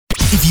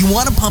If you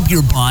want to pump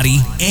your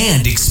body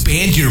and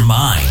expand your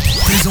mind,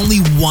 there's only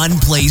one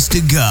place to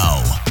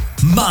go.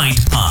 Mind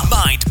Pump.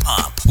 Mind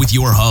Pump with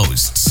your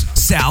hosts,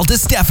 Sal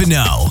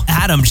DiStefano,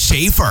 Adam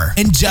Schafer,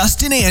 and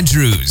Justin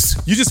Andrews.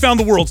 You just found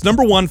the world's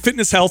 #1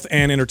 fitness, health,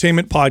 and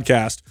entertainment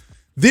podcast.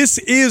 This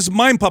is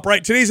Mind Pump,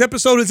 right? Today's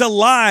episode is a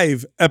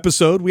live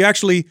episode. We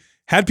actually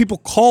had people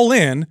call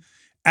in,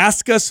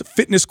 ask us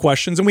fitness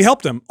questions, and we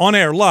helped them on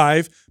air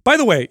live. By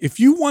the way, if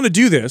you want to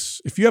do this,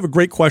 if you have a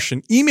great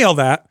question, email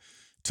that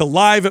to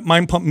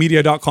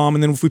live@mindpumpmedia.com,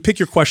 and then if we pick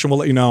your question, we'll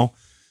let you know,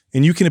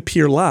 and you can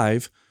appear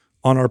live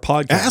on our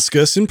podcast. Ask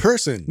us in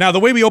person. Now, the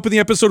way we opened the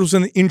episode was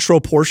in the intro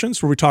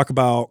portions where we talk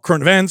about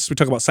current events, we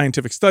talk about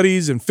scientific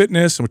studies and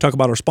fitness, and we talk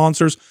about our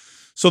sponsors.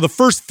 So the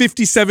first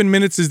 57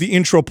 minutes is the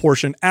intro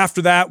portion.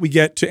 After that, we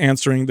get to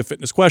answering the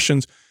fitness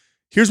questions.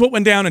 Here's what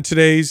went down in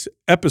today's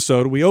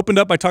episode. We opened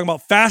up by talking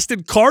about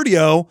fasted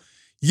cardio.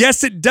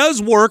 Yes, it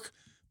does work,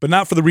 but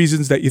not for the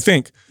reasons that you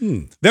think.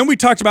 Then we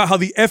talked about how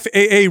the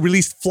FAA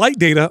released flight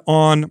data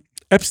on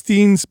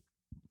Epstein's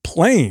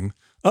plane.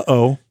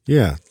 Uh-oh.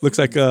 Yeah. Looks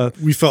like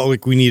we felt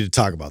like we needed to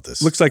talk about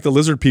this. looks like the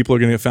lizard people are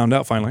going to get found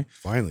out finally.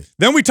 Finally.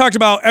 Then we talked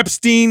about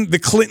Epstein, the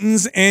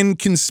Clintons, and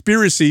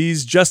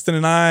conspiracies. Justin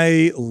and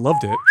I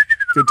loved it.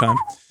 Good time.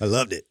 I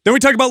loved it. Then we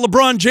talked about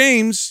LeBron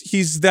James.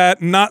 He's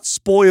that not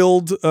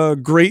spoiled,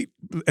 great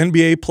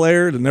NBA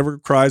player that never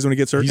cries when he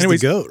gets hurt. He's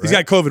Anyways, the GOAT, he's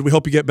right? got COVID. We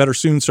hope you get better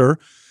soon, sir.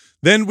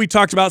 Then we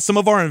talked about some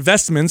of our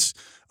investments.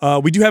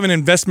 We do have an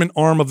investment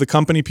arm of the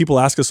company. People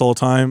ask us all the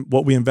time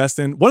what we invest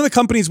in. One of the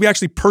companies we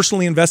actually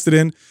personally invested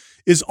in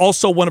is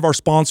also one of our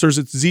sponsors.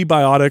 It's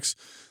ZBiotics.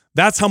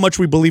 That's how much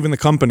we believe in the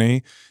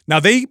company.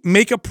 Now, they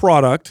make a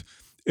product.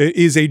 It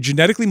is a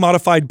genetically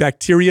modified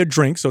bacteria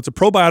drink. So it's a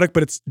probiotic,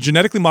 but it's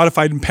genetically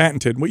modified and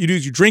patented. What you do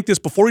is you drink this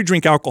before you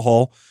drink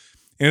alcohol,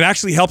 and it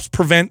actually helps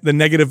prevent the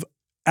negative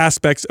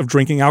aspects of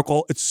drinking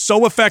alcohol. It's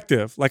so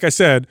effective. Like I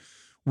said,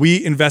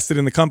 we invested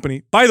in the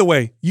company. By the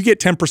way, you get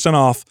 10%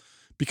 off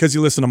because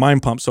you listen to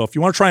Mind Pump. So if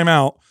you want to try them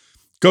out,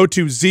 go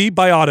to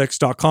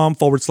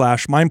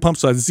zbiotics.com/Mind Pump.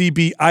 So that's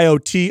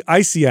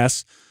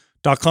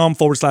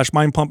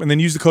zbiotics.com/Mind Pump. And then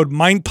use the code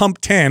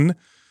MindPump10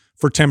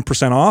 for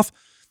 10% off.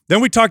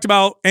 Then we talked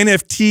about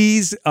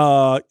NFTs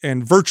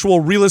and virtual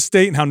real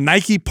estate and how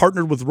Nike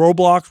partnered with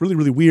Roblox. Really,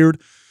 really weird.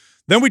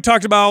 Then we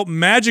talked about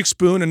Magic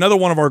Spoon, another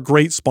one of our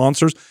great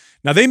sponsors.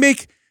 Now, they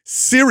make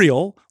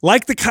cereal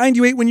like the kind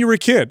you ate when you were a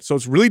kid. So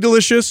it's really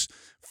delicious,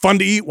 fun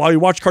to eat while you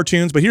watch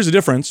cartoons. But here's the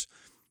difference.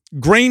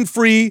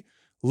 Grain-free,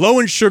 low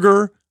in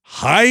sugar,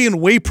 high in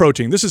whey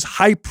protein. This is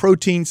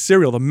high-protein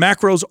cereal. The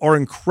macros are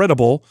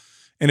incredible,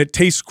 and it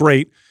tastes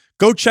great.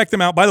 Go check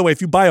them out. By the way,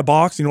 if you buy a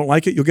box and you don't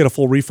like it, you'll get a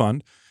full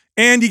refund.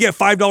 And you get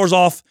 $5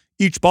 off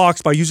each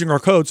box by using our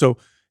code. So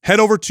head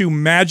over to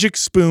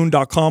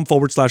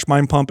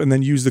magicspoon.com/Mind Pump and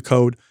then use the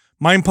code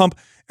Mind Pump.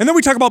 And then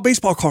we talk about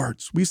baseball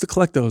cards. We used to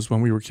collect those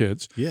when we were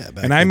kids. Yeah.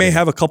 And I may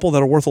have a couple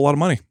that are worth a lot of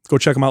money. Go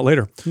check them out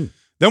later.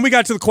 Then we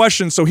got to the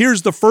questions. So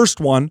here's the first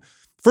one.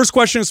 First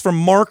question is from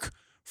Mark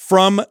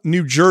from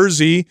New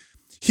Jersey.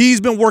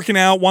 He's been working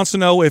out, wants to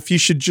know if he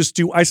should just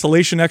do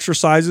isolation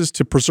exercises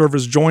to preserve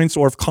his joints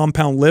or if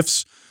compound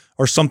lifts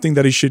are something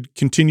that he should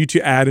continue to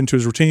add into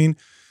his routine.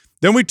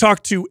 Then we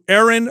talked to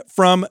Aaron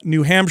from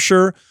New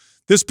Hampshire.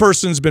 This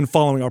person's been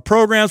following our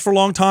programs for a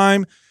long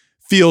time,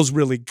 feels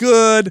really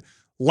good,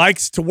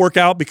 likes to work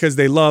out because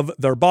they love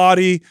their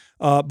body.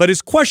 But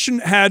his question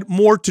had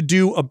more to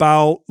do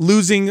about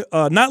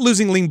not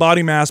losing lean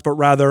body mass, but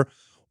rather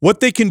what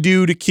they can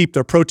do to keep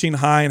their protein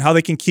high and how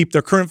they can keep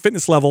their current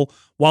fitness level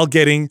while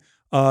getting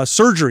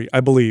surgery, I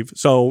believe.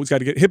 So he's got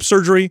to get hip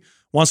surgery,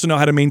 wants to know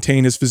how to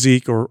maintain his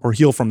physique or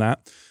heal from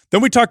that.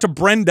 Then we talked to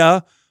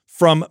Brenda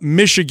from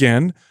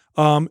Michigan.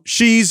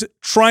 She's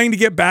trying to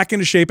get back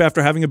into shape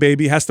after having a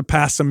baby, has to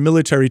pass some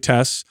military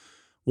tests,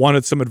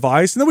 wanted some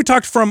advice. And then we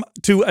talked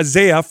to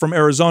Isaiah from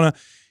Arizona.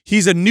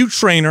 He's a new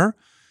trainer.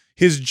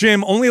 His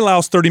gym only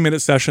allows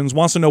 30-minute sessions,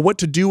 wants to know what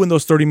to do in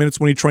those 30 minutes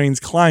when he trains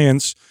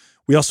clients.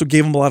 We also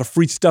gave him a lot of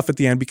free stuff at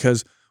the end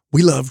because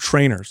we love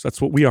trainers. That's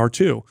what we are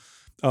too.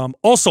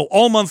 Also,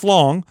 all month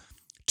long,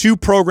 2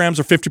 programs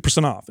are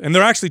 50% off. And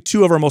they're actually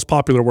 2 of our most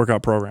popular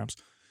workout programs.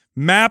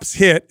 MAPS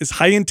HIIT is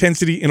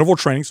high-intensity interval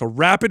training, so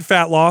rapid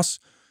fat loss,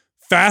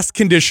 fast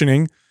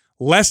conditioning,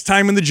 less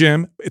time in the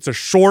gym. It's a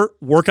short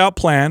workout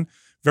plan,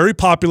 very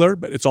popular,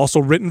 but it's also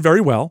written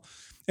very well.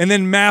 And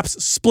then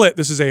MAPS Split.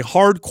 This is a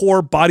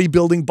hardcore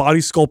bodybuilding,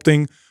 body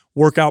sculpting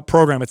workout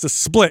program. It's a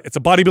split. It's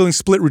a bodybuilding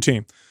split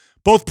routine.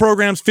 Both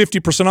programs,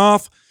 50%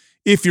 off.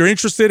 If you're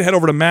interested, head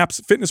over to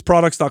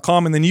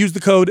mapsfitnessproducts.com and then use the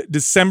code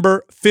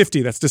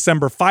December50. That's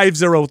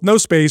December50 with no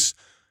space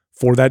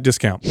for that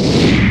discount.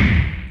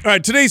 All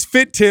right, today's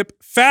fit tip,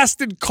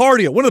 fasted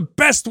cardio. One of the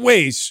best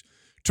ways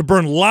to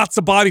burn lots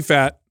of body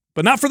fat,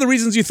 but not for the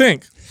reasons you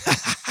think.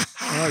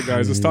 All right,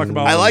 guys, let's talk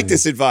about I like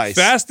this advice.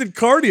 fasted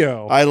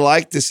cardio. I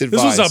like this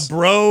advice. This was a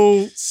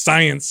bro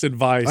science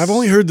advice. I've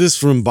only heard this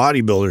from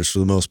bodybuilders for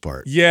the most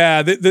part.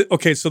 Yeah.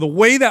 Okay, so the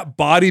way that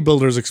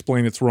bodybuilders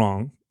explain it's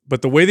wrong,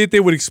 but the way that they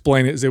would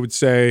explain it is they would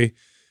say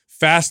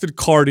fasted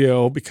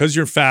cardio, because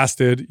you're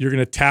fasted, you're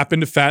going to tap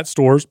into fat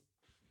stores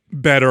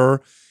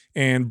better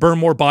and burn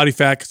more body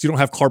fat because you don't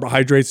have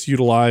carbohydrates to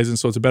utilize. And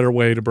so it's a better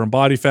way to burn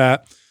body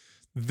fat.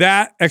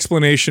 That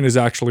explanation is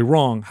actually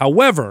wrong.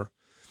 However,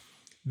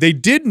 they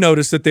did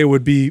notice that they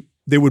would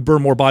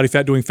burn more body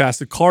fat doing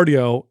fasted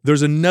cardio.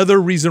 There's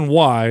another reason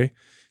why.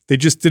 They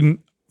just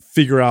didn't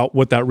figure out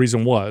what that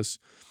reason was.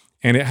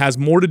 And it has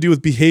more to do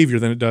with behavior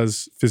than it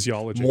does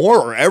physiology. More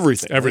or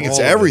everything? Everything. It's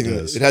everything.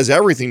 It has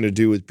everything to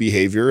do with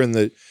behavior.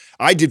 And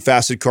I did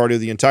fasted cardio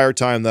the entire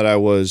time that I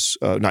was,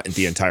 not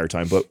the entire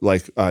time, but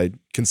like I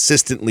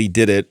consistently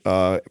did it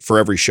for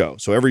every show.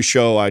 So every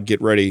show I'd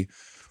get ready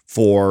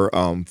for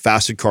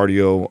fasted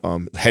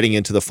cardio heading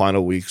into the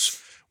final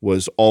weeks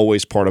was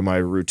always part of my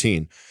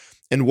routine.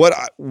 And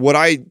what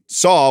I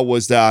saw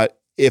was that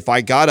if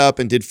I got up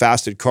and did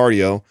fasted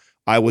cardio,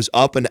 I was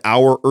up an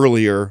hour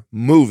earlier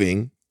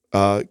moving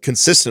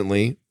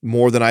consistently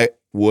more than I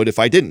would if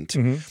I didn't.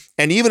 Mm-hmm.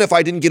 And even if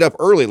I didn't get up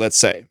early, let's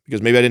say,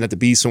 because maybe I didn't have to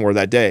be somewhere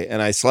that day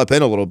and I slept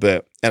in a little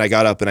bit and I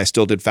got up and I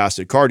still did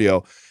fasted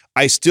cardio,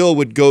 I still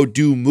would go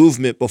do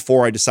movement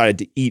before I decided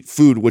to eat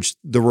food, which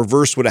the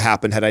reverse would have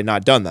happened had I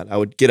not done that. I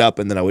would get up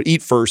and then I would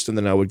eat first and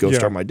then I would go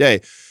start my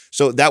day.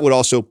 So that would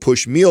also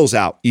push meals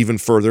out even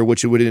further,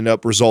 which would end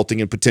up resulting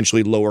in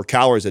potentially lower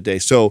calories a day.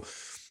 So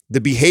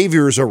the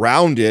behaviors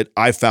around it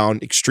I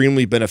found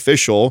extremely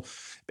beneficial.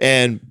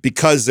 And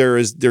because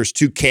there's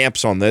two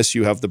camps on this,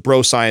 you have the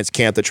bro science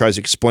camp that tries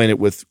to explain it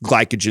with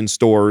glycogen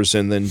stores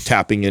and then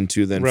tapping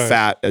into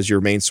fat as your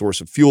main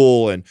source of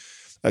fuel and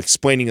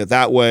explaining it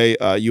that way.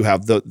 You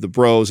have the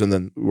bros, and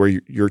then where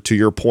you're to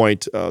your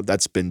point,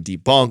 that's been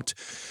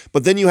debunked.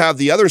 But then you have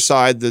the other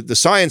side, the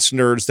science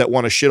nerds that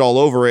want to shit all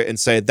over it and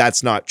say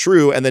that's not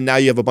true. And then now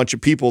you have a bunch of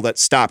people that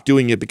stop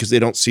doing it because they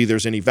don't see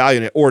there's any value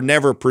in it or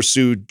never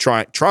pursued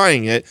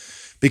trying it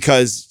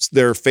because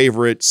their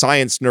favorite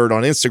science nerd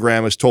on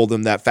Instagram has told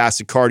them that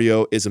fasted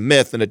cardio is a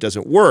myth and it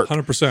doesn't work.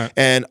 100%.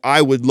 And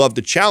I would love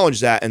to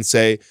challenge that and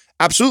say,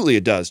 absolutely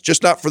it does,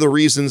 just not for the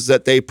reasons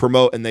that they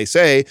promote and they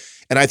say.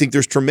 And I think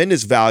there's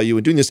tremendous value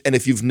in doing this. And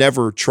if you've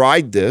never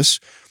tried this,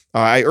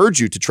 I urge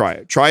you to try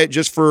it. Try it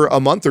just for a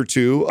month or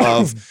two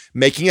of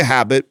making a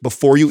habit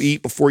before you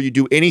eat, before you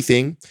do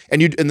anything. And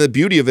the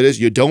beauty of it is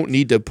you don't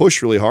need to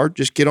push really hard.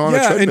 Just get on a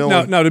treadmill.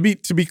 And now to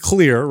be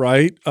clear,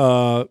 right?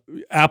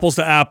 Apples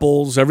to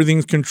apples,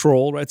 everything's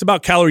controlled. Right? It's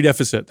about calorie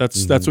deficit.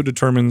 That's what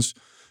determines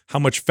how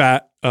much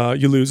fat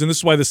you lose. And this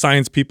is why the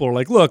science people are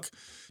like, look,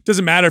 it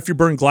doesn't matter if you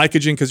burn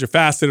glycogen because you're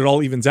fasted. It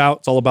all evens out.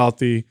 It's all about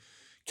the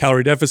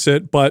calorie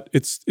deficit, but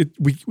if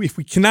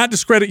we cannot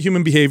discredit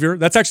human behavior,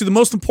 that's actually the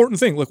most important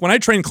thing. Look, when I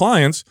train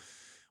clients,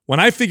 when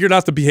I figured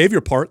out the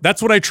behavior part,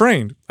 that's what I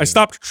trained. I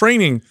stopped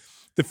training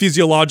the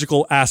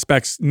physiological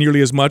aspects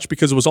nearly as much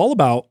because it was all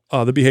about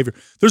the behavior.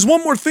 There's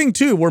one more thing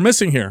too we're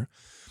missing here,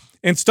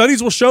 and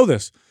studies will show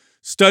this.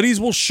 Studies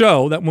will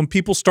show that when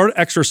people start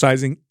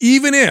exercising,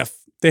 even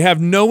if they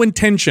have no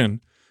intention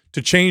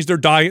to change their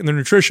diet and their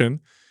nutrition,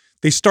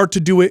 they start to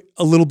do it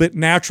a little bit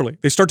naturally.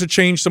 They start to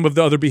change some of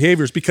the other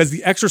behaviors because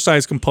the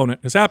exercise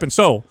component has happened.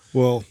 So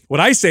what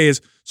I say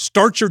is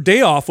start your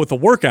day off with a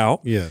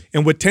workout. Yeah.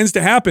 And what tends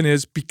to happen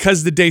is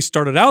because the day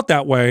started out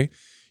that way,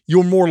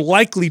 you're more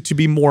likely to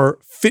be more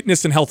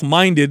fitness and health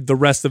minded the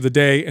rest of the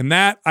day. And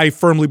that I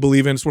firmly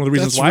believe in. It's one of the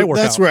reasons why I work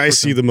out. That's where I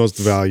see the most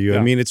value. Yeah.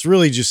 I mean, it's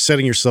really just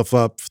setting yourself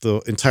up for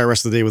the entire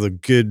rest of the day with a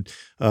good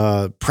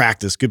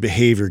practice, good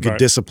behavior, good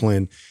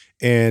discipline.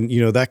 And, you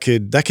know, that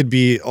could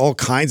be all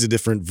kinds of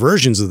different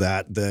versions of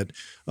that,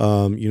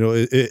 you know,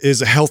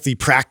 is a healthy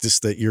practice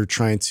that you're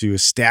trying to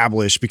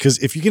establish. Because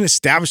if you can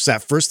establish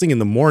that first thing in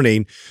the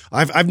morning,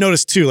 I've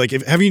noticed too, like,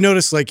 have you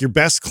noticed like your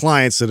best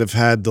clients that have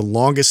had the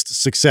longest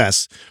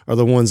success are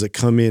the ones that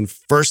come in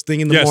first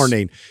thing in the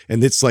morning,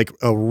 and it's like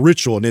a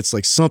ritual, and it's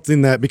like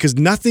something that, because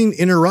nothing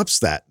interrupts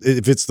that.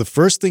 If it's the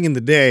first thing in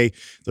the day,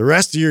 the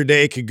rest of your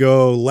day could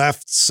go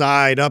left,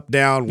 side, up,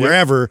 down,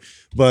 wherever.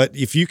 But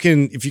if you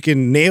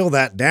can nail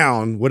that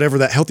down, whatever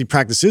that healthy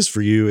practice is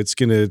for you, it's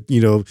going to,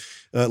 you know,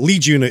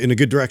 lead you in a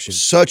good direction.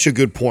 Such a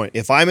good point.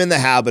 If I'm in the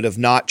habit of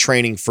not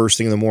training first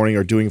thing in the morning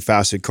or doing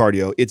fasted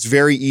cardio, it's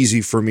very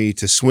easy for me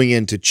to swing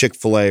into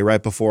Chick-fil-A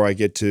right before I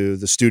get to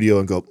the studio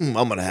and go, I'm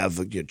going to have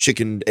a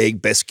chicken,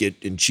 egg,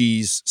 biscuit, and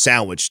cheese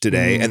sandwich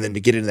today. And then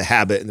to get into the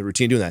habit and the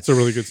routine doing that. It's a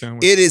really good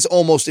sandwich. It is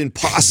almost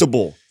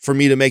impossible for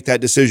me to make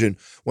that decision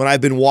when I've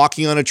been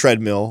walking on a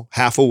treadmill,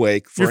 half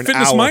awake for an hour. You're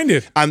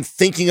fitness-minded. I'm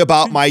thinking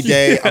about my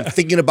day. I'm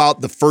thinking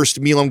about the first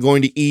meal I'm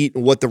going to eat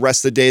and what the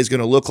rest of the day is going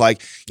to look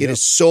like. It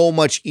is so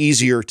much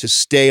easier to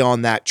stay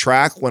on that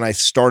track when I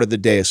started the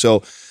day.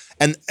 So,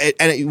 and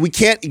we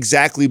can't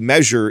exactly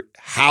measure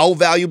how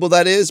valuable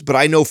that is, but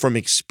I know from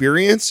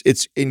experience,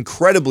 it's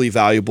incredibly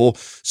valuable.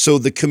 So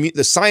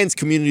the science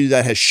community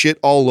that has shit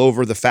all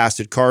over the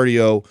fasted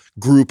cardio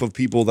group of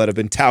people that have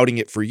been touting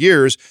it for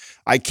years,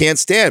 I can't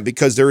stand,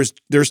 because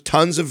there's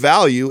tons of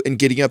value in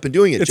getting up and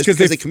doing it. It's just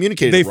because they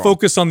communicated it wrong. They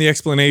focus on the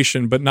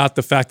explanation, but not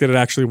the fact that it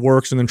actually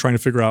works, and then trying to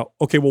figure out,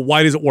 okay, well,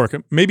 why does it work?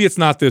 Maybe it's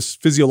not this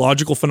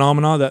physiological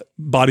phenomena that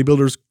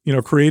bodybuilders, you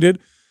know, created,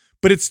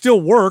 but it still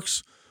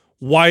works.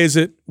 why is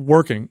it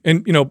working?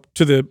 And,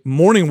 to the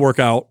morning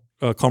workout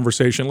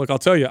conversation, look, I'll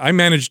tell you, I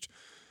managed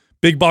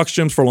big box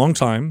gyms for a long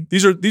time.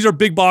 These are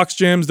big box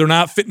gyms. They're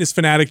not fitness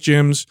fanatic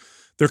gyms.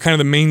 They're kind of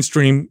the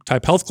mainstream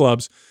type health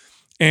clubs.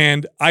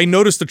 And I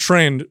noticed a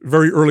trend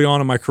very early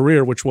on in my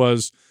career, which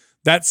was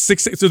that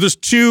so there's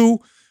two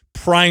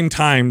prime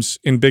times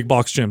in big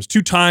box gyms,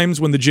 2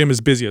 times when the gym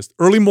is busiest: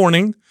 early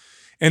morning,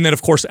 and then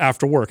of course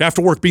after work.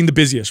 After work being the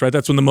busiest, right?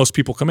 That's when the most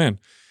people come in.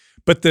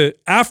 But the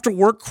after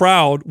work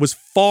crowd was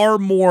far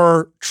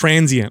more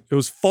transient. It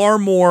was far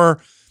more,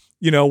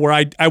 where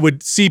I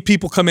would see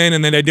people come in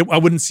and then I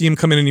wouldn't see them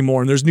come in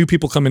anymore. And there's new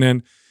people coming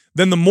in.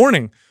 Then the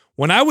morning,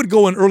 when I would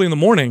go in early in the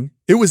morning,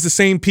 it was the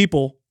same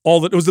people.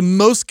 It was the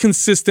most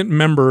consistent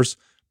members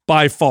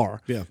by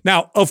far. Yeah.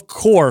 Now, of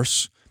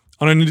course,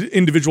 on an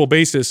individual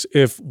basis,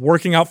 if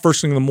working out first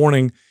thing in the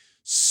morning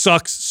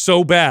sucks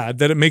so bad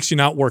that it makes you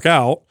not work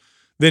out,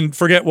 then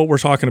forget what we're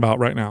talking about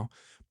right now.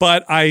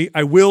 But I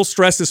will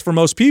stress this for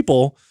most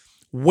people: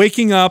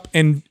 waking up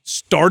and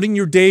starting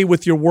your day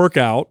with your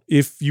workout,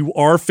 if you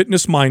are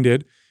fitness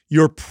minded,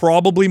 you're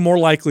probably more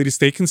likely to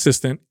stay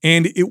consistent,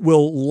 and it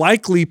will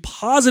likely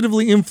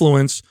positively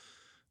influence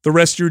the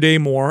rest of your day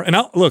more. And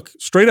look,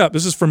 straight up,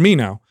 this is for me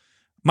now.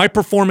 My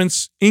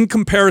performance in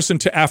comparison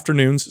to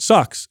afternoons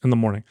sucks in the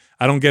morning.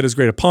 I don't get as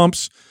great of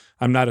pumps.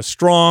 I'm not as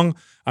strong.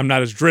 I'm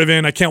not as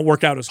driven. I can't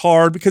work out as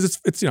hard because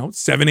it's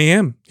 7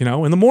 a.m.,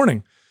 in the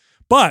morning.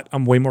 But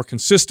I'm way more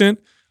consistent.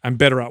 I'm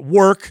better at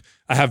work.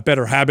 I have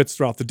better habits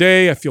throughout the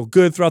day. I feel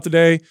good throughout the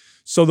day.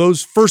 So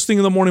those first thing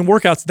in the morning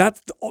workouts,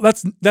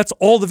 that's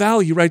all the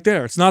value right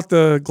there. It's not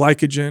the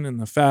glycogen and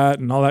the fat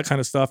and all that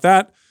kind of stuff.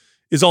 That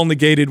is all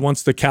negated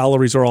once the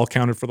calories are all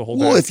counted for the whole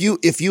day. Well,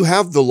 if you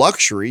have the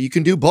luxury, you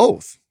can do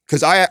both.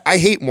 Because I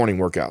hate morning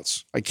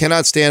workouts. I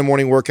cannot stand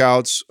morning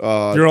workouts.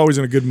 You're always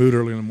in a good mood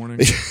early in the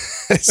morning.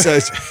 So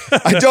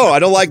I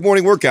don't like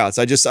morning workouts.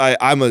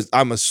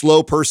 I'm a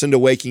slow person to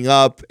waking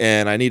up,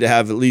 and I need to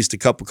have at least a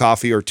cup of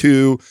coffee or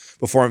 2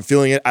 before I'm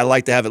feeling it. I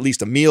like to have at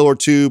least a meal or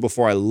 2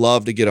 before I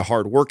love to get a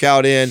hard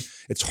workout in.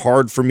 It's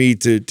hard for me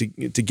to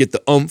get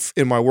the oomph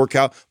in my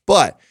workout,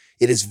 but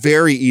it is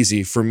very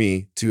easy for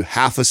me to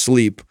half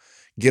asleep,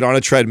 get on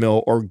a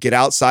treadmill or get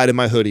outside in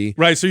my hoodie.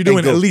 Right. So you're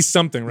doing at least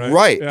something, right?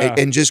 Right. Yeah.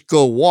 And just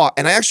go walk.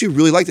 And I actually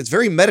really like it. It's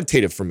very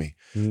meditative for me.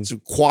 It's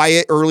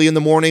quiet early in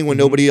the morning when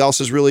nobody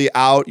else is really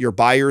out. You're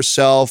by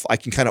yourself. I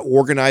can kind of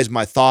organize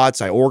my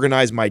thoughts. I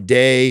organize my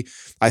day.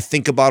 I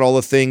think about all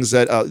the things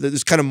that this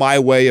is kind of my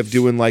way of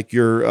doing like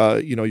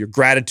your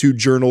gratitude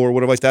journal or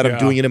whatever like that. I'm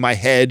doing it in my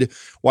head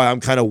while I'm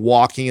kind of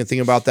walking and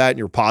thinking about that, and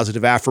your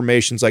positive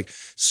affirmations, like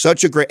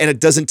such a great, and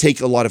it doesn't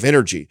take a lot of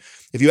energy.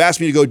 If you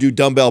ask me to go do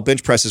dumbbell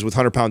bench presses with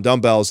 100-pound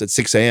dumbbells at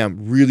 6 a.m.,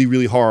 really,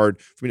 really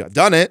hard for me to have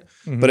done it,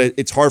 but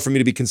it's hard for me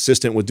to be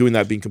consistent with doing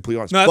that, being completely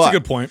honest. No, that's a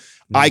good point.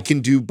 I can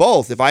do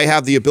both. If I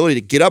have the ability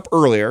to get up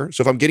earlier,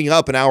 so if I'm getting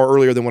up an hour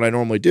earlier than what I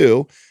normally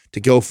do to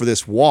go for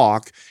this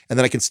walk, and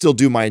then I can still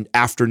do my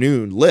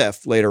afternoon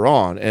lift later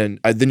on, and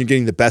then you're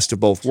getting the best of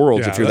both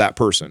worlds if you're that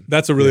person.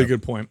 That's a really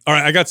good point. All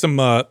right, I got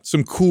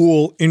some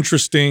cool,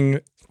 interesting,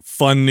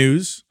 fun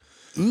news.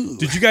 Ooh.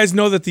 Did you guys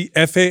know that the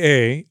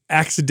FAA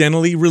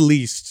accidentally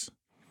released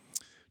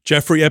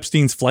Jeffrey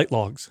Epstein's flight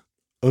logs?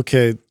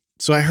 Okay,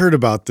 so I heard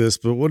about this,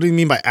 but what do you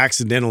mean by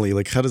accidentally?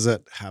 Like, how does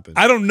that happen?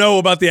 I don't know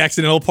about the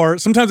accidental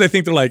part. Sometimes I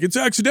think they're like, it's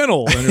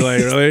accidental. And you're like,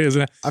 really?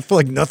 Isn't it? I feel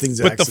like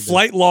nothing's accidental. But the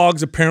flight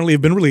logs apparently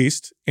have been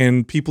released,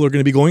 and people are going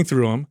to be going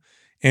through them,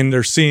 and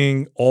they're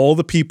seeing all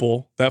the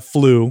people that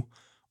flew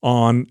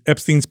on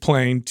Epstein's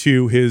plane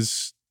to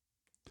his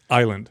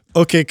island.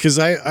 Okay, because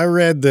I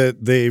read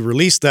that they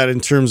released that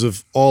in terms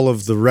of all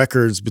of the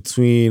records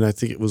between, I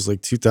think it was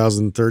like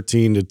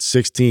 2013 to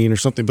 16 or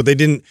something, but they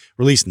didn't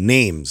release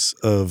names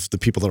of the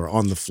people that are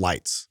on the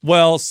flights.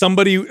 Well,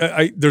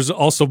 there's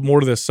also more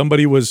to this.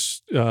 Somebody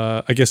was,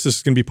 I guess this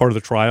is going to be part of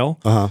the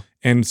trial,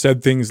 and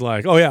said things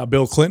like, oh yeah,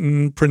 Bill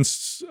Clinton,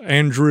 Prince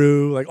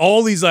Andrew, like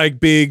all these like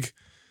big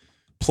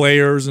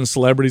players and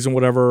celebrities and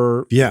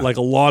whatever. Yeah. Like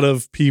a lot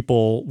of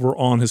people were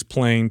on his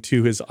plane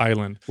to his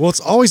island. Well, it's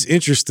always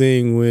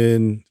interesting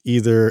when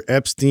either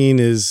Epstein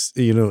is,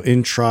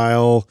 in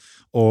trial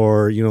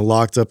or,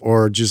 locked up,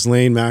 or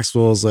Ghislaine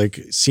Maxwell is like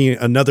seeing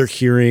another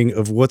hearing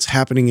of what's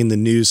happening in the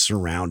news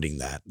surrounding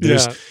that.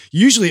 There's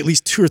usually at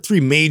least 2 or 3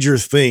 major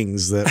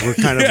things that we're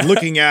kind of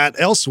looking at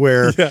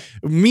elsewhere. Yeah.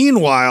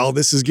 Meanwhile,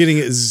 this is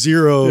getting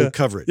zero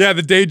coverage. Yeah,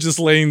 the day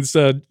Ghislaine's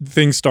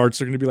thing starts,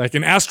 they're going to be like,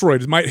 an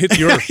asteroid might hit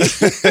the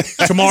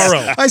Earth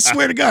tomorrow. I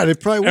swear to God, it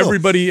probably will.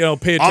 Everybody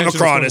pay attention.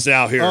 Omicron is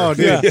out here. Oh,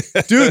 dude.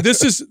 Yeah. Dude,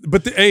 this is,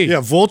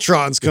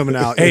 Voltron's coming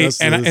out.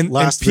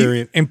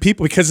 And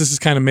people, because this is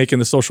kind of making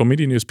the social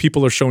media news,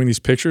 people are showing these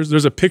pictures.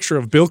 There's a picture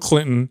of Bill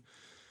Clinton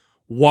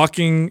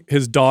walking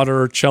his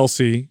daughter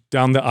Chelsea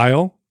down the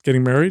aisle,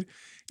 getting married,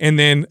 And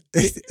then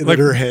like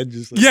her head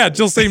just like, yeah,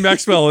 Jill St.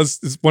 Maxwell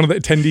is one of the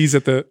attendees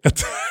at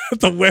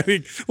the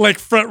wedding, like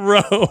front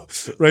row,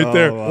 right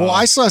there. Wow. Well,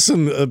 I saw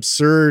some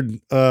absurd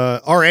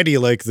already.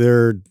 Like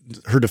her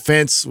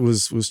defense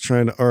was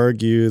trying to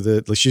argue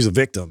that like she's a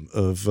victim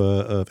of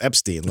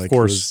Epstein. Like, of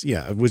course,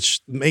 which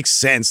makes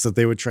sense that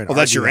they would try to. Well,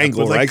 that's your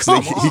angle, right?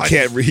 Like,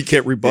 he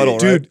can't rebuttal,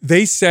 dude. Right?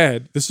 They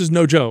said, this is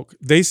no joke.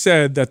 They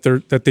said that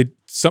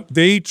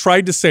they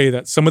tried to say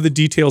that some of the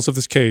details of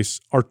this case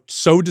are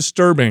so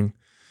disturbing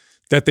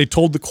that they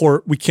told the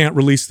court, we can't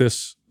release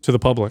this to the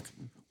public.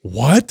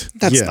 What?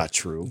 That's not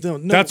true. No,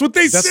 that's what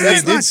they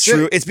said. It's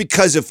true. It's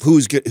because of who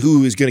is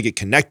going to get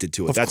connected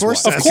to it. Of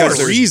course, why. That's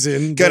the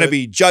reason. Going to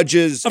be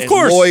judges, of and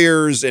course,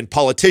 lawyers, and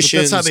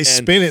politicians. But that's how they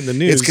spin it in the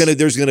news.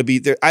 There's going to be.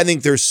 I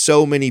think there's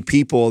so many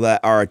people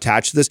that are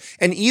attached to this,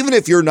 and even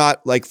if you're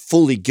not like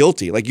fully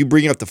guilty, like you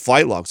bring up the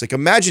flight logs. Like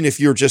imagine if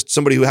you're just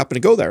somebody who happened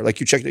to go there.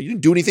 Like you checked it, you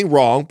didn't do anything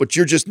wrong, but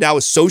you're just now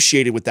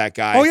associated with that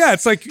guy. Oh yeah,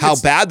 it's like how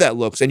bad that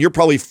looks, and you're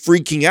probably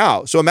freaking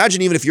out. So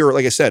imagine even if you're,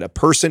 like I said, a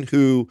person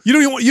who you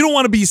don't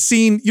want to be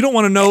seen. You don't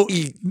want to know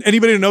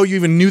anybody to know you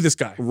even knew this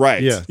guy,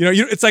 right? Yeah,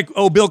 it's like,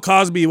 oh, Bill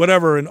Cosby,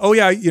 whatever, and oh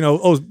yeah,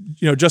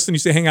 Justin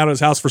used to hang out at his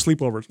house for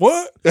sleepovers.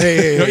 What?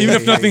 Even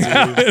if nothing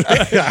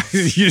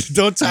happened, you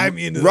don't tie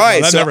me into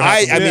right. That. So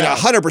I mean,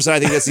 100%. I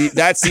think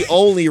that's the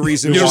only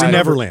reason. You're why.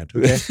 Neverland.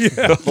 Okay.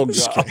 Yeah. Oh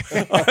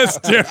god, that's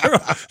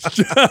terrible.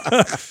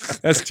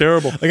 That's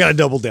terrible. I got to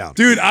double down,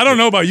 dude. I don't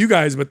know about you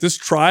guys, but this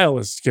trial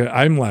is.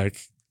 I'm like,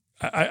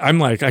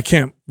 I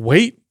can't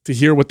wait to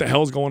hear what the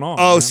hell's going on.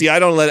 Oh, man. See, I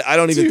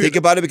don't even think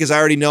about it because I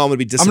already know I'm going to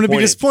be disappointed. I'm going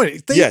to be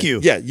disappointed. Thank you.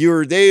 Yeah,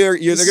 they're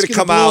going to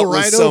come out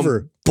with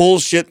some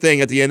bullshit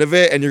thing at the end of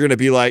it, and you're going to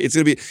be like, it's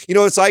going to be,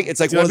 it's like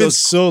Dude, one of those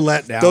so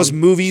let down. Those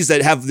movies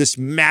that have this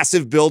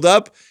massive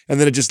buildup, and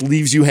then it just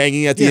leaves you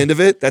hanging at the end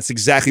of it. That's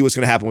exactly what's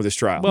going to happen with this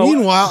trial. Well,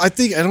 meanwhile, I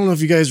don't know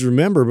if you guys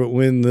remember, but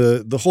when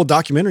the whole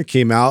documentary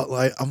came out,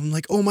 I'm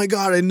like, oh my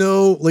god, I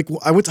know. Like,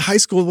 I went to high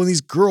school with one of these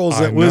girls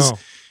that was,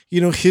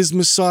 his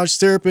massage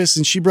therapist,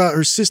 and she brought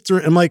her sister.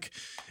 And I'm like.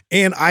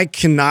 And I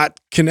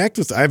cannot connect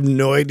with her. I have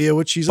no idea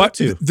what she's up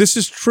to. This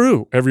is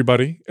true,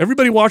 everybody.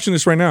 Everybody watching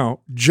this right now,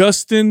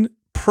 Justin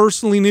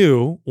personally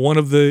knew one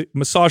of the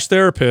massage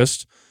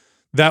therapists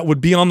that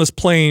would be on this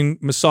plane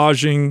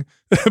massaging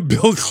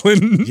Bill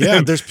Clinton.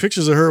 Yeah, there's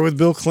pictures of her with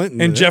Bill Clinton.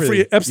 And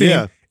Jeffrey Epstein.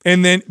 Yeah.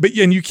 And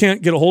you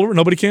can't get a hold of her?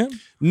 Nobody can?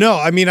 No,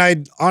 I mean,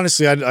 I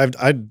honestly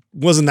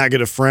wasn't that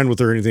good a friend with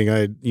her or anything.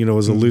 It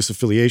was a loose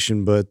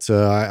affiliation, but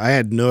I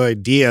had no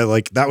idea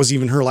like that was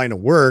even her line of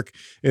work.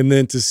 And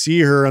then to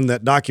see her on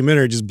that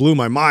documentary just blew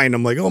my mind.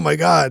 I'm like, oh my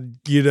god,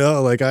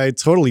 like I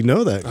totally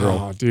know that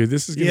girl. Oh, dude,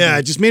 this is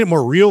it just made it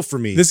more real for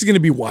me. This is gonna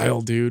be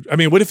wild, dude. I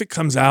mean, what if it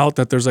comes out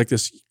that there's like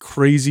this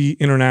crazy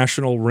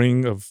international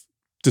ring of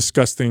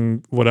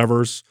disgusting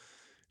whatevers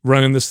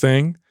running this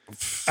thing?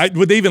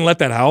 Would they even let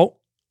that out?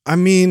 I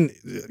mean,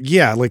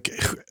 yeah, like,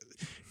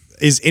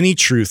 is any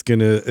truth going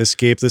to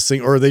escape this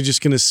thing? Or are they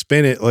just going to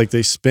spin it like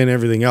they spin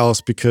everything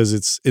else because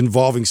it's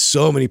involving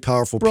so many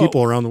powerful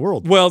people around the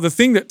world? Well, the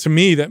thing that to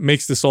me that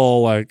makes this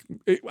all like,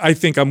 I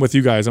think I'm with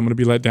you guys, I'm going to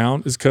be let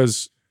down, is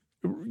because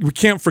we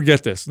can't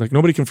forget this. Like,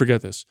 nobody can forget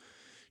this.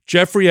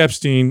 Jeffrey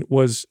Epstein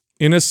was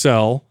in a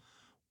cell,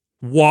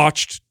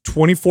 watched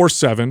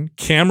 24/7,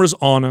 cameras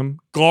on him,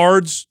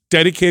 guards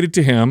dedicated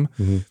to him.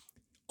 Mm-hmm.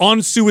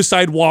 On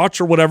suicide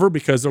watch or whatever,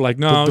 because they're like,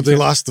 no. But they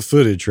lost the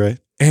footage, right?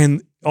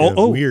 And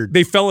weird.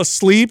 They fell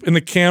asleep and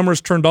the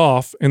cameras turned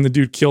off and the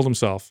dude killed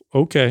himself.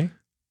 Okay.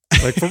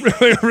 Like, for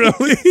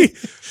really?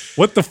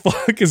 What the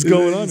fuck is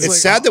going on?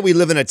 It's sad that we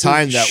live in a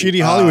time that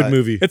shitty Hollywood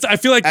movie. I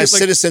feel like as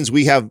citizens,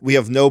 we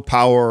have no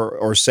power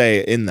or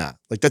say in that.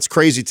 Like, that's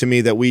crazy to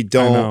me that we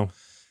don't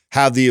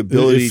have the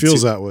ability. It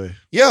feels that way.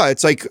 Yeah,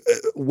 it's like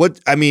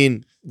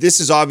this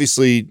is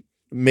obviously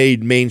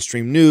made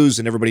mainstream news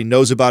and everybody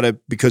knows about it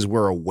because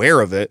we're aware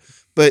of it.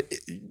 But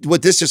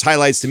what this just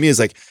highlights to me is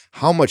like,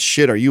 how much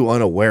shit are you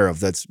unaware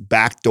of that's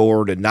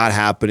backdoored and not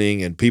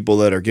happening, and people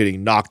that are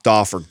getting knocked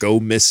off or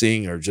go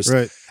missing or just,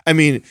 right. I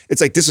mean,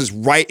 it's like, this is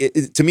right.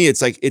 To me,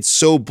 it's like, it's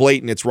so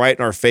blatant. It's right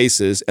in our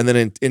faces. And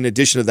then in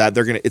addition to that,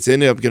 it's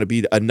ended up going to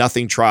be a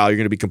nothing trial. You're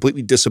going to be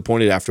completely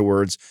disappointed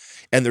afterwards.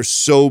 And there's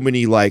so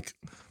many like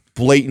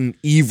blatant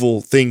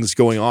evil things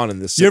going on in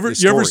this. You ever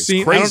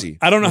seen? Crazy.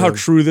 I don't know how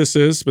true this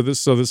is, but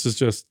this is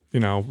just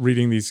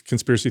reading these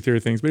conspiracy theory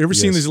things. But you ever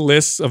seen these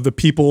lists of the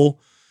people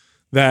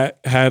that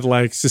had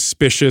like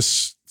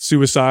suspicious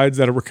suicides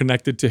that were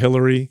connected to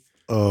Hillary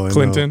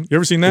Clinton? You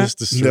ever seen that?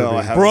 No,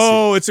 I haven't.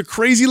 Bro, it's a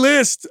crazy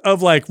list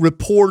of like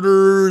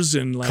reporters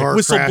and like car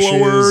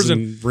whistleblowers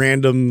and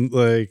random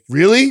like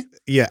really.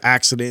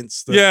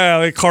 accidents.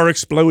 Like car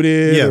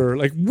exploded or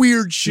like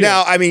weird shit.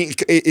 Now, I mean,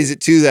 is it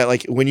too that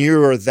like when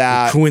you are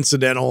that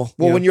coincidental?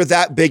 Well, when you're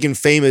that big and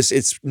famous,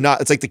 it's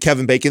like the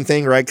Kevin Bacon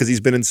thing, right? Because he's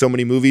been in so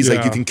many movies.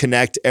 Like you can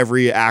connect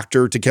every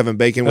actor to Kevin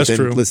Bacon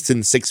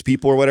within 6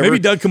 people or whatever. Maybe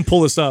Doug can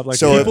pull this up. Like,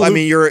 so I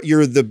mean,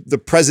 you're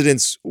the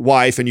president's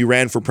wife and you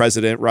ran for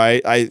president,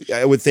 right?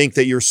 I would think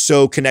that you're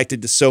so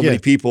connected to so many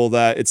people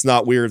that it's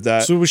not weird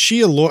that. So was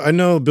she a lawyer? I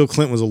know Bill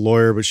Clinton was a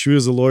lawyer, but she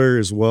was a lawyer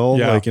as well,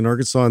 like in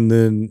Arkansas, and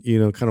then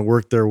kind of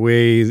worked their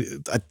way.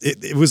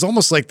 It was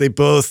almost like they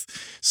both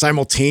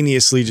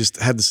simultaneously just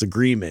had this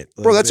agreement.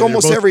 Like, bro, that's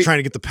almost every trying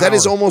to get the power. That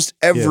is almost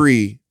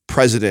every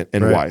president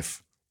and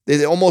wife.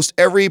 Almost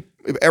every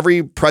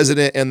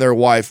president and their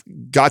wife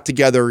got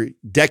together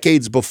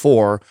decades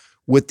before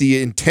with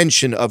the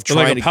intention of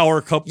trying like a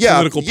power couple,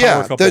 political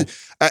power couple.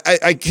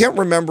 I can't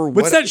remember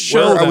what's that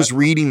show I was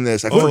reading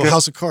this. I forget.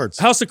 House of Cards.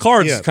 House of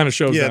Cards kind of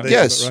shows that.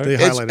 Yes, they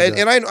highlighted that.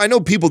 And I know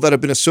people that have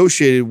been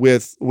associated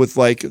with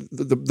like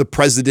the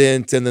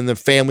president and then the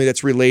family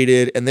that's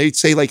related, and they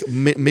say like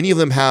many of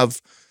them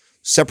have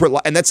separate,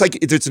 and that's like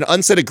it's an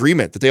unsaid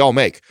agreement that they all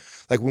make.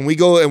 Like when we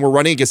go and we're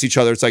running against each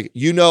other, it's like,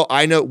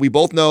 I know, we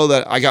both know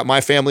that I got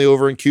my family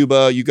over in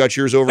Cuba, you got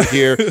yours over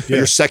here,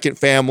 your second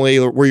family,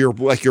 where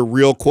your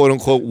real quote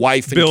unquote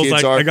wife and Bill's kids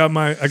like, are. I got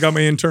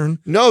my intern.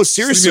 No,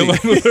 seriously.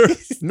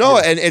 No,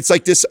 and it's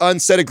like this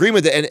unsaid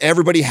agreement and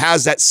everybody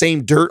has that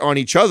same dirt on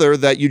each other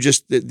that you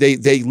just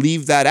they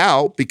leave that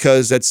out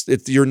because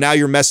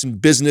you're messing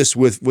business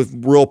with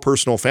real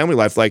personal family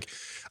life. Like,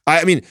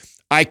 I mean,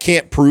 I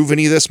can't prove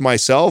any of this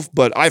myself,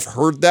 but I've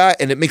heard that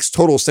and it makes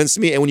total sense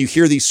to me. And when you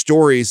hear these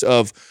stories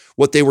of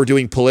what they were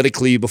doing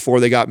politically before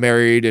they got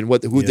married and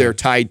who they're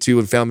tied to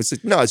and family, it's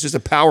like, no, it's just a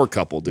power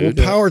couple, dude.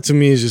 Well, power to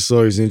me is just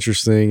always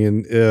interesting.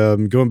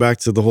 And going back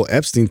to the whole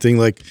Epstein thing,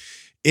 like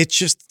it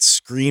just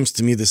screams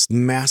to me this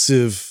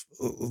massive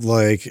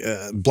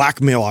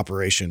blackmail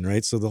operation,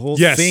 right? So the whole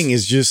thing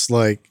is just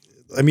like,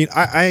 I mean,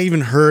 I even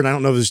heard, I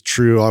don't know if it's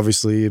true,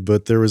 obviously,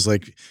 but there was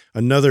like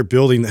another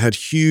building that had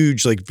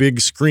huge, like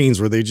big screens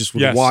where they just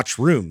would watch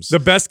rooms. The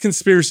best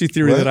conspiracy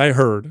theory that I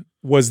heard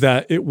was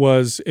that it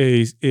was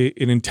an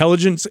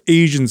intelligence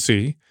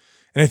agency.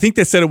 And I think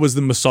they said it was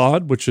the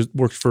Mossad, which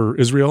worked for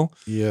Israel.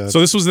 Yeah. So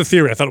this was the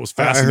theory. I thought it was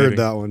fascinating. I heard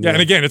that one. Yeah.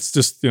 And again, it's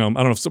just, I don't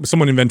know if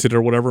someone invented it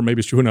or whatever. Maybe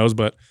it's true, who knows?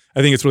 But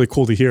I think it's really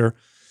cool to hear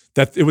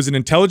that it was an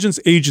intelligence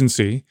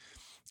agency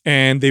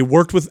and they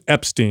worked with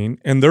Epstein,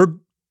 and their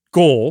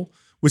goal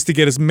was to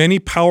get as many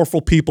powerful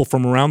people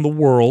from around the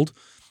world,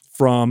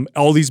 from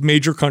all these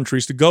major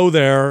countries, to go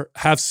there,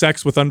 have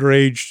sex with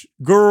underage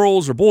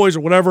girls or boys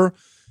or whatever,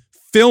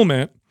 film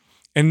it,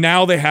 and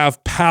now they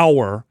have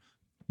power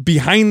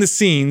behind the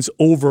scenes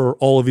over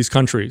all of these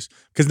countries.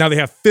 Because now they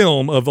have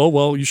film of, oh,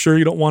 well, you sure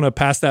you don't want to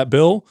pass that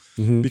bill?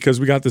 Because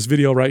we got this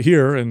video right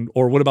here,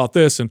 or what about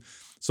this? And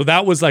so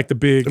that was like the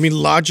big... I mean,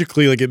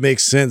 logically, like it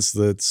makes sense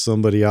that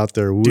somebody out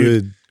there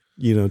would...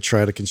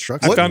 try to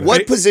construct.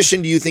 What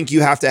position do you think you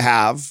have to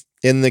have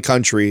in the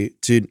country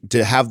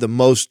to have the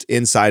most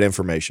inside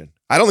information?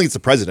 I don't think it's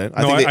the president.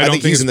 I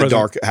think he's in the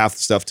dark half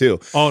the stuff too.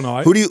 Oh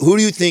no! Who do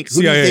you think?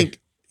 CIA.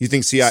 You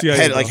think CIA?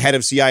 Head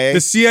of CIA?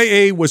 The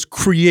CIA was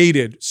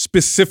created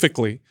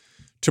specifically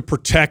to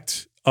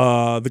protect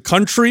the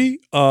country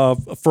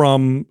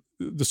from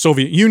the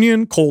Soviet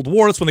Union, Cold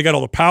War. That's when they got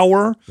all the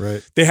power.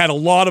 Right. They get a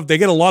lot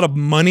of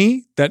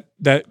money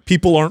that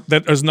people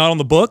that is not on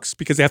the books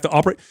because they have to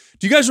operate.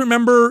 Do you guys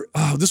remember?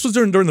 This was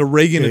during the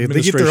Reagan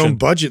administration. They get their own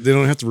budget. They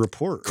don't have to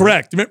report.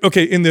 Correct. Right?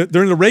 Okay.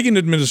 During the Reagan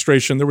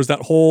administration, there was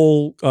that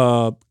whole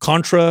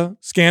Contra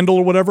scandal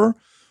or whatever,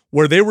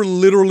 where they were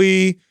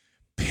literally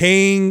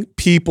paying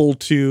people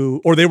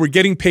or they were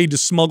getting paid to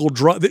smuggle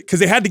drugs because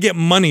they had to get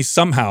money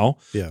somehow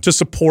to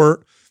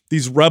support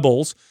these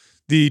rebels.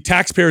 The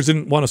taxpayers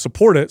didn't want to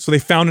support it, so they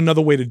found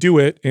another way to do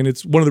it, and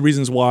it's one of the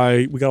reasons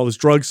why we got all this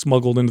drugs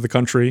smuggled into the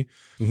country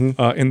in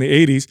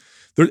the 80s.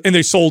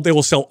 They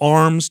will sell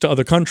arms to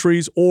other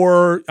countries,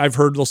 or I've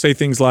heard they'll say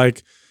things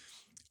like,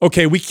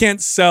 okay, we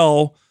can't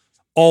sell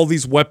all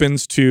these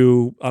weapons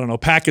to, I don't know,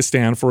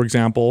 Pakistan, for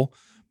example,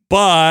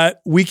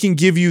 but we can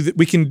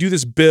we can do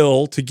this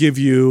bill to give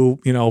you,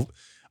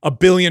 $1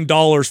 billion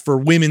for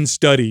women's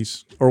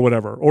studies or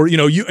whatever, or,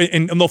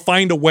 and they'll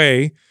find a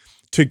way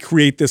to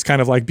create this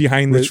kind of like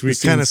behind Which we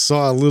kind of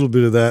saw a little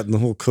bit of that in the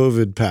whole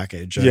COVID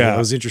package. It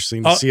was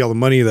interesting to see all the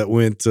money that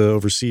went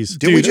overseas.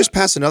 Did we just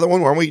pass another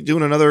one? Aren't we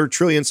doing another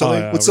trillion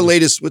something? What's the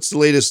latest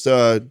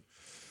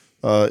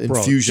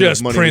infusion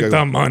just of money? Just print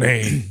the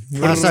money.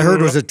 Last I heard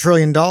was $1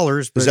 trillion.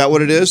 But is that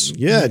what it is?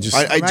 Yeah.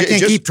 I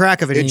can't keep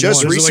track of it anymore.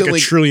 Just recently,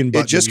 like a trillion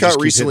it just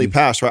got recently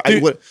passed, right?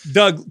 Dude,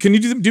 Doug, can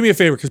you do me a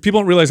favor? Because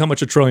people don't realize how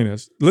much $1 trillion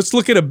is. Let's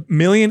look at $1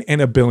 million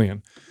and $1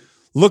 billion.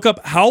 Look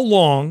up how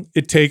long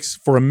it takes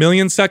for 1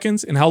 million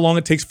seconds and how long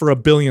it takes for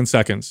 1 billion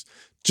seconds.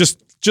 Just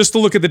to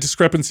look at the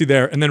discrepancy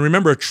there. And then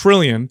remember, $1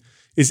 trillion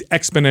is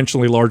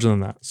exponentially larger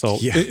than that. So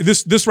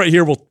this right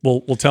here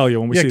will tell you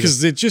when we see this. Yeah,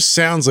 because it just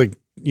sounds like,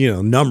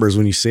 numbers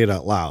when you say it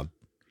out loud.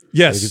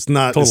 Yes.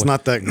 Like it's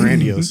not that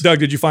grandiose. Doug,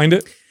 did you find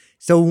it?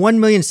 So 1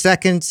 million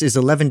seconds is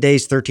 11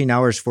 days, 13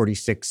 hours,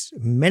 46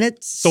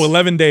 minutes. So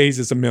 11 days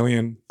is a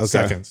million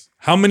seconds.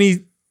 How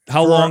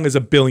long is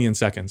a billion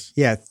seconds?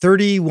 Yeah,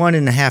 31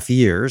 and a half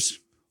years.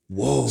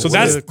 Whoa. So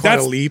that's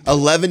a leap.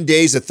 11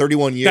 days at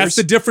 31 years. That's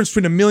the difference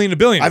between a million and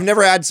a billion. I've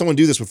never had someone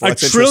do this before.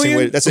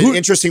 That's an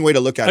interesting way to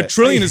look at it. A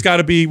trillion has got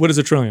to be, what is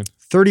a trillion?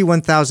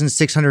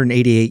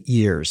 31,688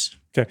 years.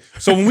 Okay.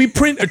 So when we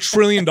print $1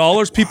 trillion,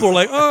 people are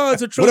like, oh,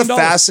 it's $1 trillion. What a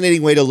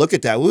fascinating way to look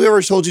at that.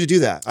 Whoever told you to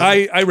do that?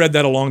 I read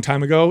that a long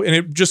time ago, and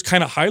it just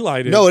kind of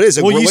highlighted. No, it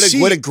is.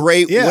 What a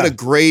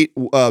great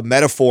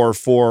metaphor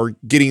for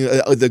getting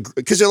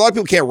because a lot of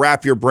people can't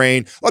wrap their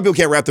brain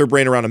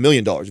around $1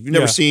 million. If you've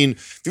never seen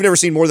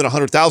more than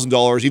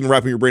 $100,000, even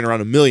wrapping your brain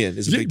around $1 million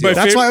is a big deal.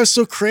 That's why it was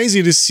so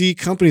crazy to see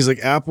companies like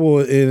Apple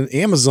and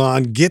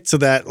Amazon get to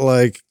that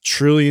like $1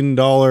 trillion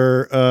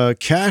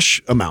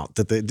cash amount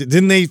that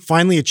didn't they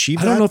finally achieve.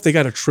 I don't know if they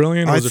got $1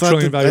 trillion or was a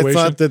trillion valuation. I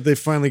thought that they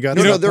finally got.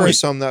 There are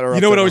some that are.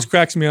 You know what always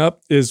cracks me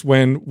up is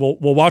when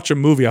we'll watch a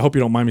movie. I hope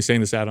you don't mind me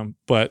saying this, Adam,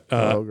 but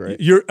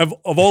you're of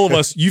all of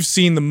us, you've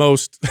seen the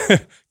most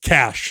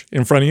cash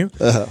in front of you,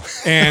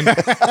 and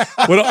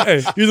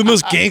you're the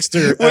most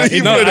gangster. No, I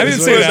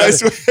didn't say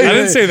that. I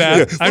didn't say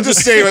that. Yeah, I'm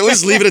just saying.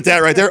 Let's leave it at that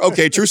right there.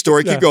 Okay, true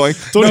story. Keep going.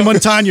 Tony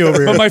Montana over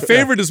here. But my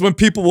favorite is when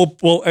people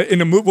will in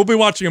a movie. We'll be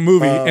watching a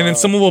movie, and then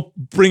someone will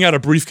bring out a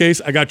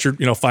briefcase. I got your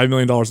 $5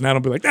 million, and Adam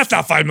will be like, "That's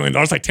not $5 million.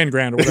 It's like 10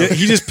 grand or whatever."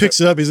 He just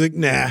picks it up. He's like,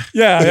 "Nah."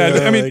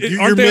 Yeah. I mean,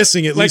 you're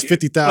missing at least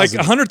 $50,000. Like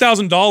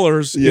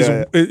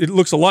 $100,000 it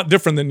looks a lot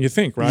different than you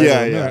think, right?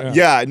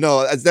 Yeah.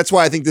 No, that's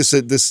why I think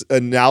this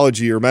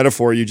analogy or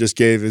metaphor you just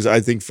gave is,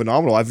 I think,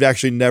 phenomenal. I've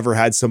actually never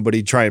had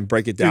somebody try and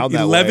break it down that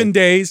 11 way.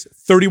 days,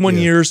 31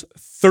 years,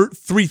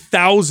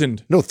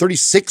 3,000. No,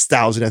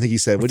 36,000. I think he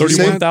said.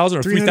 31,000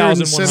 or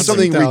 3,100.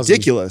 Something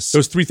ridiculous. It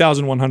was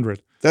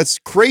 3,100. That's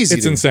crazy.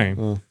 It's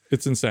insane.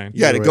 It's insane.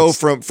 Yeah, to go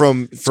from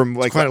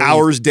like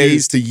hours,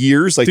 days to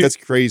years, like that's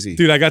crazy.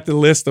 Dude, I got the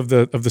list of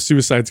the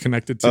suicides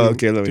connected to.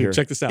 Okay, let me hear.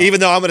 Check this out. Even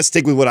though I'm going to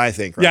stick with what I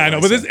think. Right I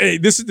know, but this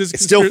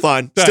it's still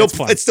fun.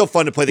 It's still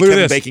fun to play the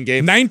Kevin Bacon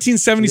game.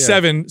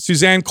 1977,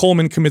 Suzanne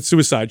Coleman commits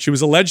suicide. She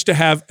was alleged to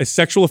have a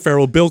sexual affair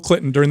with Bill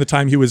Clinton during the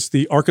time he was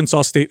the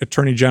Arkansas State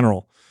Attorney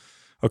General.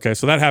 Okay,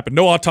 so that happened.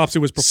 No autopsy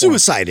was performed.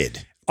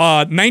 Suicided.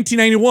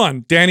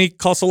 1991, Danny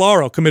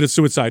Casolaro committed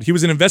suicide. He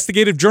was an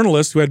investigative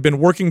journalist who had been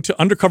working to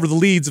uncover the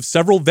leads of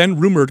several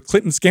then-rumored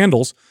Clinton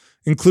scandals,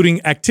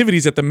 including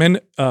activities at the Mena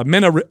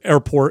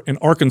Airport in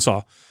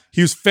Arkansas.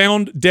 He was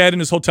found dead in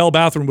his hotel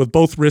bathroom with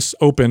both wrists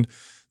open,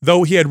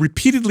 though he had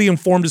repeatedly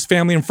informed his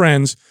family and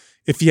friends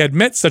if he had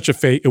met such a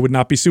fate, it would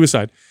not be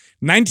suicide.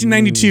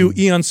 1992,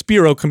 Ian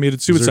Spiro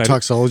committed suicide. Is there a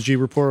toxicology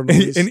report on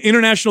an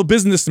international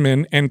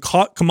businessman and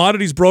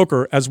commodities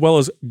broker, as well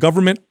as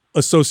government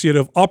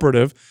associative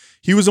operative.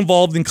 He was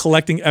involved in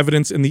collecting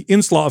evidence in the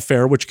Inslaw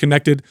affair, which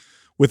connected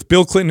with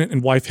Bill Clinton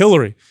and wife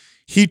Hillary.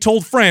 He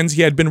told friends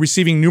he had been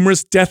receiving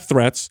numerous death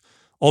threats,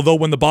 although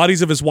when the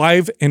bodies of his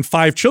wife and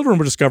 5 children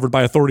were discovered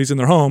by authorities in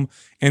their home,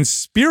 and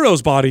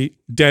Spiro's body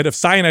dead of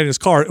cyanide in his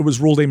car, it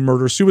was ruled a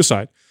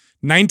murder-suicide.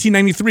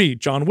 1993,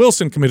 John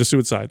Wilson committed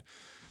suicide.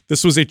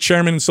 This was a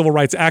chairman and civil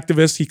rights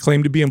activist. He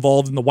claimed to be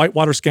involved in the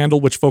Whitewater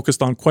scandal, which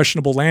focused on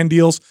questionable land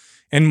deals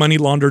and money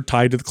laundered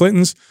tied to the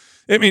Clintons.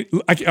 I mean,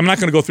 I'm not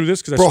going to go through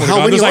this because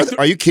how many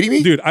are you kidding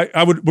me, dude?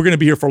 We're going to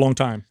be here for a long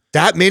time.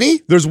 That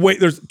many? There's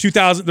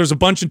 2000. There's a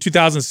bunch in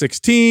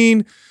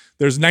 2016.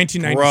 There's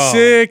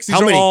 1996. How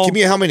many? Give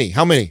me how many?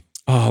 How many?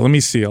 Oh, let me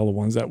see all the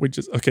ones that we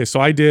just. Okay,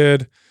 so I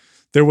did.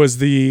 There was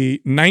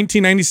the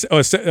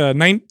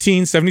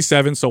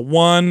 1977. So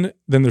 1.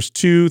 Then there's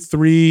 2,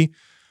 3,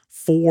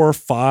 4,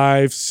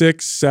 5,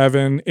 6,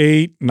 7,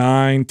 8,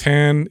 9,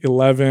 10,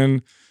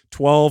 11,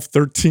 12,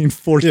 13,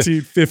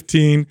 14,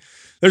 15.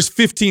 There's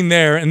 15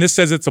 there, and this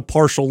says it's a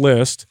partial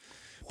list.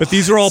 But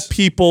these are all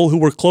people who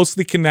were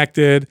closely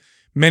connected.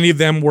 Many of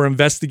them were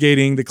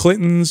investigating the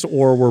Clintons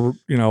or were,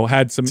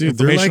 had some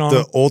information on them.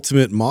 They're like the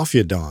ultimate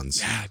mafia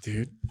dons. Yeah,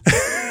 dude.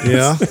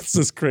 Yeah. That's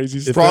just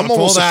crazy. Bro, I'm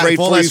almost afraid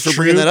for you for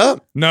bringing that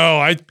up. No,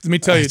 let me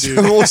tell you, dude.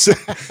 I'm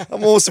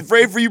almost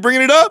afraid for you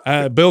bringing it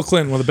up. Bill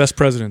Clinton, one of the best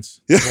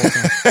presidents.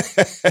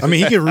 I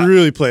mean, he can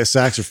really play a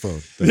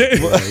saxophone.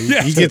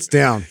 He gets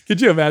down. Could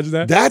you imagine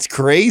that? That's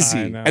crazy.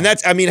 And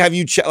have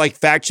you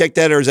fact checked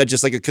that, or is that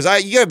just like because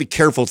you got to be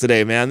careful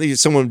today, man.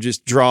 Someone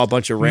just draw a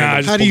bunch of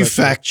random. How do you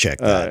fact check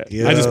that?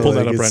 I just pulled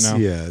that up right now.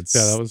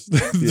 That was.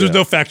 There's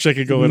no fact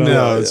checking going on.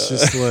 No, it's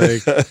just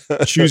like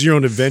choose your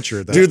own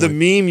adventure. Dude, the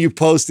meme you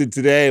posted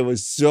today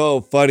was so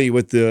funny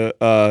with the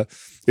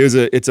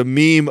it's a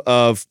meme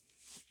of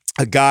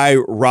a guy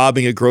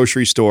robbing a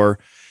grocery store,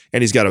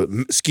 and he's got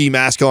a ski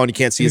mask on. You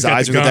can't see his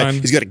eyes or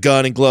anything. He's got a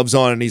gun and gloves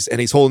on, and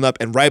he's holding up.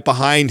 And right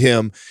behind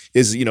him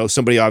is, you know,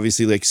 somebody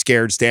obviously like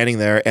scared standing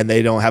there, and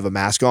they don't have a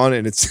mask on.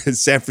 And it's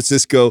San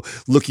Francisco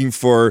looking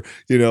for,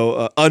 you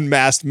know,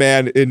 unmasked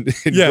man in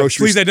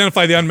grocery. Please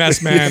identify the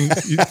unmasked man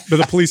that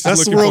the police.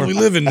 That's the world we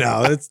live in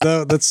now.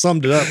 That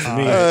summed it up for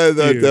me.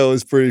 That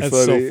was pretty funny.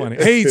 That's so funny.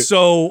 Hey,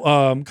 so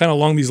kind of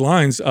along these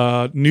lines,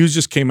 news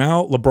just came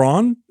out.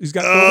 LeBron, he's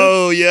got COVID.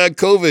 Oh yeah,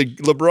 COVID.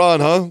 LeBron,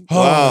 huh?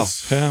 Wow.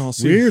 Yeah, we'll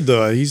see. Weird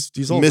though. He's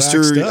all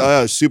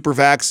Mr. Super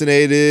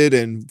vaccinated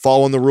and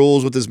following the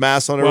rules with his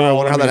mask on. I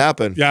wonder how that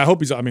happened. Yeah, I hope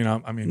he's. I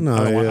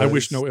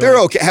wish no. They're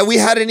okay. Have we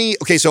had any?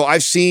 Okay, so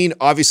I've seen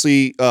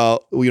obviously,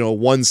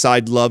 one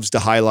side loves to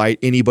highlight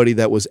anybody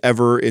that was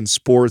ever in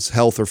sports,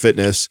 health, or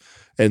fitness,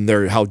 and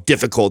how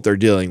difficult they're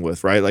dealing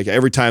with. Right, like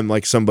every time,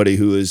 like somebody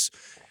who is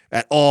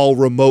at all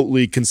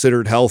remotely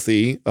considered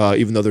healthy,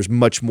 even though there's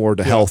much more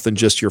to health than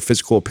just your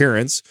physical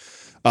appearance.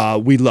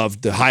 We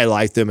love to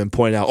highlight them and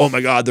point out, oh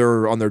my God,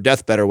 they're on their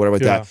deathbed or whatever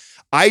like that.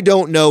 I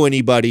don't know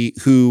anybody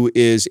who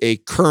is a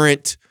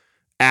current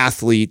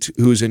athlete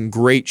who's in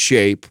great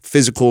shape,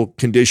 physical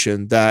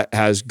condition, that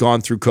has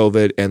gone through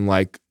COVID and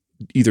like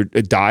either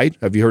died.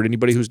 Have you heard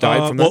anybody who's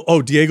died from that?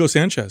 Oh, Diego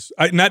Sanchez.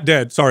 Not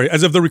dead. Sorry.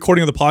 As of the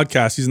recording of the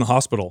podcast, he's in the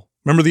hospital.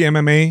 Remember the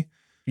MMA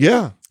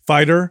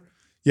fighter?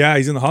 Yeah,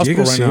 he's in the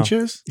hospital Diego right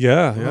Sanchez? now.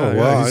 Yeah. Oh,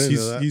 wow.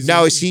 He's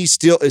now, is he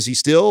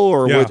still,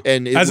 or what?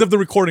 And as of the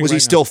recording, was he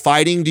still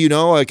fighting? Do you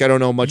know? Like, I don't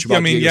know much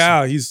about.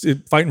 He's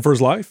fighting for his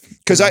life.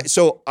 Because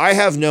I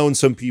have known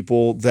some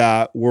people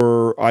that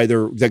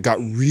got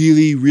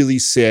really, really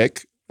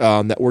sick,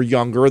 that were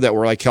younger, that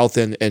were like health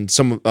and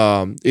some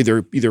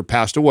either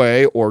passed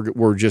away or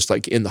were just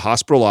like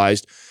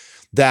hospitalized.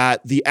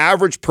 That the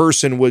average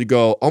person would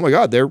go, oh my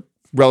God, they're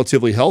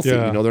relatively healthy.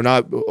 Yeah. You know, they're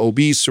not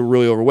obese or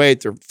really overweight.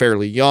 They're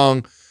fairly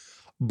young.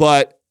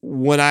 But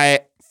when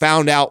I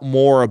found out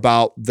more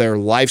about their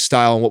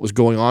lifestyle and what was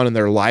going on in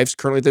their lives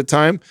currently at that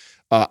time,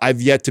 I've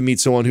yet to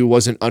meet someone who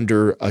wasn't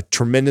under a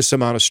tremendous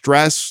amount of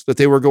stress that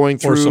they were going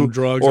through, or some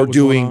drugs, or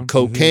doing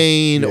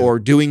cocaine, or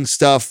doing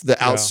stuff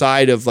that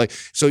outside of like.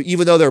 So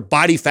even though their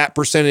body fat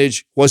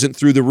percentage wasn't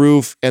through the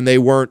roof and they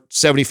weren't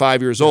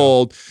 75 years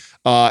old.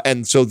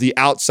 And so the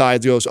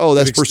outside goes, oh,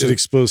 that's person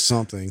exposed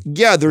something.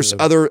 Yeah, there's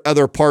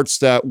other parts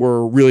that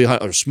were really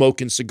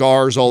smoking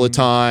cigars all the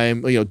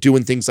time,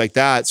 doing things like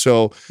that.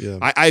 So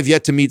I've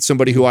yet to meet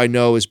somebody who I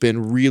know has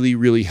been really,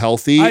 really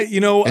healthy.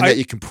 That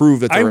you can prove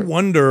that. I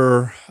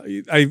wonder.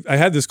 I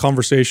had this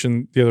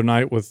conversation the other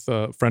night with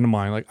a friend of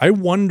mine. Like, I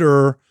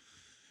wonder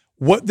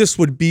what this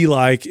would be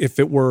like if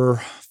it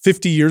were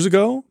 50 years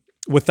ago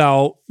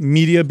without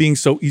media being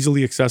so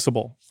easily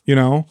accessible.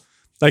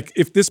 Like,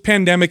 if this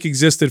pandemic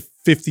existed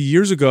 50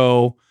 years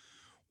ago,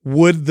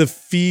 would the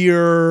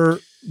fear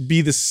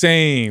be the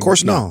same? Of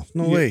course not.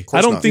 No way.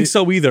 I don't think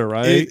so either,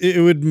 right?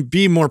 It would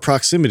be more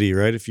proximity,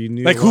 right? If you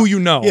knew, like, who you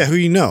know. Yeah, who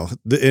you know.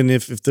 And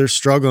if they're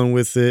struggling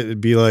with it,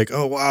 it'd be like,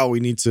 oh, wow, we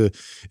need to.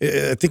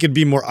 I think it'd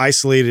be more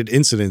isolated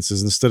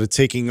incidences instead of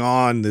taking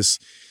on this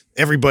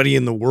everybody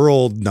in the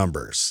world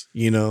numbers,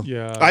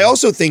 Yeah. I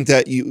also think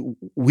that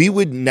we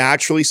would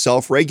naturally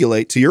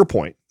self-regulate, to your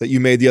point that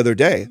you made the other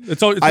day.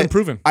 It's been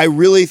proven. I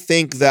really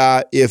think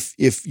that if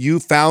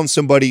you found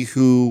somebody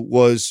who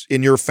was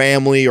in your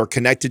family or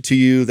connected to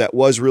you that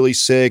was really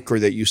sick or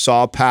that you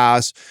saw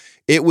pass,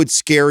 it would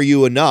scare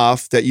you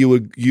enough that it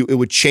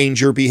would change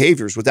your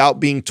behaviors without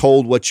being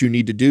told what you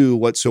need to do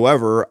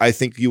whatsoever. I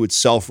think you would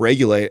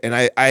self-regulate. And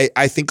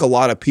I think a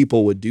lot of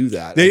people would do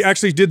that. They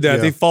actually did that.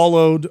 Yeah. They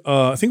followed,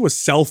 I think it was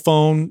cell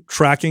phone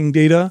tracking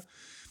data.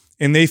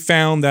 And they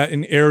found that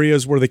in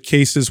areas where the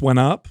cases went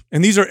up,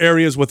 and these are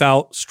areas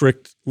without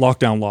strict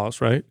lockdown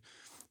laws, right?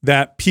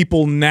 That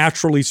people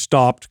naturally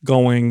stopped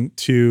going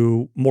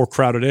to more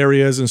crowded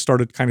areas and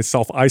started kind of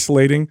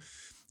self-isolating.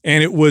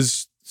 And it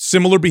was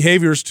similar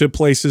behaviors to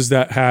places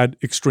that had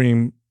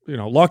extreme,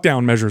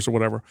 lockdown measures or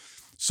whatever.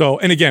 So,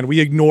 and again, we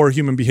ignore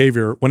human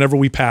behavior whenever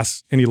we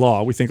pass any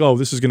law. We think, oh,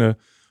 this is going to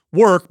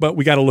work, but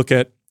we got to look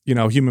at,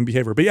 human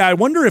behavior. But yeah, I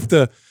wonder if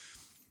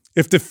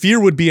the fear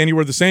would be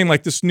anywhere the same,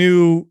 like this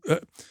new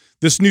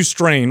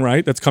strain,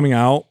 right? That's coming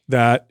out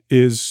that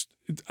is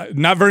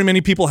not very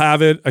many people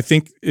have it. I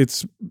think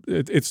it's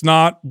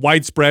not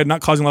widespread,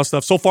 not causing a lot of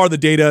stuff. So far, the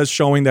data is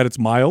showing that it's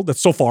mild.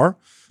 That's so far,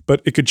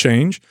 but it could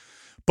change.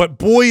 But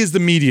boy, is the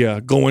media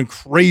going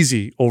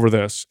crazy over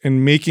this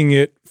and making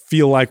it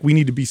feel like we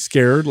need to be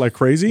scared like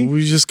crazy.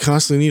 We just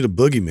constantly need a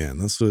boogeyman.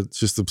 That's what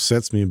just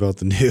upsets me about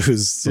the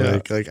news.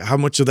 Like how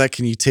much of that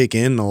can you take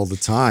in all the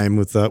time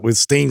with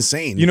staying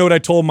sane? You know what I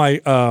told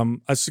my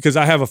because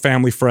I have a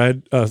family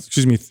thread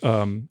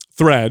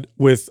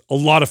with a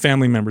lot of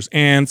family members,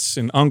 aunts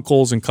and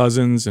uncles and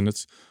cousins, and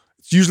it's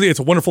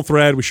a wonderful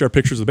thread. We share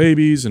pictures of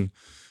babies and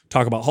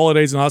talk about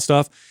holidays and all that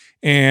stuff.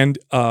 And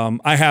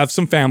I have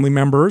some family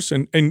members,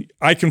 and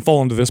I can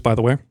fall into this, by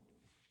the way,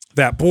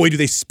 that boy, do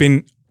they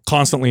spin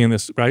constantly in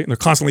this, right? And they're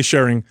constantly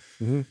sharing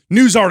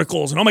news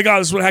articles and, oh my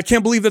God, I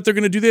can't believe that they're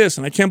going to do this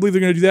and I can't believe they're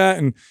going to do that.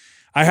 And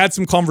I had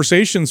some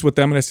conversations with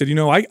them and I said,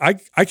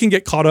 I can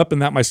get caught up in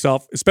that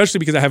myself, especially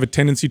because I have a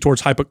tendency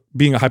towards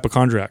being a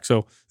hypochondriac.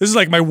 So this is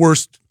like my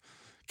worst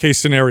case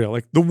scenario.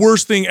 Like the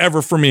worst thing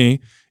ever for me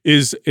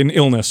is an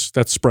illness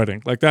that's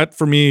spreading. Like that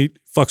for me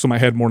fucks with my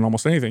head more than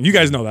almost anything. You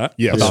guys know that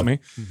about me.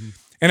 Mm-hmm.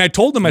 And I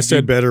told them, I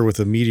said, better with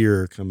a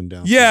meteor coming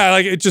down. Yeah,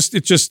 like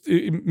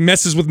it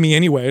messes with me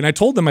anyway. And I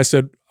told them, I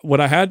said,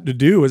 what I had to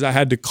do is I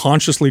had to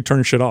consciously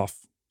turn shit off.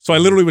 So I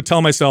literally would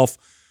tell myself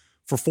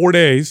for 4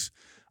 days,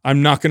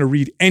 I'm not going to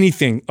read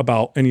anything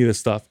about any of this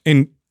stuff.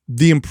 And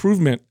the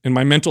improvement in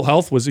my mental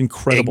health was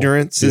incredible.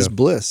 Ignorance is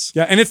bliss.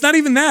 Yeah, and it's not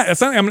even that.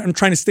 It's not. I'm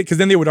trying to stay, because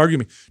then they would argue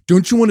me.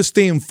 Don't you want to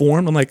stay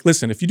informed? I'm like,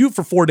 listen, if you do it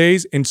for 4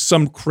 days and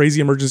some crazy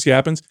emergency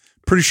happens,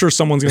 pretty sure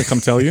someone's going to come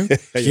tell you.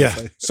 Yeah.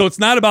 So it's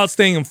not about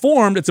staying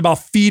informed. It's about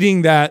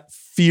feeding that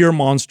fear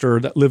monster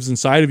that lives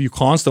inside of you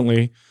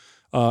constantly.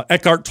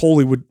 Eckhart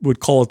Tolle would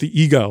call it the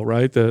ego,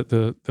 right?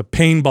 The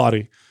pain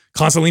body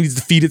constantly needs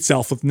to feed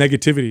itself with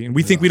negativity, and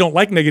we think we don't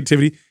like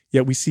negativity,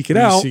 yet we seek it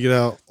out. Seek it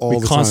out all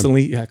the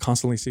constantly, time. Yeah,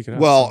 constantly seek it out.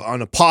 Well,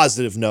 on a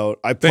positive note,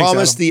 I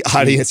promised the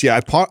audience.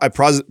 Yeah, I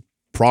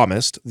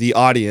promised the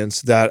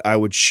audience that I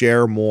would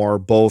share more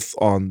both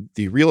on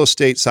the real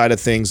estate side of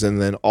things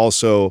and then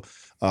also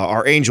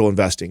our angel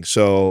investing.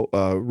 So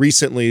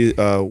recently,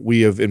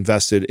 we have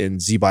invested in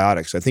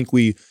ZBiotics. I think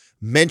we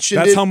mentioned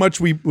that's how much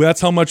we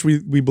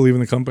believe in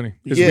the company.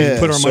 We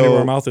put our money where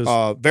our mouth is.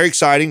 Very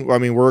exciting. I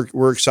mean,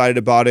 we're excited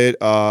about it.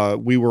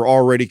 We were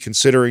already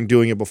considering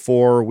doing it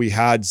before. We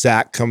had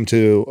Zach come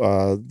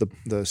to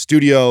the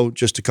studio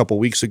just a couple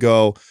weeks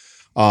ago,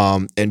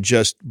 and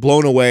just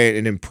blown away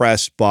and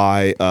impressed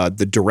by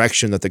the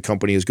direction that the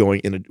company is going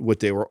in. What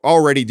they were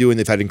already doing,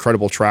 they've had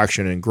incredible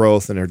traction and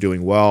growth, and they're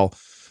doing well.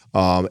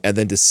 And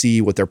then to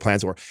see what their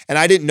plans were. And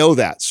I didn't know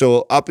that.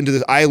 So up into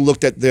this, I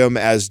looked at them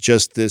as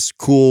just this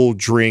cool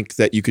drink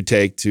that you could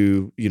take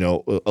to,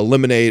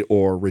 eliminate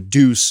or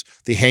reduce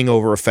the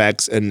hangover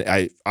effects. And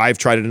I've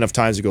tried it enough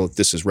times to go,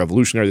 this is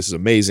revolutionary. This is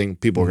amazing.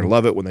 People are going to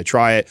love it when they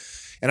try it.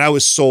 And I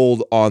was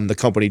sold on the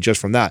company just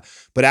from that.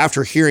 But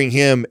after hearing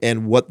him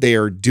and what they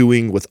are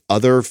doing with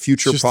other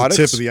future products,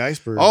 the tip of the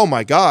iceberg. Oh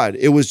my God,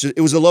 it was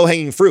a low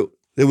hanging fruit.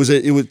 It was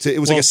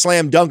like a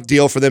slam dunk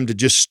deal for them to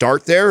just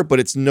start there, but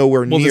it's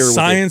nowhere near. Well, the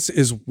science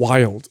is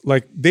wild.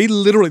 Like they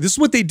literally, this is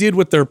what they did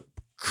with their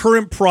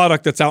current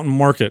product that's out in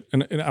market.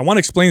 And I want to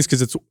explain this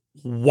because it's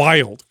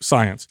wild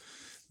science.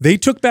 They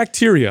took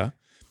bacteria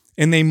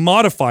and they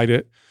modified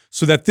it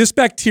so that this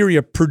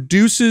bacteria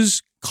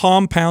produces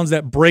compounds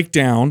that break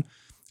down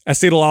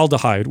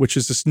acetaldehyde, which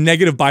is this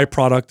negative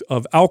byproduct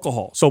of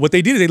alcohol. So what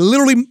they did is they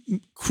literally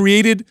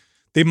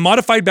they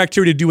modified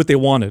bacteria to do what they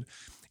wanted.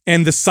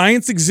 And the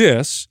science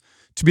exists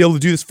to be able to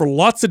do this for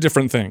lots of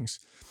different things.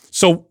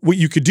 So what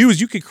you could do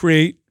is you could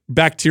create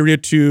bacteria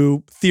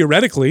to,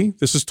 theoretically,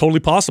 this is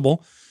totally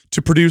possible,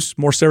 to produce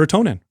more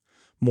serotonin,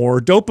 more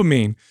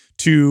dopamine,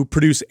 to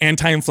produce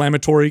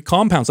anti-inflammatory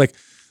compounds. Like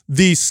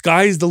the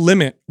sky's the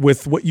limit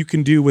with what you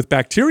can do with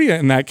bacteria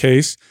in that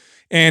case.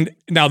 And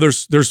now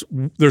there's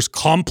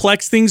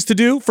complex things to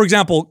do. For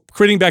example,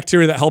 creating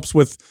bacteria that helps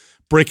with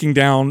breaking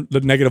down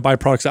the negative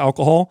byproducts of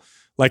alcohol.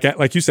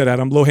 Like you said,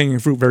 Adam, low-hanging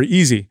fruit, very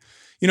easy.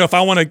 If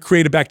I want to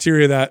create a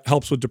bacteria that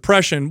helps with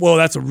depression, well,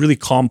 that's a really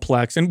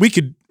complex, and we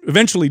could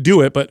eventually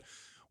do it, but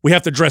we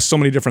have to address so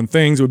many different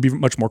things. It would be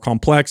much more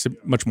complex,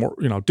 much more,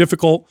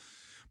 difficult.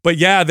 But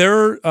yeah,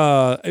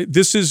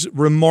 this is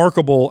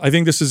remarkable. I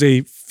think this is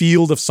a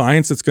field of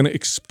science that's going to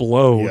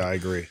explode. Yeah, I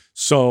agree.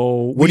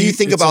 So what do you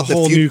think about the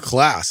whole new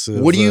class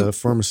of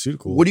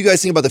pharmaceutical? What do you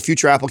guys think about the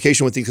future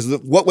application with things?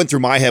 Because what went through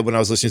my head when I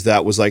was listening to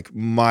that was like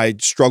my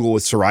struggle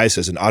with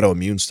psoriasis and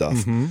autoimmune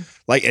stuff,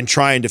 and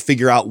trying to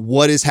figure out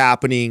what is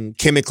happening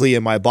chemically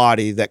in my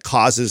body that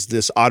causes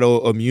this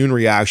autoimmune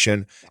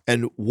reaction,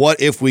 and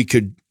what if we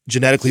could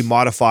genetically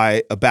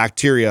modify a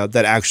bacteria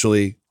that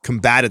actually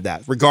combated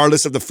that,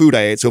 regardless of the food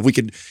I ate. So if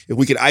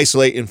we could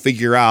isolate and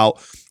figure out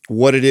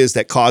what it is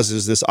that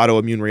causes this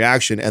autoimmune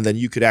reaction, and then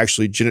you could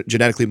actually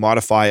genetically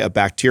modify a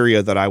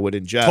bacteria that I would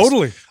ingest.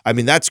 Totally. I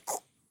mean,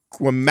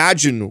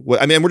 imagine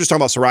what, we're just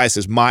talking about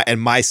psoriasis,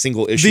 my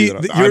single issue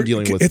that I'm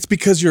dealing with. It's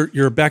because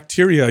your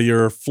bacteria,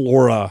 your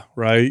flora,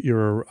 right?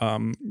 Your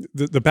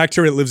the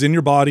bacteria that lives in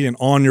your body and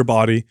on your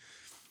body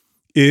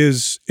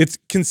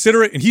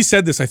consider it, and he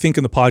said this, I think,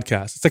 in the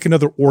podcast. It's like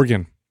another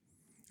organ.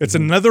 It's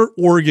another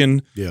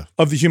organ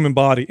of the human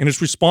body, and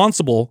it's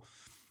responsible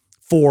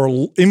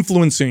for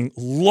influencing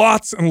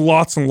lots and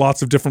lots and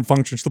lots of different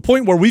functions, to the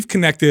point where we've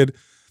connected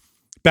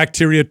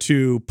bacteria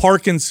to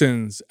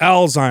Parkinson's,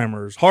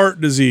 Alzheimer's, heart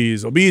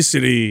disease,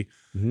 obesity,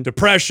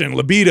 depression,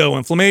 libido,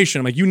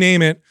 inflammation. Like you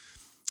name it,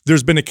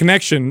 there's been a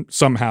connection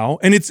somehow.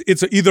 And it's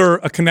either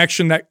a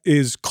connection that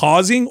is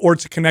causing, or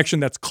it's a connection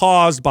that's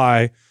caused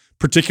by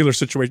particular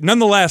situation.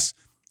 Nonetheless,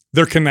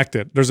 they're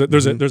connected. There's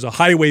a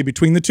highway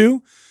between the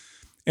two.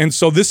 And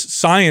so this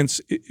science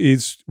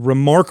is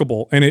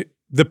remarkable, and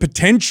the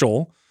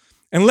potential,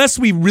 unless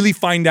we really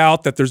find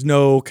out that there's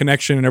no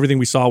connection and everything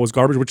we saw was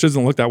garbage, which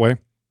doesn't look that way,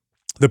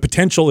 the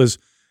potential is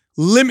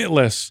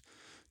limitless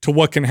to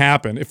what can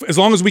happen. As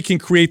long as we can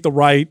create the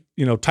right,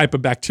 type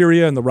of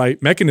bacteria and the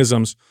right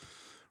mechanisms,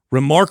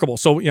 remarkable.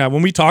 So yeah,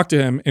 when we talked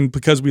to him, and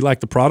because we like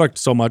the product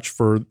so much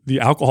for the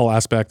alcohol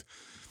aspect,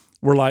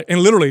 we're like, and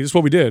literally this is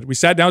what we did. We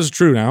sat down, this is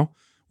true now.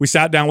 We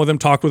sat down with him,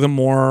 talked with him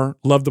more,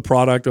 loved the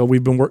product. Oh,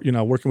 we've been working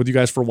with you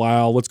guys for a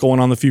while. What's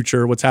going on in the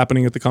future? What's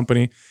happening at the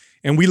company?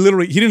 And he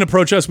didn't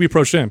approach us, we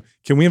approached him.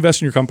 Can we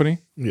invest in your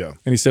company? Yeah.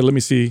 And he said, let me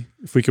see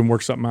if we can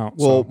work something out.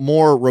 Well,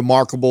 more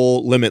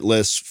remarkable,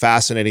 limitless,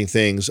 fascinating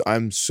things.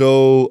 I'm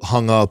so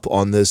hung up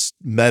on this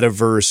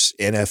metaverse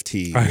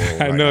NFT.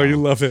 I know, you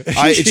love it.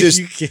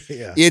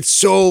 It's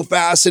so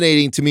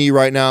fascinating to me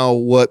right now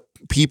what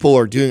people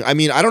are doing. I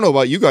mean, I don't know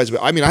about you guys,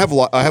 but I mean, I have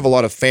a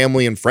lot of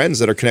family and friends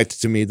that are connected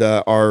to me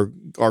that are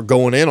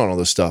going in on all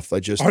this stuff. Are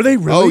they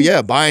really? Oh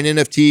yeah, buying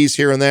NFTs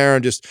here and there,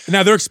 and just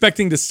now they're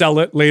expecting to sell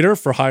it later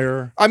for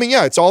higher. I mean,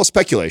 yeah, it's all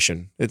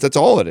speculation. That's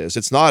all it is.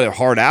 It's not a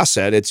hard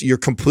asset. You're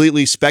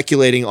completely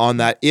speculating on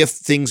that if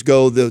things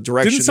go the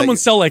direction. Didn't someone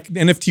sell like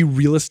NFT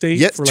real estate?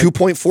 Yeah, for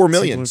 $2.4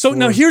 million. So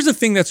now here's the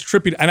thing that's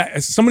trippy,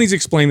 and somebody's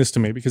explained this to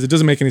me because it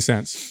doesn't make any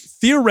sense.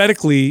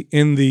 Theoretically,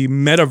 in the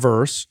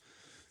metaverse,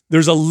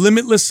 there's a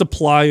limitless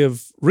supply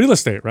of real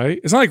estate, right?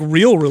 It's not like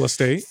real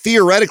estate.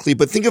 Theoretically,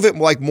 but think of it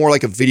more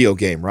like a video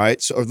game, right?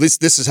 So at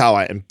least this is how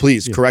and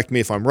please correct me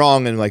if I'm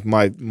wrong, and like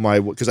my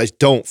because I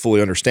don't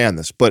fully understand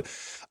this. But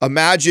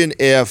imagine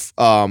if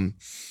a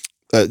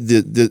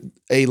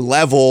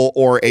level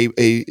or a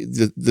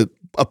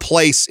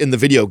place in the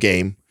video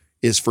game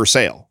is for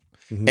sale,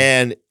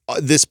 and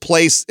this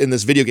place in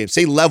this video game,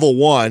 say level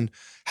 1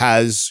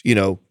 has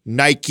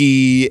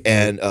Nike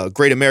and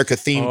Great America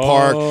Theme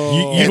Park.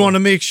 You want to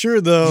make sure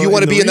though you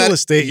want to be in real that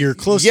estate. You're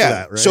close to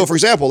that, right? So for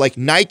example, like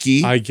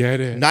Nike, I get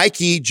it.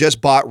 Nike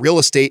just bought real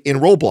estate in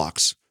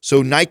Roblox,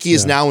 so Nike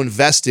is now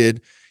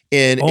invested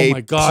in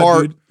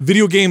part. Dude.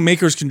 Video game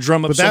makers can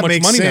drum up so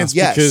much money now.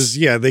 Yes. Because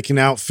they can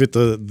outfit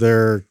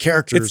their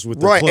characters with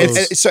their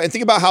clothes. And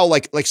think about how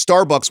like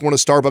Starbucks, one of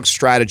Starbucks'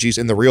 strategies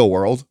in the real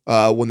world,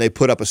 when they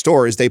put up a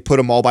store, is they put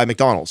them all by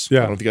McDonald's. Yeah.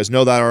 I don't know if you guys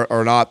know that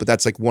or not, but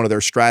that's like one of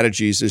their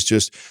strategies. Is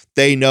just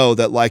they know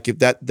that like if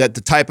that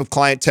the type of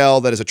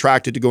clientele that is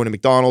attracted to going to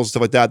McDonald's, stuff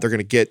like that, they're going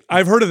to get.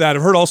 I've heard of that.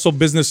 I've heard also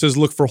businesses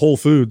look for Whole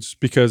Foods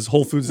because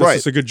Whole Foods does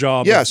just a good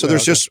job. Yeah.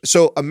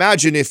 So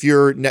imagine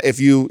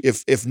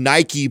if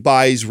Nike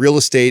buys real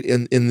estate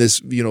in this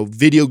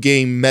video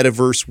game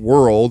metaverse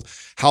world,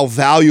 how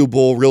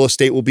valuable real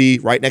estate will be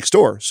right next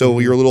door. So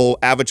your little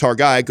avatar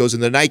guy goes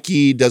into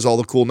Nike, does all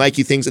the cool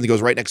Nike things, and he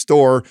goes right next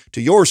door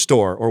to your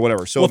store or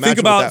whatever. So think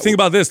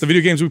about this: the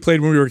video games we played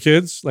when we were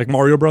kids, like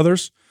Mario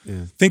Brothers.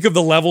 Yeah. Think of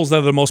the levels that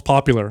are the most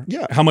popular.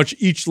 Yeah. How much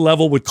each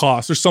level would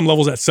cost. There's some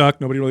levels that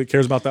suck. Nobody really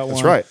cares about that one.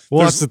 That's right.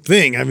 Well, that's the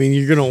thing. I mean,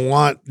 you're gonna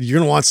want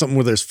something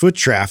where there's foot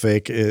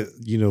traffic,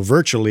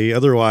 virtually.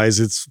 Otherwise,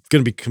 it's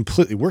gonna be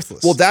completely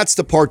worthless. Well, that's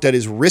the part that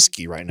is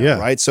risky right now,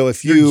 right? So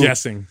if you're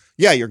guessing.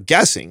 Yeah, you're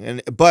guessing.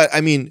 But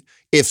I mean,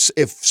 if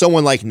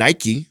someone like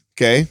Nike,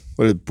 okay,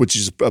 which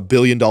is $1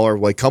 billion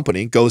like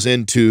company, goes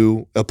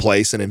into a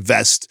place and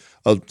invests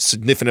a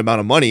significant amount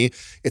of money,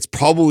 it's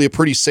probably a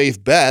pretty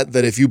safe bet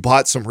that if you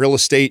bought some real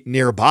estate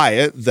nearby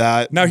it,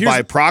 that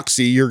by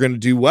proxy you're going to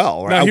do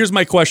well. Right? Now here's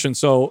my question.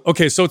 So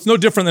it's no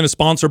different than a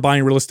sponsor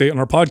buying real estate on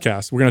our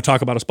podcast. We're going to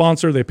talk about a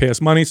sponsor. They pay us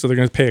money, so they're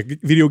going to pay a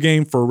video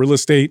game for real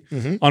estate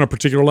on a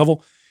particular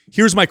level.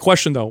 Here's my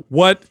question though: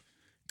 what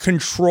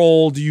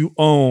control do you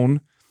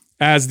own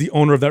as the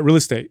owner of that real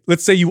estate?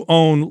 Let's say you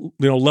own,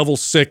 level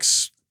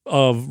 6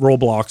 of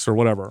Roblox or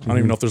whatever. I don't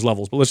even know if there's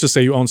levels, but let's just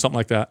say you own something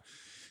like that.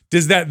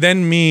 Does that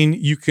then mean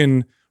you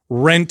can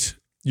rent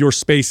your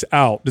space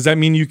out? Does that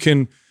mean you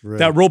can,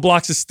 that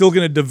Roblox is still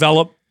going to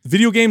develop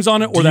video games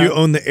on it? Or do you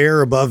own the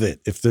air above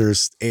it if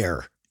there's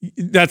air?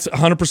 That's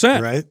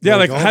 100%. Right? Yeah,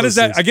 like how does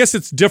that, things. I guess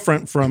it's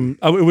different from,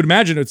 I would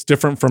imagine it's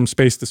different from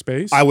space to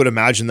space. I would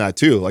imagine that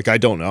too. Like, I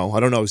don't know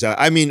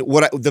exactly. I mean,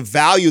 the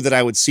value that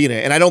I would see in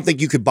it, and I don't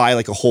think you could buy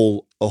like a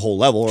whole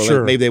level, or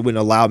like maybe they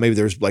wouldn't allow, they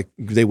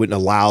wouldn't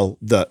allow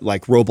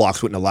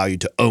Roblox wouldn't allow you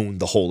to own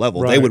the whole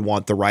level. Right. They would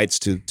want the rights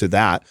to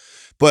that.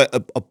 But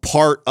a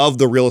part of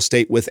the real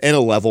estate within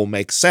a level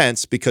makes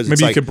sense because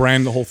maybe you could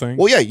brand the whole thing.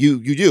 Well, yeah, you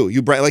do.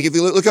 You brand, like if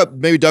you look up,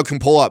 maybe Doug can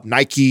pull up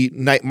Nike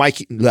partners.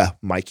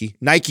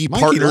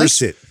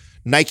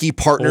 Nike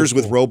partners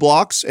with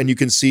Roblox, and you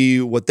can see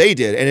what they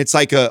did, and it's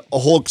like a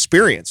whole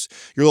experience.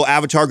 Your little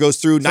avatar goes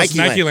through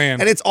Nike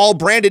Land, and it's all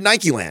branded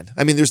Nike Land.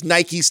 I mean, there's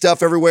Nike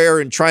stuff everywhere,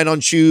 and trying on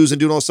shoes and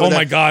doing all stuff. Oh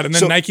my god! And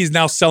then Nike's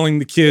now selling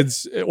the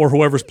kids or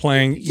whoever's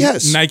playing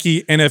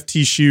Nike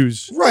NFT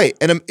shoes. Right,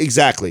 and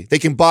exactly, they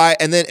can buy,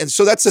 and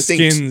so that's the thing.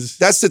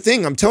 That's the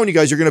thing. I'm telling you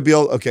guys, you're going to be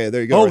able. Okay,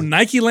 there you go. Oh, right.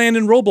 Nike Land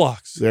and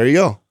Roblox. There you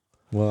go.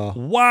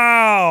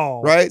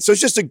 Wow. Right? So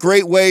it's just a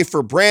great way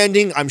for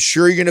branding. I'm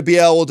sure you're going to be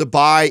able to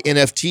buy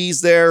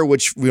NFTs there,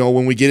 which,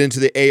 when we get into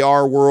the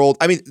AR world,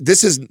 I mean,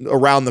 this is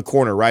around the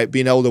corner, right?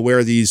 Being able to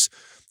wear these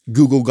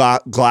Google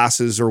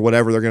glasses or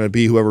whatever they're going to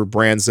be, whoever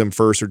brands them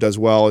first or does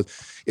well,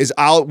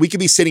 we could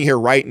be sitting here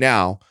right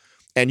now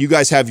and you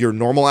guys have your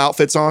normal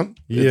outfits on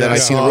that I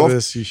see in the world.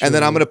 And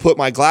then I'm going to put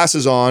my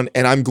glasses on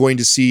and I'm going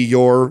to see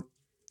your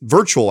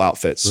virtual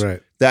outfits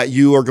Right. that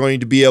you are going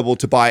to be able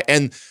to buy.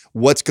 And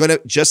what's going to,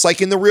 just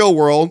like in the real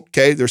world,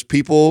 okay, there's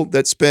people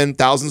that spend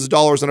thousands of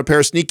dollars on a pair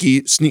of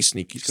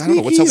sneakies. I don't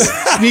know what's up with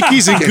that.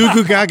 Sneakies and goo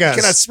goo gagas. I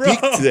cannot speak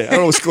today. I don't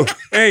know what's going on.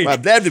 Hey, Blah,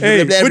 blah, blah,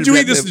 hey, blah, what'd you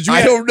blah, eat this? blah. Did you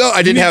I eat- don't know.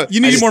 I didn't have. You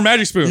I need just- more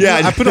Magic Spoon.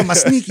 Yeah, I put on my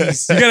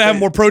sneakies. You gotta have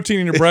more protein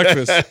in your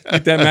breakfast.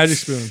 Eat that Magic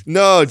Spoon.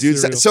 No, dude.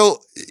 Cereal.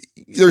 So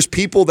there's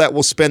people that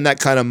will spend that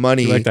kind of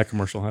money. You like that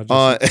commercial,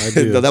 huh?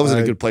 Jason? do. No, that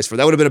wasn't a I- good place for.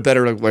 That would have been a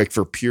better like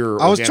for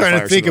pure. I was Organifi trying or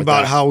to think something about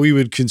like that. how we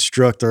would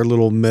construct our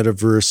little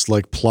metaverse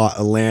like plot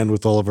of land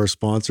with all of our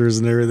sponsors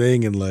and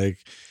everything, and like,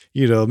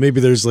 you know, maybe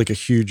there's like a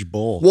huge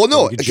bowl. Well, that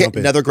no. we could Okay, jump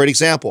in. another great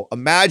example.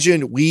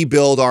 Imagine we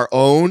build our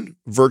own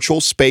virtual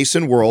space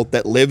and world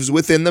that lives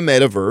within the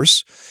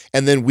metaverse,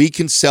 and then we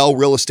can sell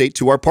real estate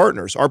to our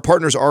partners. Our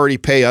partners already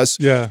pay us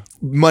Yeah.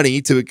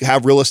 money to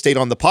have real estate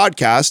on the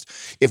podcast.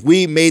 If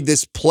we made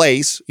this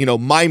place, you know,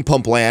 Mind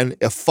Pump Land,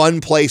 a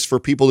fun place for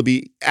people to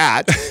be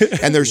at,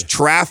 and there's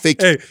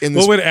traffic Hey, in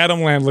this. what would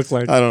Adam Land look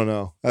like? I don't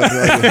know. I have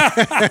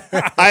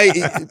no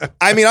idea.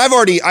 I mean, I've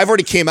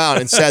already came out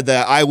and said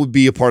that I would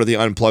be a part of the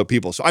unplugged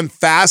people. So I'm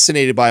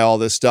fascinated by all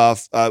this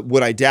stuff.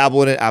 Would I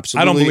dabble in it?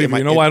 Absolutely. I don't believe Am you.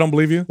 You know why I don't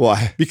believe you?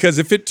 Why? Because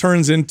if it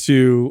turns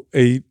into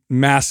a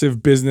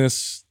massive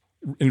business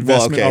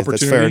investment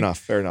opportunity, that's fair enough.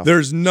 Fair enough.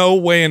 there's no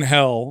way in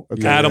hell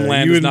Adam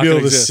Land you is wouldn't not be going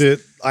able to to exist. sit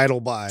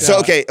idle by. So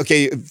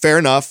okay, fair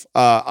enough.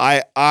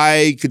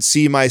 I could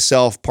see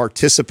myself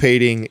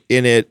participating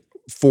in it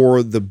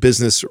for the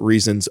business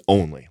reasons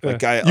only.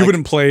 Like You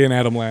wouldn't play in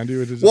Adam Land. You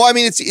would just, Well, I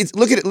mean, it's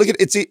look at it.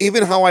 It's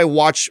even how I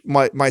watch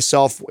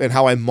myself and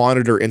how I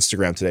monitor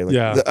Instagram today. Like,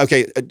 Yeah.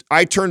 Okay,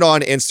 I turned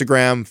on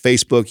Instagram,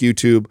 Facebook,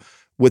 YouTube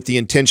with the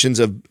intentions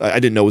of I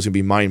didn't know it was going to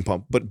be Mind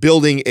Pump, but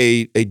building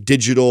a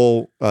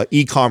digital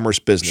e-commerce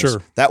business.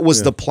 Sure. That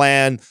was the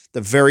plan.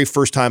 The very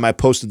first time I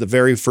posted the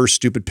very first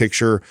stupid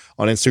picture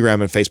on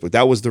Instagram and Facebook.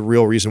 That was the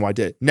real reason why I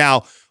did it.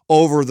 Now,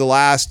 over the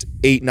last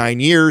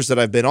 8-9 years that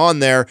I've been on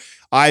there,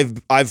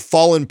 I've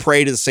fallen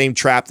prey to the same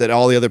trap that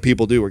all the other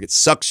people do, where it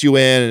sucks you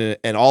in,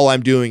 and all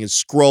I'm doing is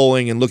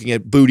scrolling and looking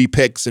at booty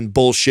pics and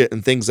bullshit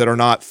and things that are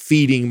not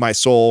feeding my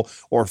soul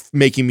or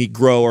making me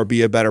grow or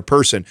be a better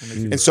person.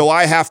 And so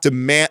I have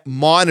to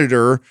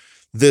monitor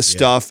this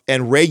stuff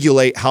and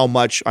regulate how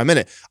much I'm in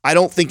it. I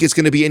don't think it's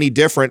going to be any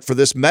different for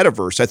this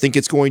metaverse. I think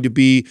it's going to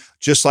be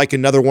just like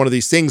another one of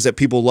these things that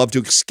people love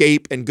to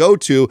escape and go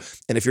to.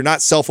 And if you're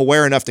not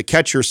self-aware enough to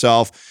catch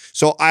yourself,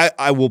 so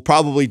I will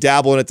probably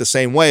dabble in it the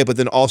same way, but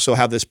then also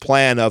have this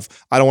plan of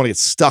I don't want to get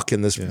stuck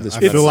in this. This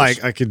I feel metaverse.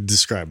 like I could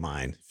describe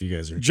mine if you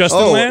guys are.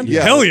 Justin Land?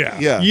 yeah. Hell yeah.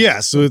 Yeah.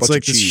 Yeah, so it's bunch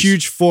like of this cheese.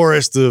 huge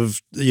forest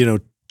of, you know,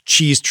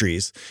 cheese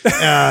trees,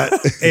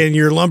 and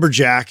your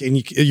lumberjack,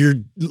 and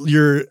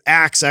your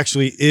axe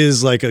actually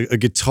is like a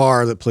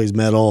guitar that plays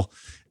metal,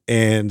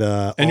 and your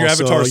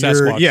also avatar is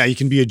Sasquatch. Yeah, you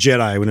can be a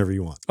Jedi whenever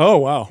you want. Oh,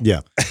 wow.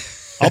 Yeah,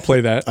 I'll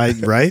play that.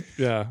 right.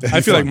 Yeah.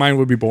 I feel like mine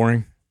would be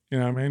boring. You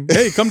know what I mean?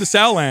 Hey, come to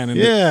Salland. And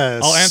Yeah,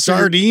 I'll answer your-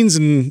 sardines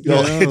and You'll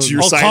answer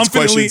your science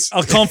questions.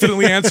 I'll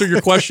confidently answer your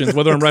questions,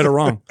 whether I'm right or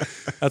wrong.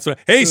 That's what.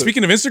 Hey,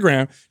 speaking of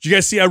Instagram, did you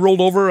guys see I rolled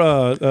over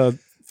a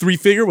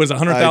 3-figure? Was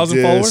 100,000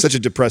 I did. followers? Such a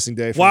depressing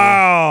day. For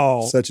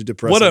Wow. me. Such a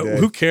depressing day.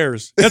 Who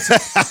cares?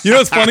 That's you know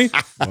what's funny?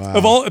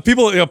 Of all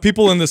people,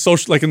 people in the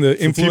social, like in the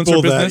influencer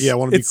people that, business,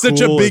 wanna be it's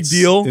such a cool, big it's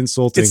deal.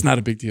 insulting. It's not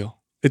a big deal.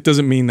 It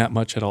doesn't mean that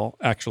much at all.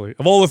 Actually,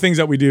 of all the things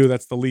that we do,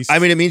 that's the least. I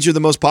mean, it means you're the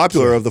most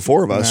popular of the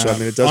four of us. So, I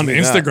mean, it does on mean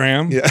that.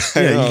 Instagram. Yeah,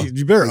 I know. Yeah,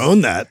 you better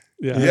own that.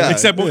 Yeah.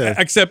 Except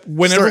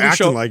whenever Start we acting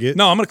show. like it.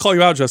 No, I'm going to call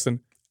you out,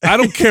 Justin. I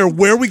don't care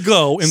where we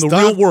go in the Stop.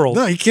 real world.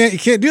 No, you can't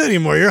do it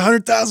anymore. You're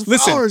 100,000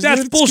 Listen, followers.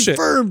 that's dude. It's bullshit.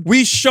 confirmed.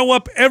 We show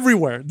up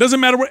everywhere. Doesn't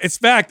matter where. It's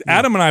fact.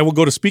 Adam and I will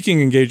go to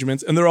speaking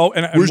engagements, and they're all,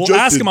 and Where's we'll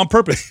ask Justin? them on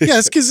purpose. Yeah,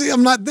 it's because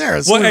I'm not there.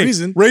 That's the only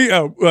reason.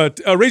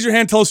 Raise your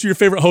hand. Tell us who your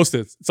favorite host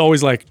is. It's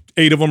always like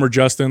 8 of them are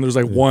Justin. There's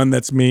like one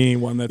that's me,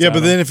 one that's Yeah, but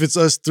Adam. then if it's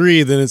us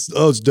three, then it's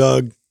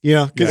Doug.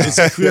 Yeah, because it's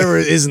like whoever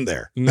isn't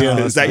there. No,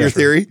 Yeah, Is that your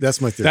theory?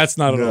 That's my theory. that's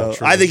not at all No.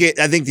 true. I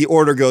think the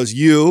order goes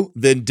you,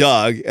 then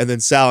Doug, and then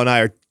Sal and I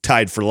are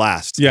tied for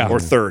last. Yeah. Or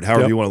third,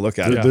 however Yep. you want to look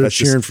at they're it. they're That's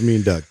just- cheering for me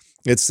and Doug.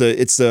 it's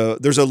the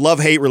there's a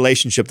love-hate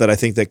relationship that I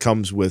think that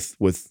comes with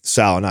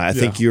Sal and I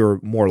think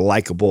you're more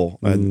likable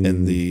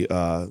in the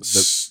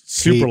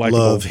super Hate, likable.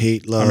 love,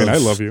 hate, love. I mean, I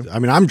love you. I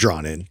mean, I'm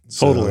drawn in.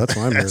 So Totally. that's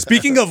why I'm here.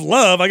 Speaking of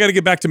love, I got to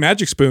get back to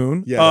Magic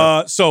Spoon.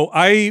 Yeah. So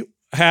I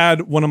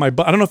had one of my, I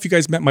don't know if you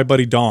guys met my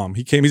buddy Dom.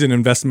 He's an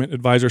investment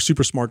advisor,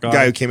 super smart guy.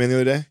 guy who came in the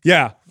other day.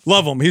 Yeah,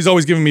 love him. He's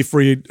always giving me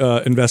free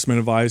investment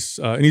advice,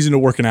 and he's into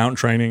working out and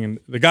training. And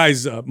the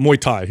guy's Muay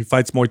Thai. He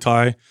fights Muay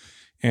Thai.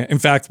 And in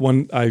fact,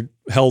 I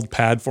held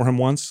pad for him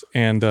once,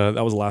 and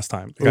that was the last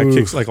time. The guy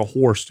kicks like a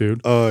horse,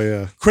 dude. Oh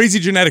yeah. Crazy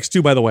genetics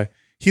too, by the way.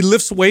 He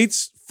lifts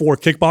weights for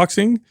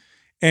kickboxing,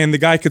 and the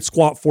guy could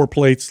squat 4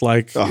 plates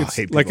like I it's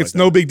hate people like like it's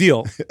no big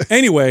deal.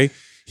 Anyway,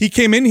 he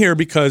came in here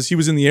because he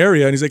was in the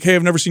area, and he's like, "Hey,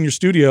 I've never seen your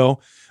studio."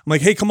 I'm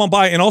like, "Hey, come on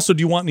by, and also, do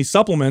you want any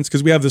supplements?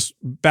 Because we have this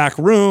back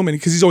room." And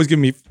because he's always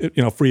giving me,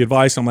 free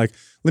advice. I'm like,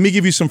 "Let me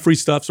give you some free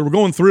stuff." So we're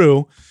going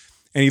through,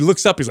 and he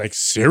looks up. He's like,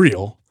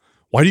 "Cereal?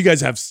 Why do you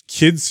guys have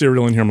kids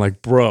cereal in here?" I'm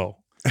like, "Bro,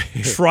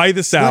 try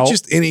this Not out.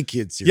 just any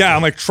kid cereal. Yeah,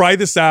 I'm like, try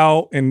this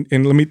out and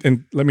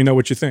let me know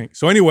what you think.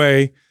 So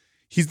anyway,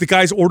 the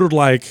guy's ordered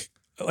like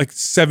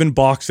 7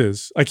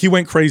 boxes. Like he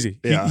went crazy.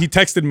 Yeah. He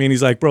texted me and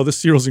he's like, bro, this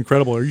cereal's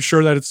incredible. Are you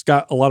sure that it's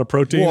got a lot of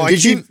protein? Well, I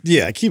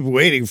keep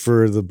waiting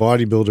for the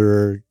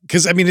bodybuilder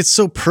because I mean it's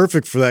so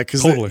perfect for that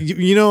because Totally.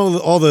 you know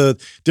all the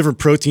different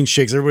protein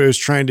shakes everybody was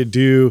trying to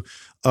do.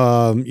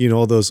 You know,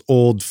 all those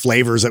old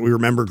flavors that we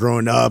remember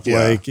growing up,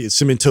 like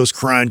Cinnamon Toast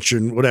Crunch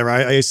and whatever.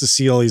 I used to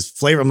see all these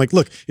flavors. I'm like,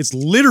 look, it's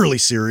literally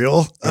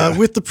cereal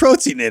with the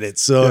protein in it.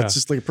 So it's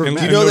just like a perfect.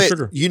 And You know no they,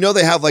 sugar. you know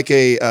they have like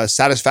a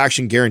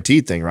satisfaction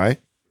guaranteed thing, right?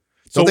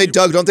 So- Don't they,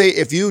 Doug? Don't they?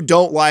 If you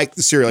don't like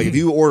the cereal, like if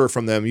you order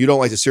from them, you don't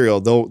like the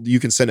cereal, you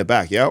can send it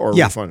back, or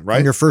Yeah, refund, on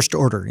right? your first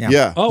order. Yeah.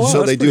 Yeah. Oh, wow, so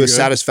that's they do pretty a good.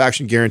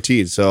 satisfaction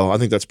guaranteed. So I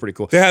think that's pretty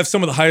cool. They have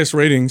some of the highest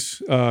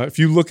ratings. If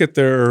you look at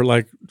their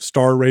like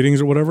star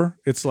ratings or whatever,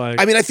 it's like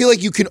I mean, I feel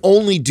like you can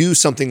only do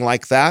something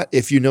like that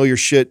if you know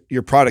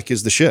your product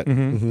is the shit.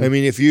 Mm-hmm. I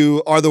mean, if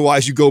you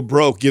otherwise you go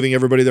broke giving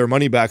everybody their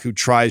money back who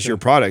tries your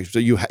product. So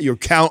you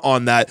count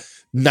on that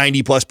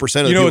 90+%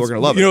 of the people are going to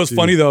love it. You know, it's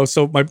funny though.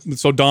 So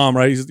Dom,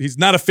 right? He's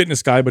not a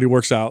fitness guy, but he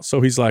works out.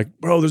 So he's like,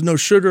 bro, there's no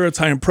sugar. It's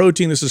high in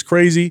protein. This is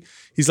crazy.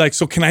 He's like,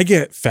 so can I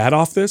get fat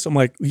off this? I'm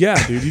like,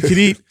 yeah, dude, you could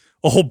eat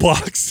a whole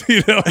box,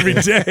 every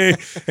day,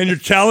 and your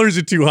calories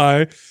are too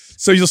high.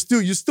 So you still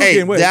Hey,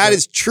 gain weight. that but-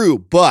 is true.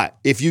 But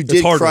if you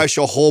did harder. crush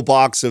a whole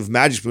box of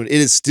Magic Spoon, it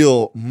is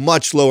still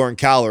much lower in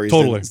calories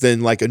Totally.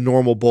 than like a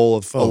normal bowl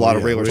of a lot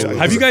of regular stuff.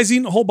 Have you guys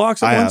eaten a whole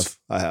box at once?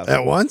 I have.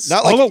 At once?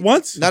 Not All like at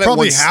once? Not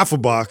Probably at once. half a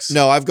box.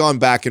 No, I've gone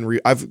back and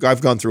I've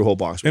gone through a whole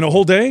box. In a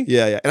whole day?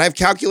 Yeah. And I've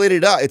calculated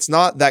it out. It's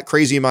not that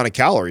crazy amount of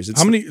calories.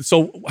 It's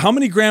How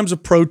many grams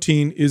of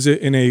protein is it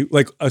in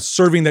a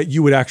serving that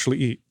you would actually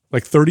eat?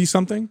 Like 30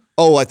 something?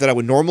 like that I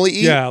would normally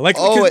eat? Yeah, like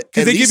at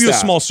because they give least you a that.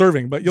 small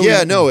serving, but you'll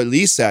Yeah, eat- no, at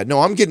least that. No,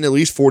 I'm getting at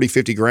least 40,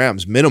 50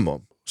 grams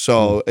minimum.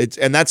 So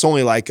and that's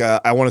only like,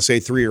 I want to say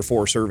 3 or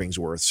 4 servings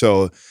worth.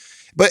 So,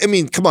 but I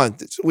mean, come on.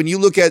 When you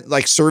look at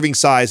like serving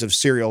size of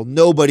cereal,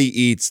 nobody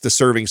eats the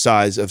serving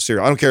size of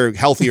cereal. I don't care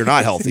healthy or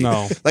not healthy.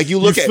 No. Like you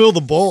You look at, fill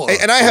the bowl.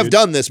 and I have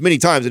done this many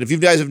times. And if you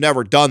guys have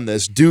never done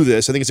this, do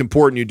this. I think it's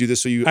important you do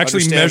this so you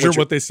Actually understand measure you're-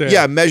 what they say.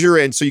 Yeah, measure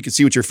and so you can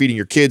see what you're feeding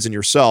your kids and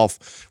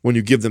yourself when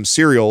you give them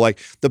cereal. Like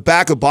the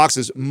back of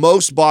boxes,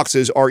 most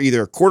boxes are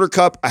either a quarter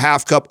cup, a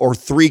half cup, or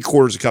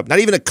 3/4 a cup. Not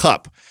even a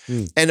cup.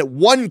 And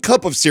 1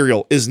 cup of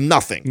cereal is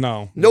nothing.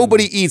 No.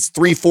 Nobody eats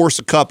 3/4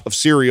 a cup of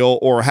cereal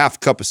or a half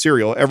cup of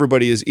cereal.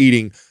 Everybody is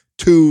eating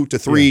 2 to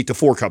 3 to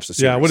 4 cups of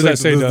cereal. Yeah, what does that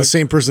say, the Doug?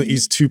 same person that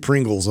eats 2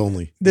 Pringles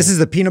only. This is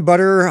the peanut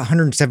butter,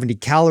 170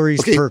 calories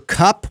Okay. per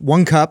cup,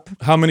 1 cup,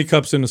 How many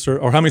cups in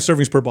or how many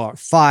servings per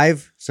box?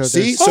 5. So See,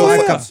 there's so, 5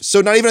 yeah. cups.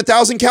 so not even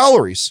 1,000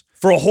 calories.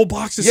 For a whole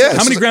box of Yes.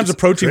 How many grams of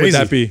protein would Crazy.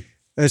 that be?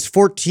 There's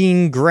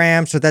 14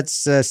 grams, so that's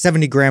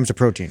 70 grams of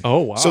protein. Oh,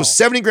 wow. So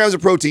 70 grams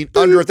of protein,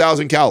 under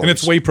 1,000 calories. and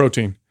it's whey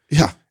protein.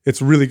 Yeah. It's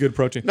really good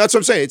protein. That's what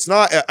I'm saying. It's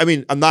not, I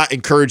mean, I'm not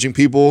encouraging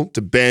people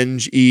to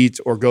binge eat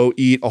or go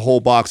eat a whole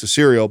box of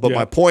cereal. But Yeah.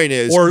 my point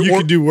is, Or You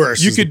could do worse.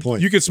 You is the could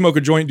point. you could smoke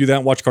a joint, do that,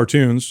 and watch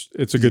cartoons.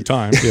 It's a good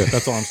time. Yeah,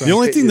 that's all I'm saying. The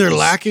only thing they're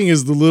lacking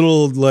is the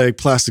little like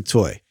plastic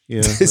toy.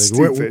 Yeah,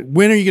 Stupid.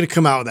 when are you going to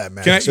come out with that,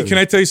 man? Can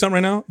I tell you something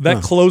right now?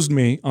 That closed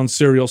me on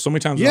cereal so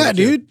many times. when I Yeah, was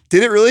a kid. dude.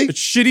 did it really? It's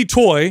shitty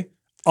toy.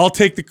 I'll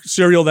take the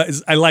cereal that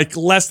is I like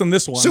less than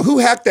this one. So who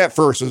hacked that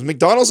first? Was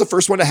McDonald's the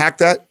first one to hack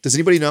that? Does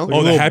anybody know? Oh, the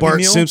little Happy Bart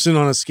Meal? Simpson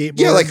on a skateboard.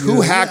 yeah, like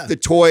who hacked the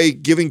toy,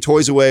 giving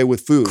toys away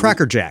with food?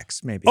 Cracker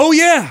Jacks, maybe. Oh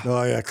yeah.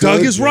 Oh yeah, Doug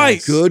good, is yes.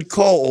 right. Good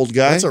call, old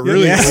guy. That's a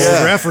really Yeah.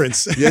 cool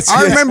reference. Yes,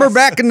 I remember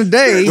back in the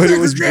day. But it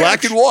was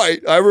black and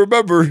white. I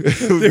remember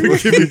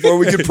before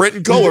we could print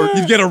in color.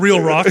 You'd get a real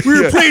rock. We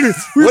were playing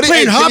What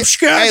is-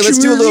 hopscotch. Hey, let's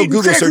and do we a were little eating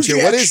Google Cracker search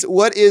here. Jacks.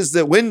 What is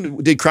the when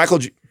did Crackle?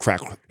 Boy,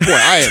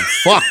 I am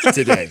fucked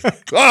today.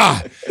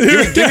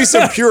 Give me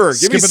some pure.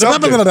 Give me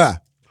something.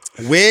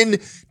 When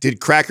did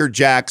Cracker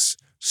Jacks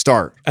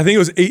start? I think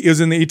it was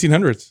in the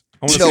 1800s.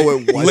 I wanna No, say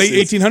it wasn't. late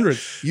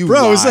 1800s. You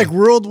Bro, it was lie. like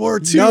World War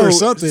II or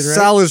something, right?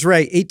 Sal is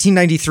right.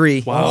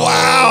 1893.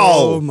 Wow.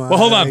 Oh my Well,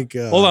 hold on.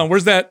 God. Hold on.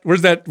 Where's that?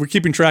 We're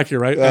keeping track here,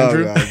 right,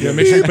 Andrew? God. Yeah,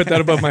 make sure you put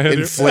that above my head.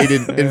 here.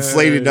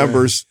 Inflated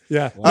numbers.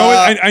 Yeah. No,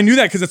 I knew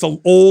that because it's an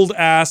old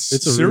ass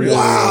It's a cereal. really-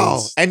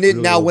 Wow. And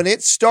then now when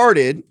it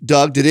started,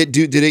 Doug, did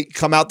it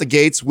come out the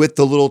gates with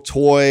the little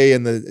toy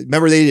and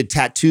remember they did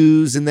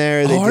tattoos in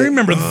there? They Oh, I did-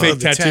 remember the fake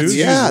the tattoos. tattoos.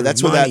 Yeah, were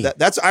that's what money.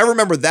 that's I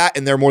remember that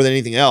in there more than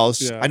anything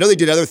else. Yeah. I know they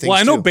did other things. Well,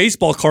 I know too.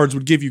 baseball cards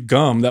would give you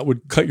gum that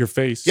would cut your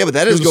face. Yeah, but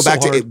that It doesn't go was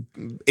back so to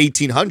hard.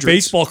 1800s.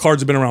 Baseball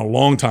cards have been around a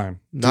long time.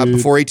 Not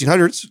before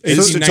 1800s.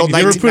 It's until 1890s.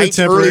 You ever put a early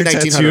temporary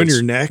 1900s. tattoo on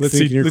your neck? Let's see.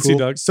 thinking you're Let's cool? see,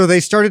 Doug. So they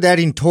started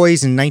adding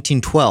toys in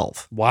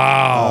 1912.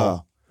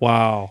 Wow.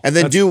 Wow. And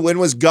then when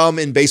was gum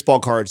in baseball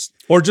cards?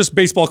 Or just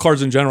baseball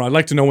cards in general. I'd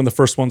like to know when the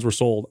first ones were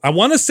sold. I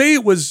want to say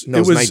it was. No,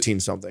 it was 19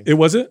 something. It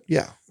was it?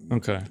 Yeah.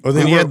 Okay. Or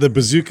then We you were- had the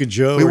Bazooka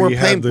Joe. We where weren't you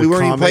playing had the we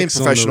weren't even playing comics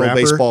on the professional wrapper.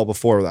 baseball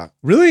before that.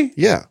 Really?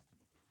 Yeah.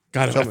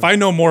 God, if I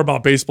know more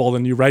about baseball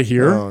than you right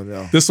here, Oh,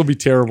 no. this will be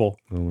terrible.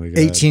 Oh my God.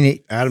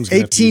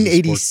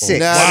 1886.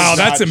 Wow, is that's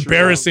not true.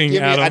 embarrassing,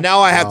 Give me- Adam. Now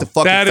I have to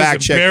fucking That is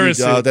fact check you,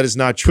 embarrassing. dog. That is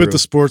not true. Put the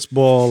sports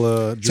ball.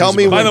 Tell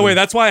me jersey By on. the way,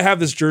 that's why I have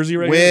this jersey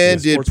right here. when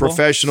It's a did sports ball.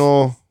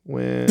 professional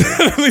when?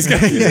 he's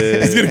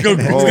gonna go.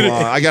 Hold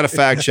on, I got to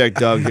fact check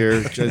Doug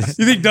here. Just-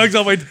 You think Doug's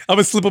on my? I'm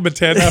gonna slip him a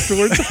 10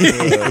 afterwards.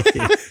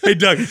 Hey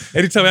Doug,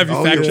 anytime I have you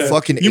Oh, fact you're check,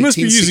 fucking You must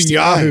be using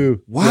 1869. Yahoo.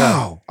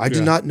 Wow, I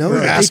did not know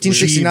that.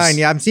 1869.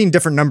 Yeah, I'm seeing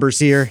different numbers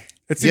here.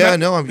 it's Yeah, Amer-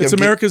 no, I'm- it's I'm-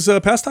 America's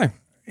pastime.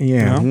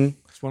 Yeah. You know?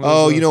 It's one of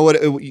Oh, those, you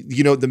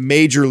know what? The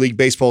Major League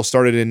Baseball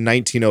started in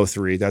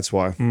 1903. That's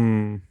why.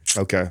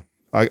 Okay,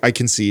 I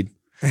concede.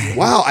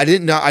 Wow, I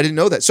didn't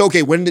know that. So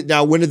okay, when did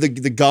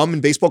the gum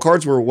and baseball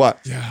cards were what?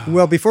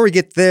 Well, before we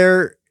get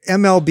there,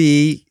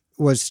 MLB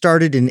was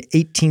started in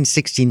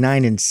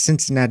 1869 in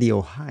Cincinnati,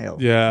 Ohio.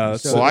 Yeah.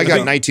 that's- Well, I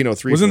got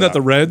 1903. Wasn't for that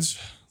the Reds?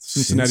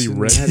 Cincinnati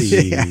Reds.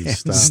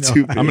 Stop.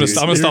 Stupid. I'm gonna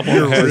stop on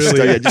You're my head.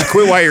 really- Yeah, just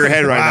quit while you're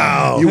ahead right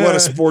now. You won a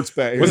sports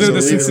bet. Wasn't it the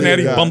Here's a-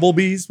 Cincinnati yeah.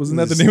 Bumblebees? Wasn't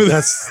that the name of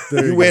that?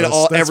 There You you win go.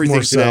 all That's everything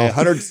more today. so.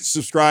 100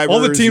 subscribers. All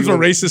the teams you were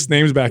win- racist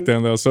names back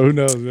then, though. So who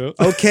knows? Yeah.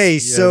 Okay,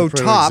 so they probably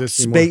don't Topps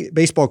exist anymore.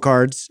 baseball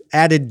cards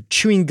added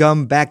chewing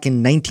gum back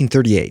in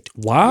 1938.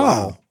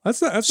 Wow. That's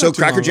So not too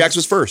Cracker long. Jacks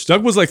was first.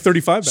 Doug was like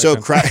 35 back So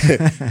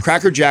then.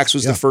 Cracker Jacks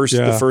was the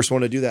first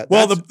one to do that.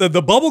 Well, That's-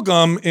 the bubble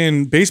gum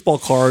in baseball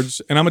cards,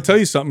 and I'm gonna tell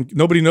you something.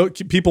 Nobody know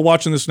people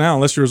watching this now,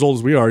 unless you're as old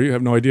as we are, you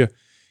have no idea.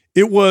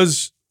 It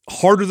was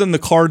harder than the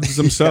cards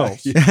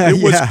themselves.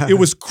 It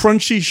was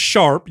crunchy,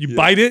 sharp. You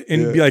bite it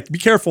and be like, be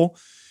careful.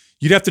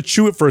 You'd have to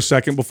chew it for a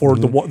second before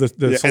the yeah, and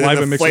then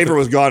saliva the mixed flavor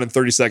with was gone in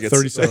 30 seconds.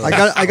 30 seconds.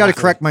 I got to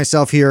correct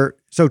myself here.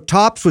 So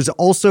Topps was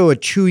also a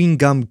chewing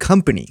gum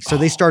company. So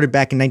they started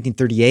back in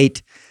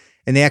 1938,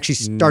 and they actually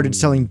started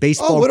selling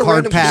baseball what a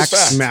card random little packs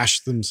fact. Smash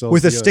themselves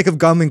with a together. stick of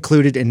gum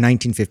included in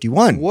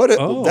 1951.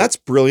 Oh. That's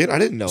brilliant. I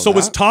didn't know So that.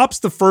 was Topps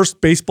the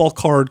first baseball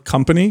card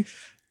company?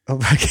 Oh,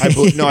 okay.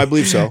 I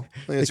believe so.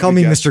 They call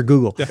me Mr.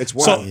 Google. It's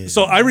one.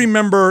 So I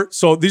remember.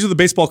 So these are the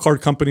baseball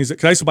card companies that.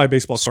 Cause I used to buy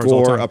baseball cards all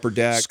the Score, time. Upper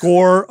Deck.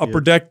 Score,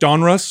 Upper Deck,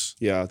 Donruss.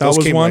 Yeah, that those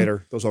was came one.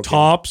 later. Those all came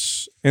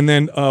Tops, and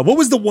then what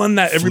was the one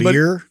that everybody?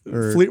 Fleer?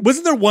 Or- Fleer?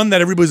 Wasn't there one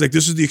that everybody was like,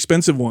 "This is the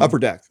expensive one"? Upper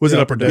Deck. Was it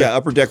Upper Deck? Yeah,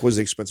 Upper Deck was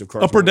the expensive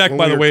card. Upper Deck, When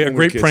by we the were- way, a when we were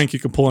great kids. prank you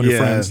can pull on your Yeah.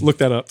 friends. Look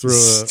that up. Threw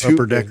a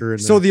upper decker in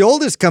there. So the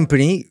oldest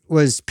company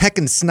was Peck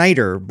and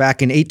Snyder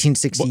back in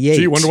 1868.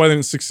 Gee, wonder why they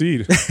didn't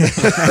succeed.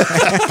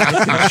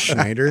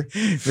 Schneider.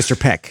 Mr.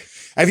 Peck.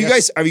 Are you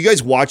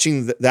guys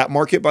watching that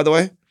market? By the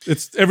way,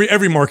 It's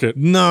every market,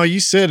 No, you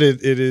said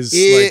it. It is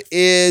it like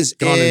is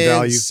gone in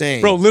value.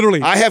 insane, bro.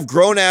 Literally, I have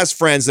grown ass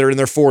friends that are in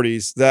their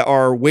 40s that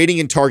are waiting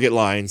in Target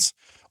lines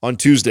on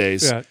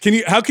Tuesdays.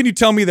 yeah. How can you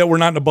tell me that we're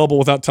not in a bubble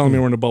without telling me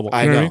we're in a bubble?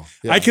 I what know, mean?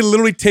 yeah. I can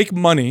literally take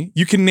money.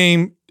 You can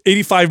name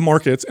 85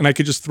 markets, and I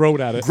could just throw it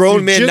at it.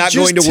 Grown men not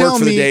just going to work tell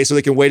for the me- day so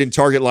they can wait in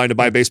Target line to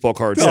buy baseball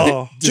cards.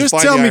 Oh. Just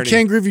find tell the me irony.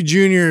 Ken Griffey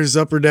Jr.'s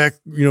upper deck,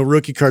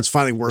 rookie cards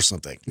finally worth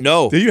something.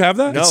 No, Do you have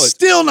that? No, It's it's-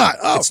 still not.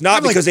 Oh, it's not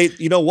I'm like, because they.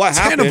 You know what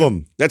 10 happened? of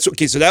them. That's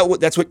okay. So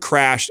that's what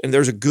crashed. And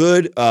there's a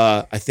good.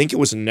 I think it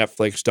was a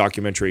Netflix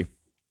documentary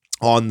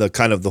on the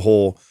kind of the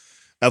whole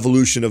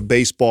evolution of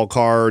baseball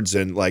cards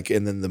and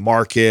then the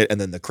market and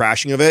then the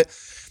crashing of it.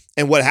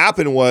 And what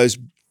happened was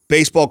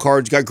baseball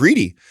cards got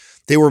greedy.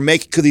 They were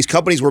because these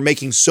companies were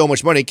making so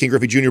much money. King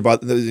Griffey Jr.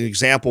 bought the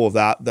example of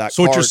that.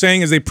 So what you're card.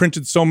 saying is they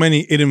printed so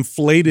many, it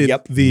inflated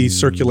Yep. the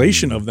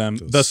circulation of them,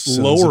 thus sons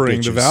of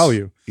lowering the bitches.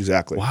 value.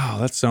 Exactly. Wow,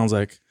 that sounds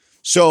like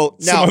So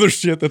some now other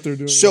shit that they're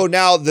doing. So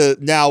now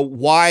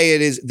why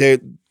it is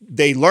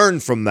they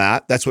learned from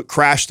that. That's what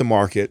crashed the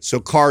market. So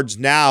cards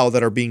now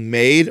that are being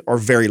made are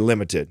very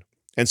limited.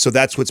 And so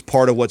that's what's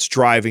part of what's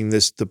driving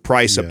the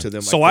price up to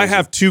them. So like I crazy.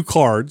 have two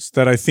cards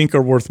that I think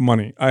are worth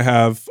money. I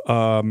have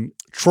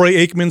Troy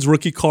Aikman's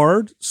rookie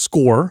card,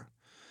 Score,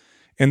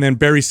 and then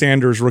Barry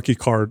Sanders rookie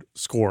card,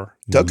 Score.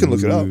 Doug can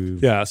look it up.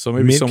 Yeah, so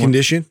maybe mint someone.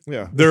 condition.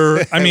 Yeah. They're.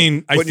 I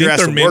mean, I Putting think your ass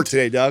they're to mint. work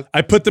today, Doug.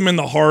 I put them in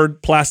the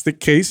hard plastic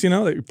case,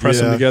 that you press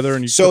them Yeah. together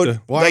and you So put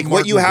the. Why like Mark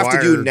what you have to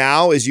do McGwire-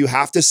 now is you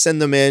have to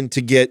send them in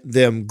to get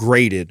them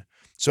graded.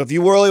 So if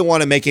you really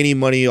want to make any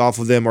money off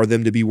of them or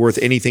them to be worth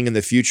anything in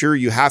the future,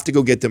 you have to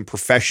go get them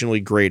professionally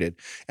graded.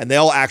 And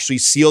they'll actually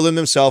seal them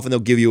themselves and they'll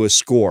give you a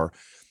score.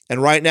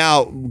 And right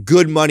now,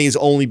 good money is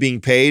only being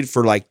paid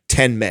for like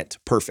 10 mint.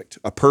 Perfect.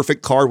 A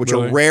perfect card, which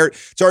Really? are rare.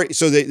 Sorry.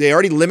 So they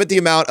already limit the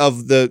amount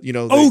of the.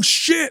 Oh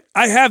shit!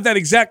 I have that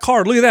exact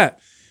card. Look at that.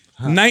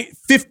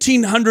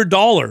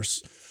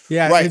 $1,500.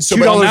 Yeah, Right, it's so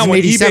but on that one,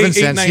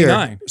 $2.87 here.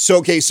 $8.99.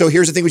 So so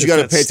here's the thing which you got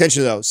to pay that's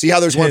attention to though. See how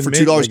there's one 10 for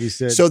mint, $2. like you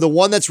said. So the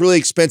one that's really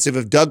expensive,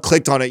 if Doug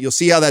clicked on it, you'll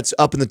see how that's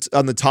up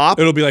on the top.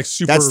 It'll be like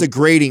super. That's the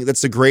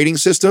grading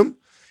system.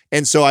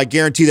 And so I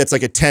guarantee that's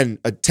like a 10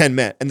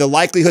 mint. And the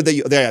likelihood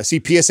that see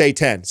PSA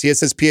 10. See it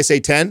says PSA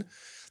 10.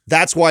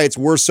 That's why it's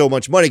worth so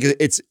much money because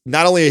it's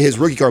not only his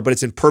rookie card, but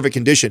it's in perfect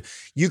condition.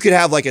 You could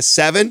have like a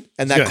 7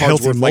 and that got card's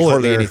healthy worth like mullet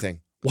hardly there. anything.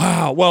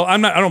 Wow. Well, I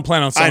don't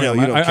plan on selling I know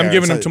them. you don't I'm care.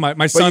 giving them It's to my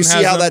But son. you see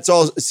has how them. that's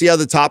all. See how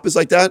the top is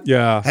like that?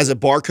 Yeah. Has a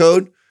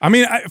barcode. I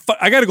mean,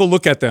 I got to go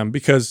look at them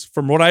because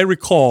from what I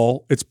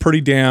recall, it's pretty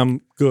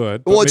damn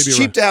good. Well, it's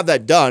cheap to have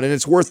that done, and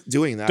it's worth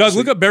doing that. Doug,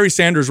 look up Barry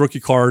Sanders rookie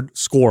card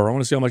score. I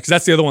want to see how much, because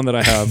that's the other one that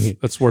I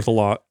have that's worth a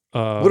lot.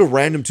 What a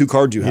random 2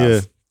 card you have.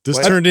 Yeah. This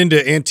turned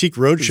into Antique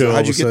Roadshow.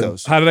 How'd you get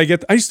those? How did I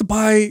get? I used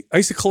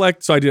to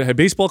collect. So I had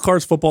baseball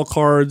cards, football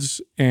cards,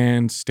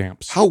 and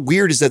stamps. How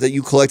weird is that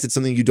you collected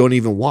something you don't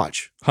even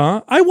watch?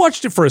 Huh? I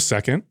watched it for a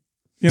second.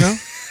 You know,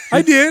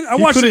 I did. I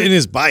watched put it in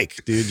his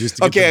bike, dude. Just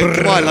to okay,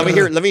 come on. Let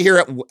me hear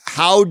it.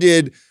 How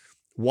did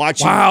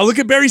watching? Wow, look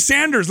at Barry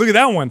Sanders. Look at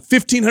that one.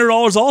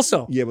 $1,500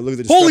 also. Yeah, but look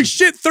at the holy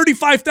shit,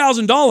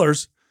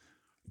 $35,000.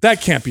 That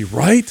can't be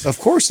right. Of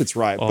course it's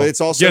right, but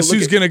it's also guess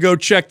who's gonna go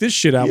check this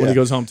shit out when he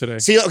goes home today?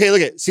 See, okay,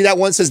 look at that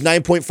one says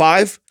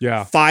 9.5.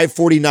 Yeah,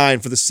 549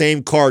 for the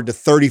same card to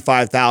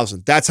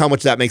 35,000. That's how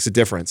much that makes a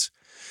difference.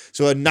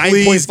 So a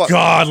 9.5. Please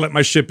God, let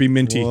my shit be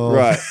minty. Whoa.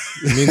 Right,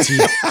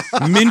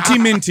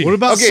 minty. What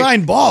about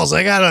signed balls?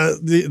 I got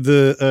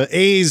the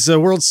A's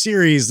World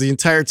Series. The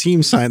entire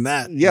team signed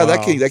that. Yeah,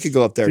 that could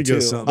go up there too.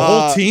 The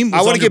whole team.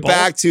 I want to get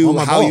back to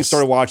how you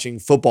started watching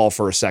football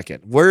for a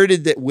second. Where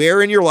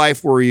in your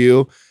life were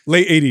you?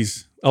 Late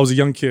 80s. I was a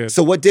young kid.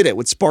 So what did it?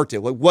 What sparked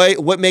it?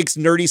 What makes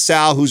nerdy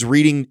Sal, who's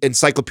reading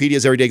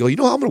encyclopedias every day, go, I'm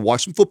going to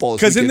watch some football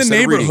this weekend because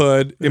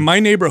in my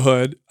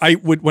neighborhood,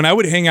 when I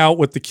would hang out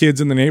with the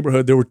kids in the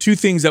neighborhood, there were 2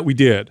 things that we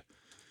did.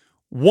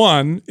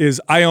 One is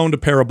I owned a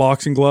pair of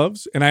boxing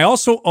gloves, and I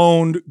also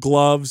owned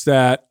gloves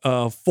that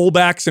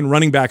fullbacks and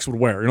running backs would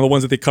wear. You know, the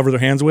ones that they cover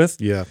their hands with?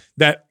 Yeah.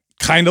 That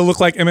kind of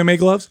look like MMA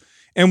gloves.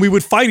 And we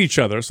would fight each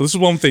other. So this is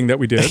one thing that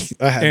we did.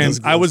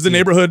 I was the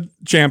neighborhood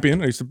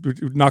champion. I used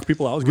to knock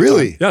people out.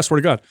 Really? Yeah, I swear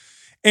to God.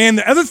 And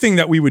the other thing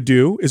that we would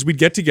do is we'd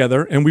get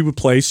together and we would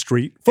play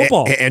street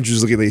football.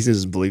 Andrew's looking at me. He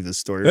doesn't believe this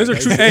story. Those are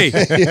true. Hey,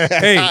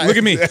 look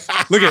at me.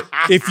 Look at,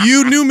 if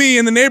you knew me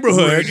in the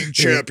neighborhood,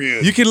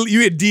 champion. you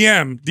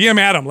DM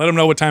Adam, let him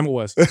know what time it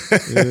was.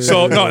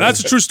 So no, that's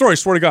a true story.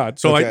 Swear to God.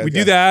 So we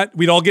do that.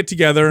 We'd all get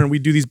together and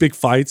we'd do these big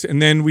fights,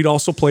 and then we'd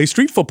also play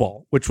street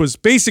football, which was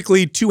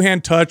basically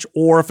 2-hand touch,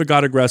 or if it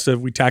got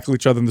aggressive, we tackle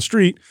each other in the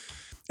street,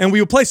 and we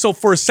would play. So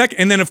for a second,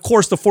 and then of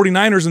course the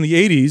 49ers in the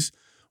 80s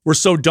were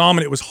so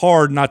dominant, it was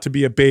hard not to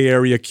be a Bay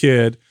Area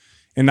kid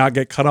and not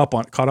get caught up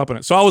in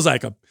it. So I was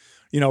like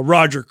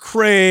Roger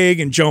Craig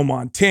and Joe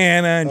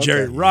Montana and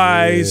Jerry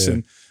Rice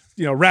and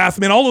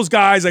Rathman, all those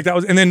guys like that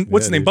was. And then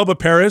what's his name? Bubba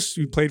Paris,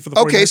 who played for the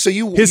 49ers. Okay, so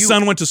his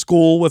son went to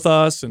school with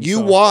us, and you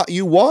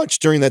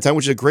watched during that time,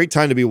 which is a great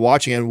time to be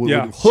watching and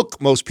would hook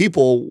most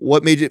people.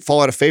 What made it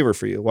fall out of favor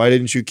for you? Why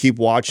didn't you keep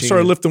watching? I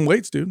started lifting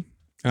weights, dude.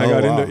 And I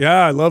got into it.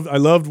 Yeah, I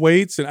loved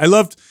weights, and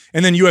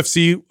then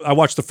UFC. I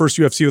watched the first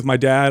UFC with my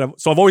dad.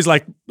 So I've always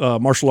liked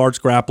martial arts,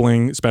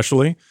 grappling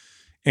especially,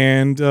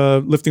 and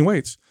lifting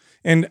weights.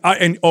 And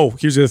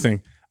here's the other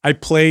thing.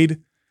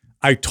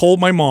 I told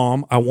my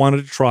mom I wanted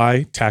to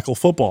try tackle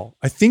football.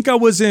 I think I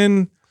was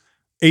in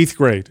 8th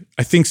grade.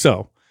 I think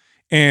so.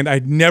 And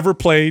I'd never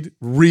played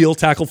real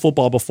tackle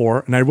football before.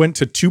 And I went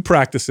to 2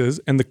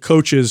 practices, and the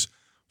coaches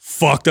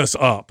fucked us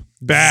up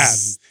bad.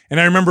 And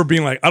I remember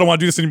being like, I don't want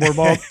to do this anymore,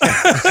 Bob.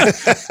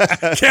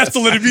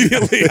 Cancel it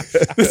immediately.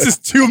 This is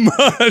too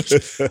much.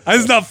 This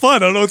is not fun. I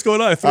don't know what's going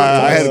on.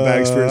 I had a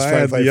bad experience. I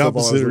had the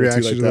opposite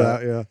reaction to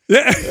that.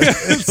 Yeah.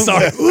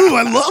 Sorry. Ooh,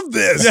 I love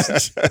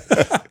this.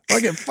 I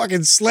can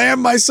fucking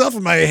slam myself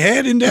in my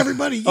head into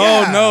everybody.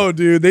 Yeah. Oh no,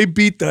 dude! They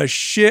beat the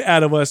shit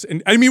out of us,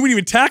 and I mean, we didn't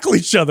even tackle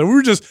each other. We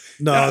were just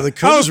the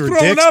coaches were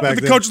throwing dicks up, back and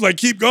the then. coach was like,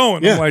 "Keep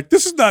going." I'm like,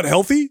 "This is not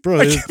healthy, bro."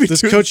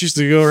 This coach used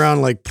to go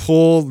around like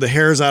pull the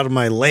hairs out of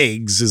my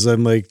legs as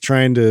I'm like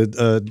trying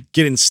to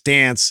get in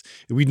stance.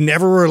 We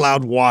never were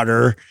allowed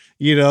water.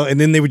 And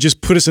then they would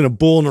just put us in a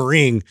bull in a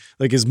ring,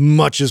 like as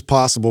much as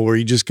possible, where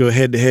you just go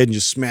head to head and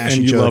just smash each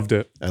other. And you loved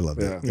it. I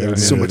loved it. Yeah.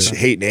 So much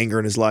hate and anger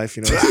in his life,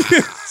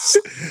 It's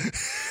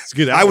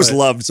good. I was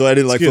loved, so I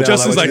didn't like football.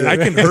 Justin's like, I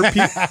can hurt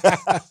people.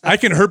 I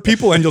can hurt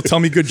people, and you'll tell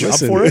me good job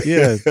for it.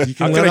 Yeah, you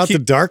can let out the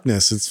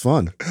darkness. It's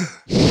fun.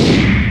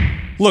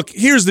 Look,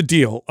 here's the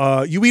deal.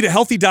 You eat a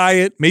healthy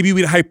diet. Maybe you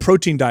eat a high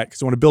protein diet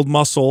because you want to build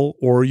muscle,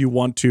 or you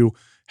want to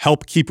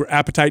help keep your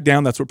appetite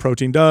down. That's what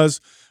protein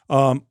does.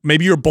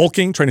 Maybe you're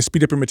bulking, trying to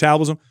speed up your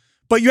metabolism,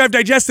 but you have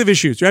digestive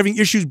issues. You're having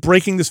issues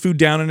breaking this food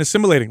down and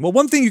assimilating. Well,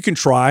 one thing you can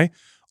try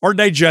are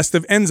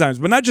digestive enzymes,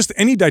 but not just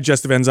any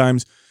digestive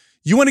enzymes.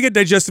 You want to get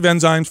digestive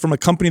enzymes from a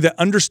company that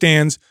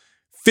understands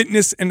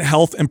fitness and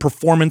health and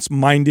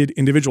performance-minded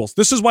individuals.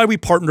 This is why we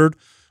partnered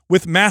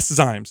with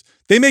Masszymes.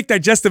 They make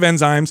digestive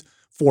enzymes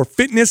for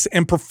fitness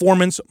and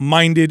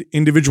performance-minded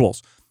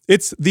individuals.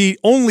 It's the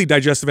only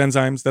digestive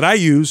enzymes that I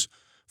use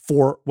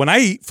for when I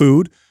eat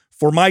food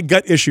for my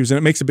gut issues, and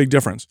it makes a big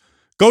difference.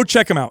 Go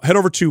check them out. Head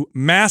over to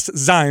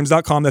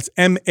masszymes.com. That's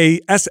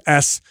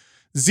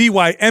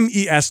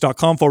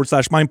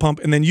MASSZYMES.com/mindpump,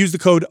 and then use the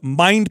code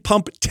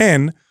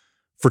MINDPUMP10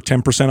 for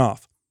 10%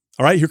 off.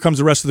 All right, here comes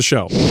the rest of the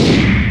show.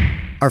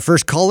 Our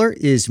first caller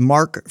is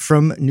Mark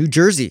from New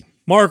Jersey.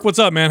 Mark, what's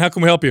up, man? How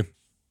can we help you?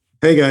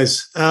 Hey,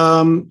 guys.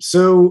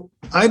 So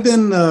I've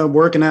been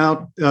working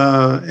out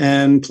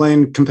and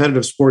playing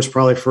competitive sports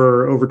probably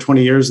for over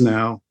 20 years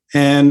now.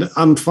 and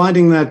I'm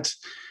finding that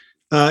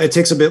it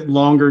takes a bit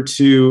longer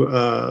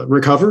to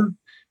recover.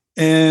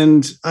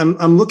 And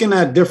I'm looking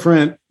at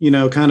different,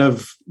 kind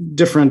of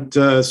different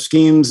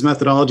schemes,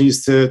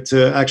 methodologies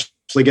to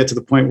actually get to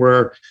the point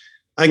where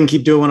I can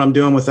keep doing what I'm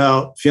doing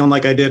without feeling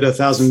like I did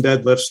 1,000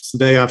 deadlifts the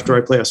day after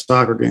I play a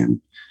soccer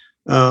game.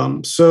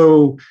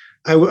 So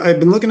I've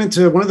been looking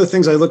into, one of the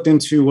things I looked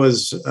into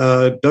was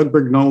Doug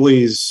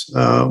Brignoli's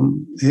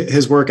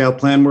his workout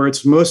plan, where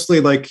it's mostly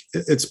like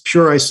it's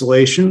pure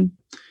isolation.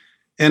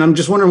 And I'm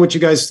just wondering what you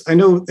guys, I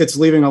know it's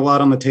leaving a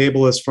lot on the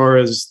table as far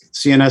as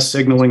CNS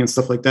signaling and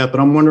stuff like that, but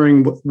I'm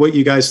wondering what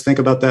you guys think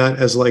about that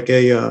as like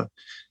a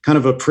kind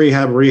of a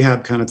prehab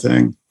rehab kind of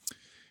thing.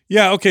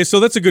 Yeah. Okay. So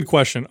that's a good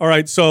question. All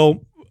right.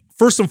 So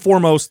first and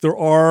foremost, there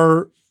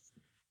are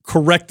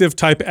corrective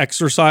type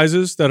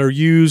exercises that are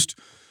used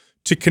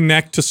to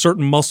connect to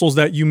certain muscles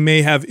that you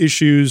may have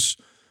issues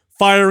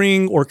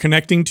firing or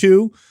connecting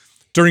to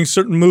during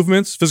certain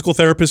movements. Physical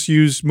therapists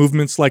use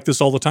movements like this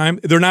all the time.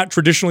 They're not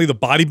traditionally the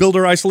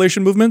bodybuilder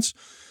isolation movements,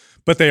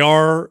 but they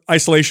are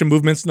isolation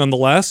movements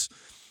nonetheless.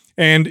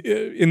 And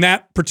in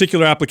that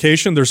particular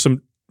application, there's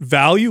some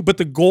value, but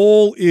the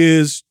goal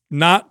is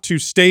not to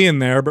stay in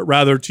there, but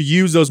rather to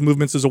use those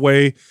movements as a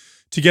way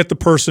to get the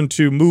person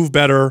to move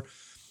better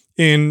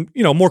in,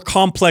 more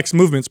complex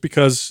movements,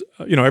 because,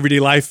 everyday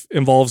life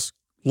involves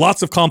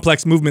lots of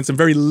complex movements and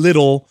very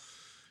little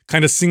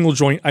kind of single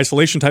joint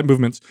isolation type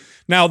movements.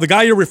 Now, the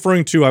guy you're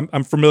referring to,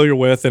 I'm familiar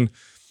with, and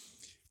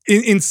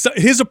in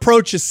his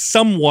approach is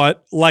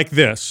somewhat like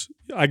this.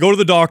 I go to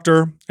the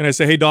doctor and I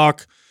say, "Hey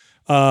doc,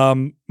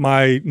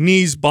 my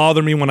knees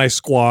bother me when I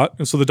squat."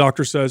 And so the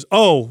doctor says,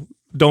 "Oh,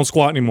 don't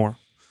squat anymore."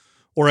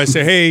 Or I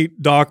say, "Hey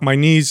doc, my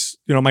knees,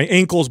 my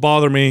ankles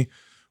bother me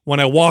when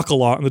I walk a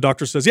lot." And the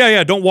doctor says,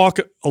 yeah, don't walk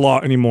a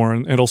lot anymore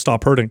and it'll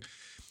stop hurting.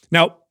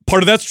 Now,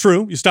 part of that's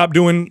true. You stop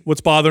doing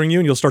what's bothering you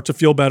and you'll start to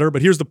feel better.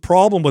 But here's the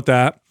problem with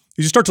that.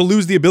 You start to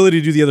lose the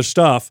ability to do the other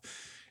stuff,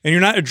 and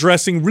you're not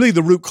addressing really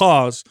the root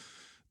cause.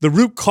 The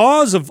root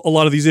cause of a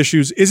lot of these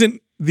issues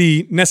isn't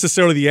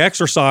necessarily the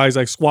exercise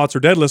like squats or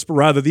deadlifts, but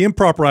rather the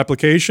improper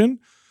application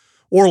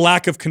or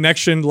lack of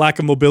connection, lack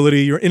of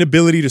mobility, your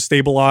inability to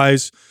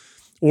stabilize,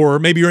 or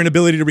maybe your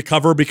inability to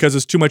recover because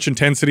it's too much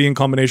intensity in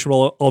combination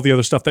with all the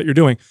other stuff that you're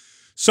doing.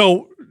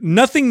 So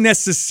nothing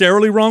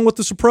necessarily wrong with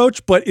this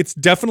approach, but it's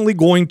definitely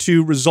going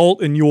to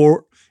result in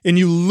you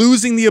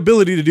losing the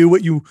ability to do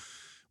what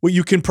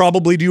you can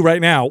probably do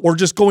right now, or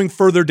just going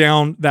further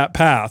down that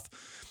path.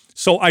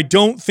 So I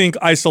don't think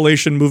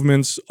isolation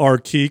movements are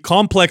key.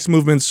 Complex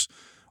movements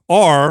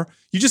are.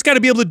 You just got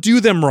to be able to do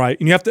them right,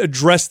 and you have to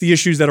address the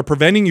issues that are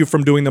preventing you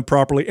from doing them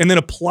properly, and then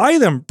apply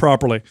them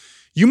properly.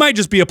 You might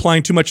just be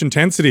applying too much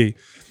intensity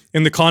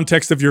in the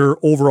context of your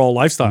overall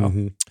lifestyle.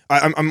 Mm-hmm.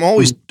 I'm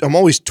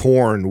always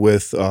torn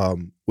with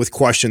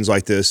questions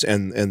like this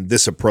and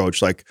this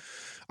approach. Like,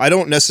 I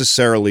don't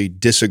necessarily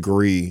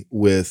disagree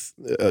with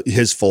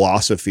his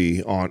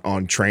philosophy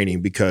on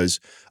training, because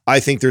I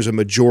think there's a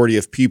majority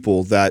of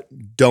people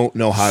that don't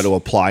know how to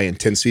apply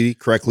intensity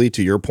correctly,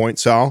 to your point,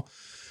 Sal.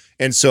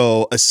 And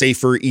so a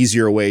safer,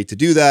 easier way to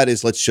do that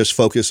is let's just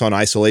focus on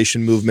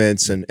isolation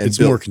movements and it's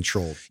more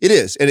controlled. It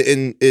is. And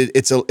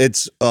it's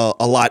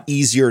a lot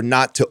easier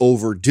not to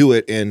overdo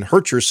it and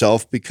hurt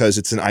yourself, because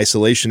it's an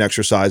isolation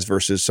exercise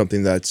versus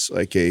something that's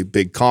like a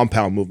big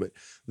compound movement.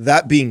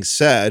 That being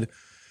said,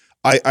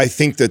 I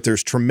think that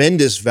there's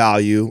tremendous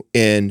value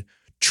in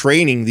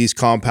training these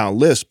compound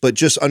lifts, but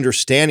just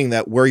understanding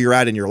that where you're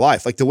at in your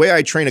life. Like the way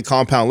I train a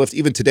compound lift,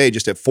 even today,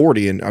 just at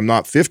 40, and I'm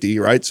not 50,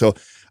 right? So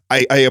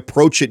I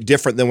approach it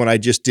different than I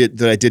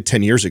did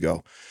 10 years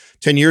ago.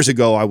 10 years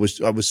ago, I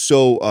was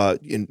so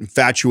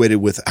infatuated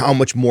with how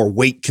much more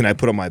weight can I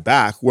put on my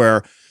back,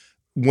 where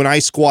when I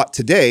squat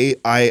today,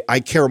 I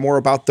care more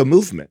about the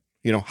movement.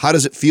 How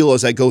does it feel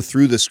as I go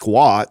through the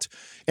squat?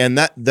 And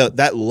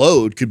that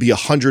load could be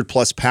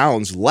 100+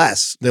 pounds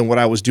less than what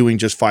I was doing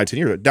just 5-10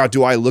 years ago. Now,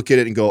 do I look at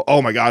it and go,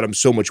 "Oh my God, I'm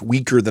so much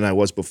weaker than I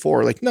was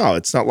before"? Like, no,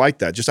 it's not like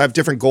that. Just I have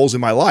different goals in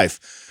my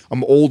life.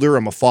 I'm older.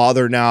 I'm a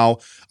father now.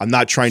 I'm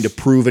not trying to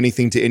prove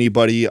anything to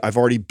anybody. I've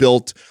already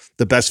built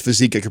the best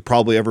physique I could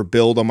probably ever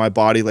build on my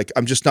body. Like,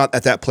 I'm just not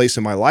at that place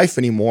in my life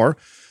anymore.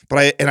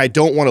 But I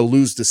don't want to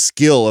lose the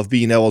skill of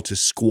being able to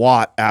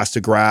squat ass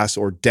to grass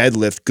or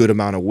deadlift good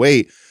amount of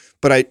weight.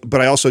 But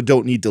I also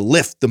don't need to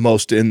lift the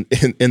most in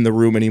the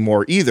room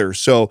anymore either.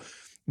 So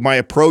my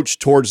approach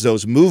towards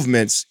those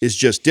movements is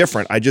just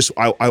different.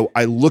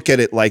 I look at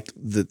it like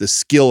the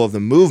skill of the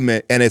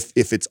movement, and if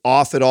it's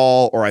off at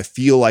all, or I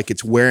feel like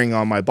it's wearing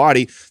on my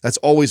body, that's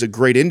always a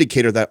great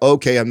indicator that,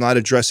 okay, I'm not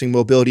addressing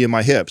mobility in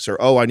my hips, or,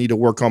 oh, I need to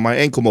work on my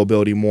ankle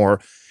mobility more.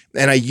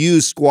 And I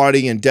use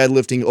squatting and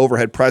deadlifting,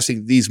 overhead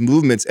pressing, these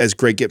movements as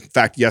great. In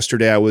fact,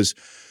 yesterday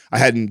I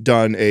hadn't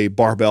done a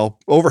barbell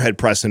overhead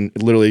press in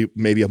literally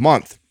maybe a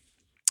month.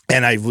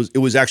 And it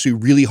was actually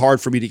really hard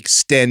for me to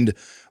extend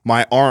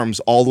my arms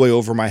all the way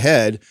over my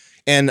head.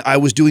 And I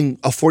was doing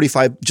a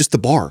 45, just the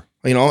bar,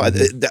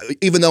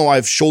 even though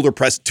I've shoulder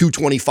pressed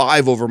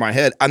 225 over my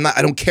head,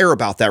 I don't care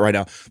about that right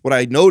now. What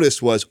I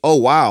noticed was, oh,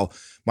 wow,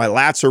 my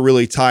lats are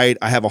really tight.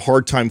 I have a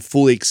hard time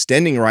fully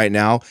extending right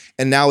now.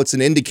 And now it's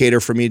an indicator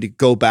for me to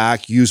go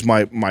back, use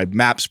my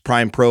MAPS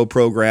Prime Pro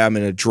program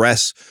and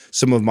address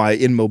some of my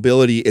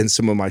immobility in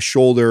some of my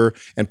shoulder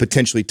and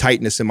potentially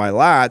tightness in my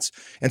lats.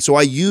 And so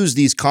I use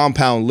these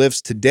compound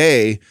lifts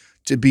today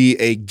to be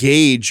a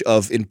gauge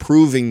of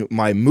improving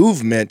my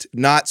movement,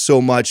 not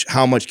so much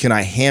how much can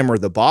I hammer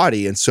the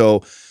body. And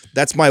so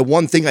that's my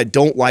one thing I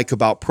don't like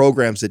about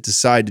programs that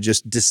decide to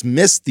just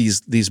dismiss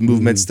these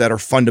movements that are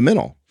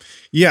fundamental.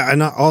 Yeah,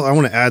 and I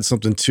want to add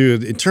something too.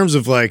 In terms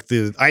of like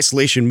the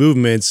isolation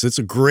movements, it's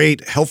a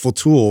great, helpful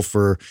tool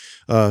for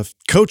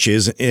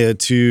coaches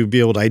to be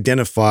able to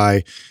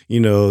identify,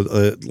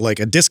 like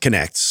a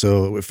disconnect.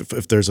 So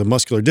if there's a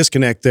muscular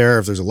disconnect there,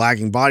 if there's a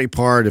lagging body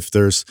part, if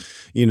there's,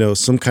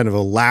 some kind of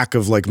a lack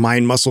of like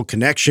mind-muscle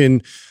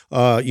connection,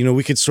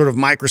 we could sort of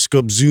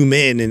microscope zoom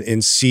in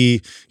and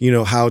see,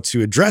 how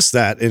to address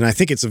that. And I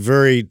think it's a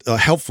very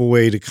helpful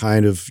way to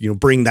kind of,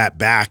 bring that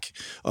back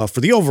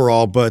for the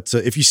overall. But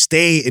if you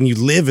stay and you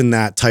live in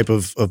that type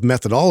of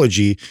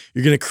methodology,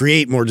 you're going to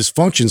create more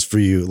dysfunctions for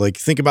you. Like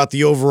think about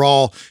the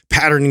overall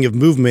patterning of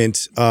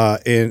movement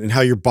and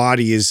how your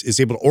body is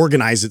able to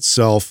organize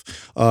itself,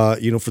 for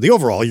the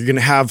overall. You're going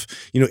to have,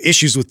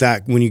 issues with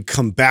that when you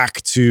come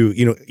back to,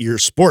 your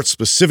sport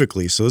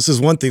specifically. So this is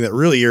one thing that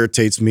really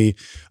irritates me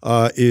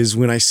is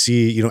when I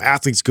see,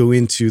 athletes go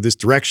into this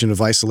direction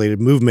of isolated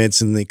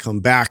movements and they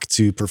come back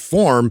to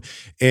perform,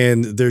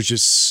 and there's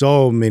just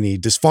so many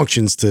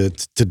dysfunctions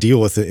to deal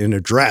with it and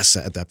address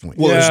at that point.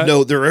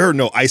 Well, there are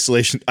no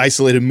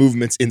isolated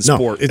movements in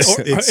sport.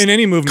 It's in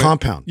any movement.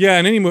 Compound. Yeah,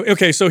 in any movement.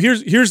 Okay, so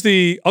here's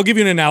I'll give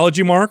you an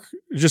analogy, Mark,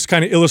 just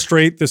kind of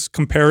illustrate this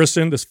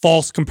comparison, this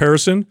false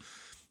comparison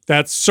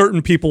that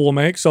certain people will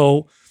make.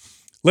 So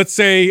let's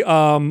say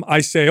I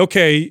say,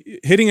 okay,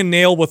 hitting a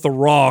nail with a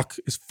rock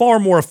is far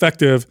more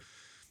effective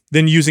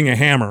than using a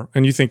hammer.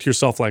 And you think to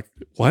yourself like,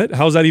 what?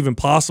 How is that even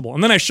possible?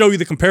 And then I show you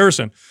the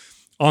comparison.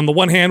 On the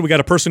one hand, we got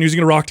a person using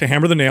a rock to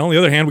hammer the nail. On the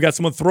other hand, we got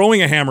someone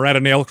throwing a hammer at a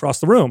nail across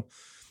the room.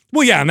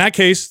 Well, yeah, in that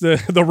case,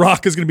 the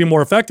rock is going to be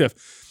more effective.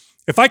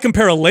 If I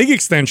compare a leg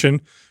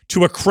extension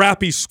to a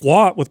crappy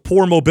squat with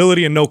poor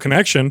mobility and no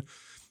connection,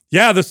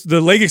 yeah,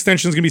 the leg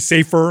extension is going to be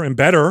safer and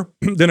better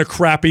than a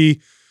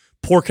crappy,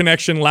 poor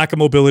connection, lack of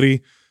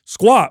mobility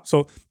squat.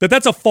 So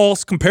that's a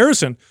false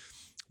comparison.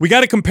 We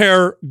got to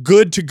compare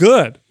good to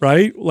good,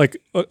 right? Like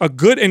a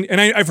good,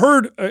 and I've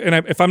heard,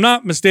 if I'm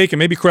not mistaken,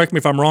 maybe correct me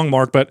if I'm wrong,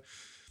 Mark, but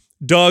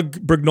Doug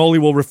Brignoli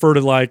will refer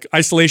to like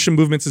isolation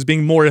movements as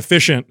being more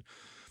efficient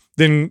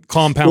than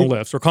compound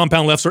lifts, or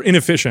compound lifts are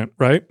inefficient,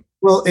 right?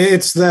 Well,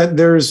 it's that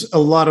there's a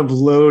lot of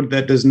load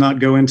that does not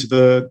go into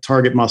the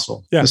target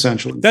muscle,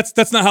 essentially.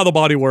 That's not how the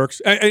body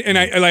works.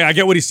 I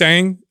get what he's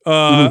saying.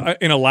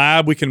 In a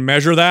lab, we can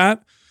measure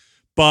that,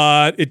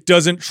 but it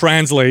doesn't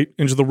translate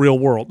into the real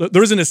world.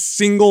 There isn't a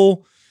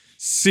single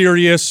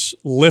serious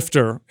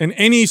lifter in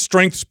any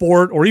strength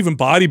sport or even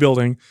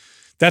bodybuilding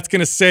that's going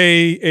to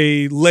say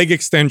a leg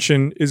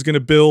extension is going to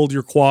build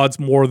your quads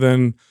more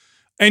than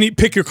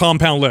pick your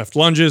compound lift,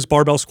 lunges,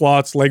 barbell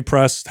squats, leg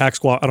press, hack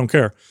squat. I don't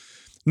care.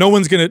 No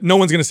one's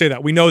gonna say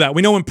that. We know that.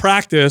 We know in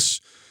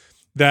practice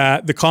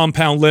that the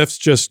compound lifts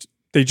just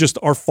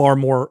are far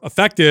more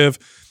effective.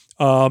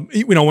 When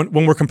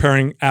we're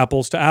comparing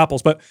apples to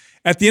apples. But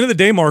at the end of the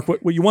day, Mark,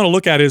 what you want to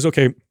look at is,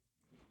 okay,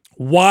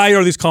 why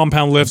are these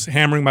compound lifts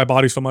hammering my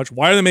body so much?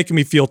 Why are they making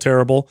me feel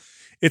terrible?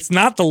 It's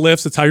not the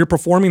lifts, it's how you're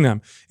performing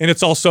them. And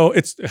it's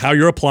how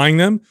you're applying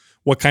them,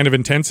 what kind of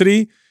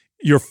intensity,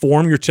 your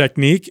form, your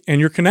technique, and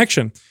your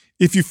connection.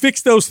 If you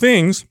fix those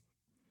things,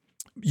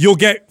 you'll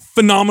get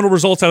phenomenal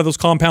results out of those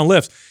compound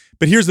lifts.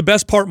 But here's the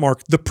best part,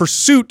 Mark. The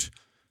pursuit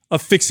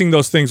of fixing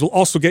those things will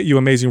also get you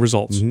amazing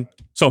results. Mm-hmm.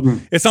 So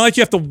it's not like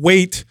you have to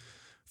wait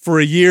for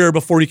a year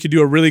before you can do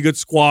a really good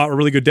squat or a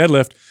really good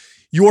deadlift.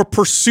 Your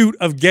pursuit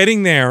of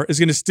getting there is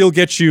going to still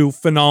get you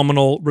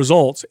phenomenal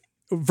results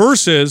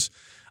versus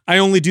I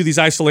only do these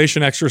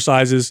isolation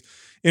exercises,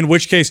 in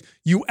which case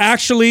you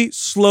actually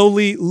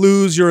slowly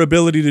lose your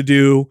ability to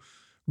do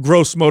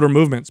gross motor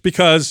movements,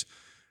 because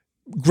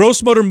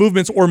gross motor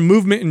movements, or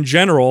movement in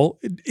general,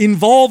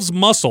 involves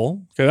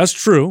muscle. Okay, that's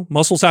true.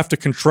 Muscles have to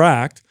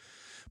contract,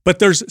 but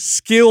there's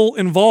skill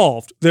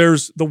involved.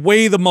 There's the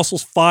way the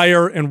muscles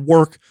fire and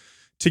work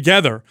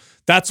together.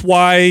 That's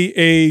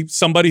why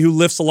somebody who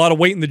lifts a lot of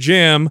weight in the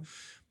gym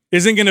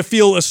isn't going to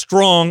feel as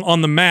strong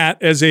on the mat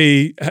as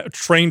a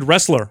trained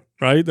wrestler,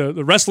 right?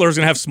 The wrestler is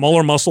going to have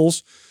smaller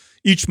muscles.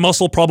 Each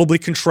muscle probably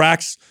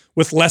contracts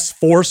with less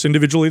force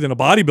individually than a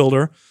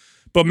bodybuilder.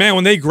 But man,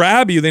 when they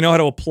grab you, they know how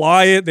to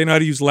apply it. They know how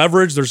to use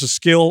leverage. There's a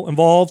skill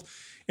involved.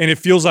 And it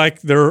feels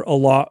like they're a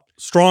lot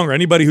stronger.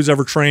 Anybody who's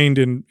ever trained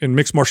in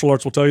mixed martial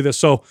arts will tell you this.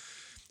 So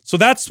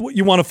that's what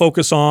you want to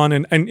focus on.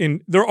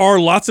 And there are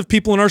lots of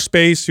people in our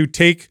space who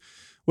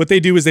what they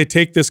do is they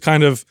take this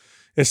kind of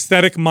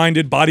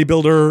aesthetic-minded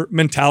bodybuilder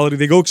mentality.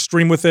 They go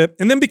extreme with it.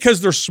 And then because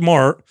they're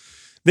smart,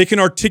 they can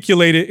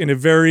articulate it in a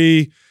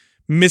very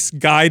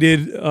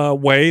misguided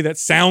way that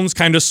sounds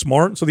kind of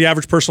smart. So the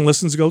average person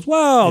listens and goes,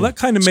 wow, that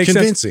kind of makes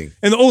convincing. sense.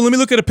 And let me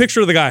look at a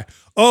picture of the guy.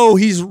 Oh,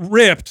 he's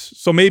ripped.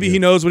 So maybe he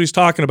knows what he's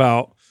talking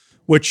about,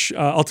 which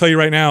I'll tell you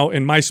right now,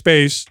 in my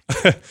space,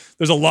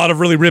 there's a lot of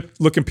really ripped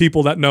looking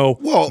people that know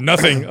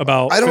nothing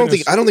about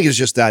fitness. I don't think it's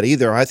just that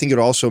either. I think it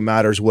also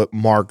matters what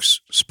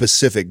Mark's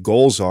specific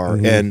goals are.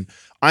 And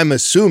I'm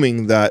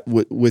assuming that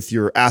with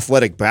your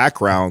athletic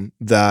background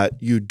that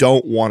you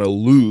don't want to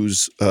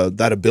lose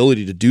that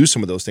ability to do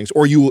some of those things,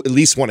 or you at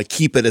least want to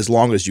keep it as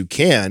long as you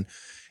can.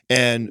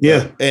 And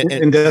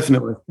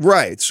indefinitely.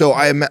 Right. So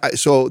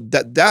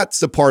that's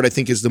the part I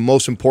think is the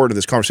most important of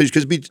this conversation.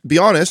 Because be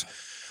honest,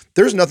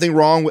 there's nothing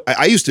wrong with,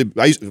 I used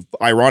to,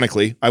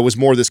 ironically, I was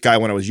more this guy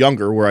when I was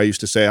younger, where I used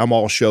to say, I'm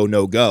all show,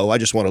 no go. I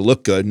just want to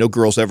look good. No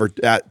girls ever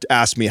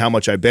ask me how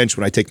much I bench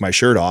when I take my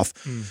shirt off.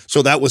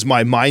 So that was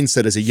my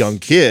mindset as a young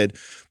kid.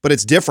 But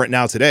it's different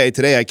now today.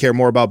 Today, I care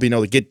more about being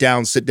able to get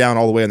down, sit down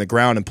all the way on the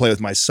ground and play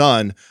with my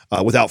son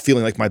without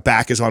feeling like my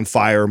back is on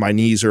fire, or my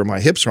knees or my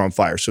hips are on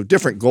fire. So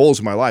different goals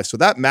in my life. So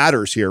that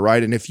matters here,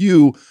 right? And if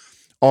you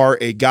are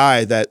a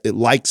guy that it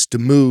likes to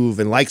move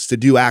and likes to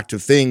do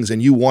active things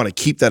and you want to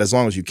keep that as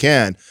long as you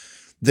can,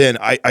 then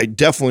I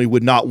definitely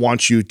would not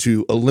want you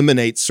to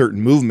eliminate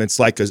certain movements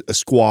like a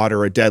squat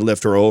or a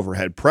deadlift or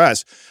overhead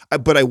press.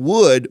 But I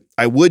would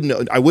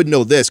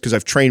know this because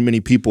I've trained many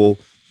people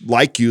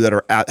like you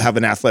that have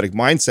an athletic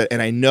mindset,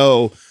 and I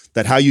know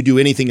that how you do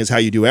anything is how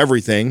you do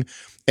everything.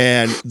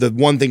 And the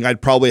one thing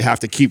I'd probably have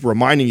to keep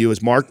reminding you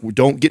is, Mark,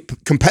 don't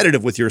get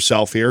competitive with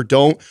yourself here.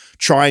 Don't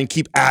try and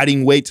keep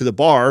adding weight to the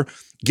bar.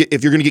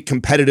 If you're going to get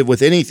competitive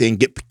with anything,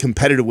 get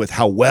competitive with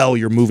how well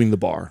you're moving the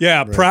bar.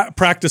 Yeah,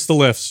 practice the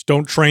lifts.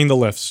 Don't train the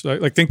lifts.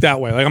 Like think that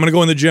way. Like I'm going to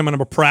go in the gym and I'm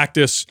going to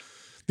practice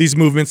these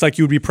movements like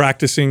you would be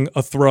practicing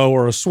a throw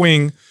or a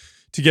swing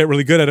to get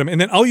really good at them. And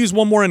then I'll use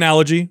one more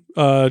analogy,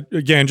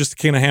 again, just to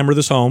kind of hammer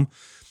this home.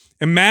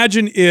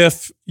 Imagine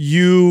if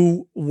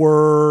you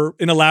were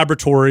in a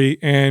laboratory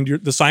and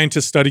the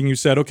scientist studying you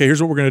said, okay,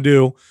 here's what we're going to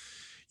do.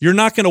 You're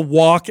not going to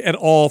walk at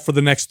all for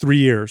the next 3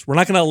 years. We're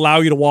not going to allow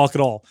you to walk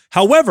at all.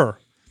 However,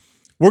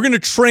 we're going to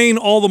train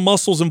all the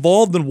muscles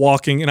involved in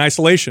walking in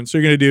isolation. So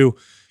you're going to do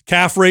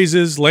calf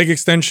raises, leg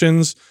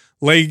extensions,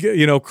 leg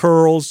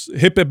curls,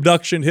 hip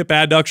abduction, hip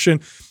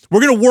adduction. We're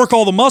going to work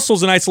all the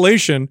muscles in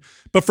isolation,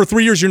 but for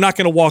 3 years, you're not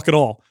going to walk at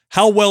all.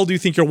 How well do you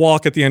think you'll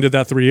walk at the end of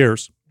that 3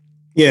 years?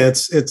 Yeah,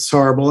 it's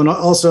horrible. And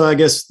also, I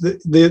guess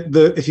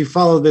the if you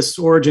follow this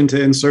origin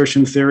to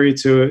insertion theory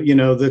to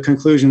the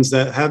conclusions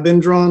that have been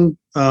drawn,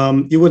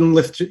 you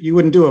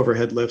wouldn't do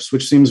overhead lifts,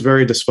 which seems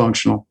very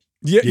dysfunctional.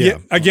 Yeah.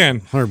 Again,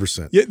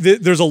 100%. Yeah,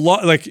 there's a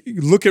lot. Like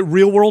look at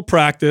real world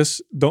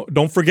practice.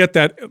 Don't forget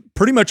that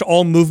pretty much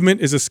all movement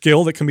is a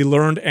skill that can be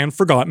learned and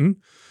forgotten.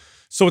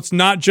 So it's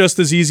not just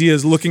as easy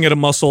as looking at a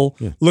muscle,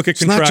 look at contraction.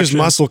 It's not just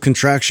muscle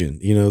contraction.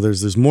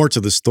 There's more to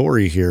the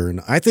story here.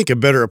 And I think a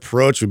better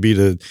approach would be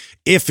to,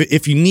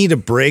 if you need a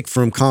break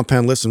from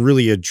compound lifts and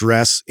really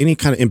address any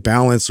kind of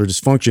imbalance or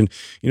dysfunction,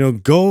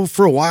 go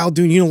for a while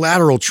doing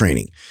unilateral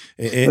training.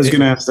 I was going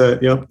to ask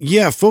that. Yep.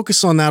 Yeah.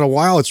 Focus on that a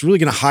while. It's really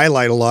going to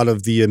highlight a lot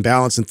of the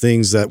imbalance and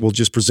things that will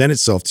just present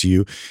itself to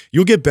you.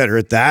 You'll get better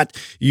at that.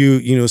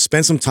 You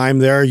spend some time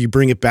there, you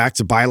bring it back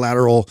to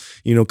bilateral,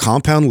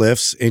 compound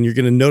lifts, and you're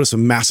going to notice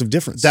a massive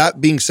difference. That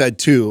being said,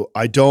 too,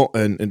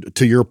 and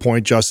to your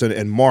point, Justin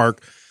and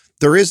Mark,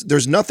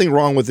 there's nothing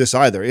wrong with this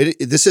either.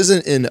 This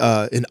isn't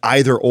an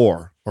either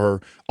or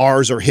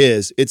ours or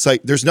his. It's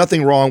like there's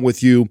nothing wrong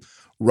with you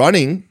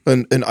running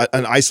an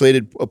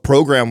isolated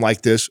program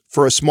like this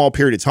for a small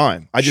period of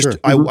time.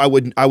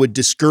 I would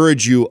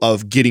discourage you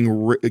of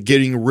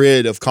getting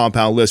rid of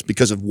compound lifts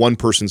because of one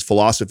person's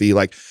philosophy.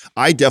 Like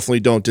I definitely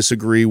don't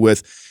disagree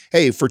with,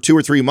 hey, for 2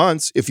 or 3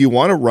 months, if you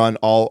want to run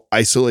all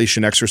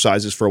isolation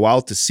exercises for a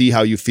while to see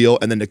how you feel,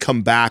 and then to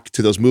come back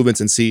to those movements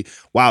and see,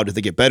 wow, did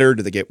they get better?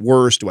 Did they get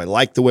worse? Do I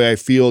like the way I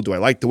feel? Do I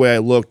like the way I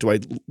look? Do I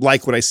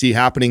like what I see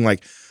happening?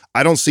 Like,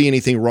 I don't see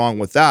anything wrong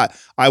with that.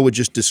 I would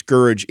just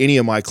discourage any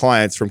of my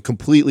clients from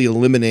completely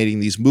eliminating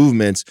these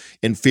movements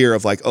in fear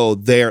of like, oh,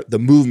 the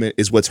movement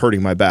is what's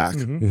hurting my back.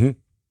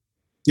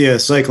 Yeah,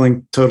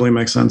 cycling totally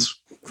makes sense.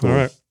 Cool. All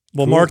right.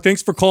 Well, Mark,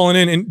 thanks for calling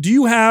in. And do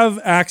you have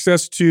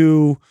access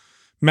to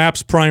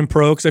MAPS Prime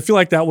Pro? Because I feel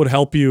like that would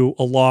help you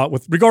a lot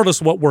with regardless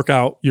of what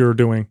workout you're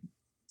doing.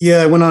 Yeah,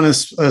 I went on a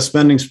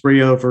spending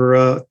spree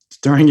over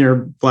during your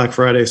Black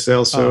Friday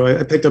sale. So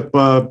I picked up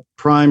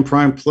Prime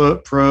Pro,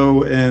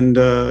 and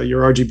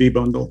your RGB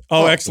bundle.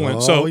 Oh,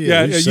 excellent. So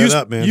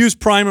use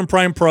Prime and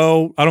Prime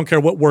Pro. I don't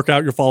care what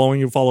workout you're following.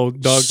 You follow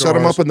Doug. Set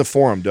them up in the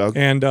forum, Doug.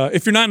 And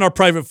if you're not in our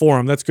private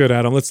forum, that's good,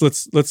 Adam.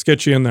 Let's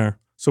get you in there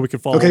so we can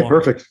follow. Okay, along.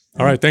 Perfect.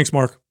 All right, thanks,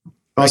 Mark.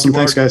 Awesome.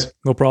 Thanks, guys.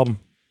 No problem.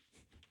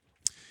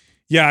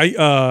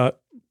 Yeah,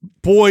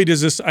 boy,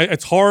 does this!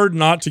 It's hard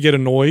not to get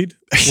annoyed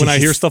when I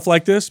hear stuff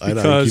like this because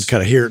I know, you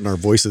kind of hear it in our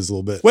voices a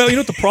little bit. Well,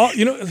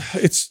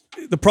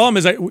 the problem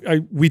is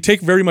we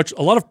take very much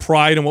a lot of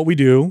pride in what we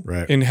do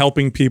in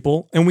helping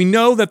people, and we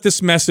know that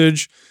this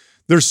message,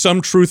 there's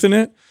some truth in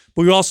it,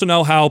 but we also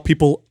know how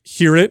people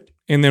hear it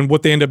and then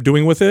what they end up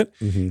doing with it.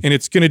 And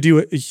it's going to do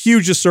a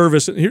huge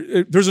disservice.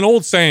 There's an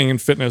old saying in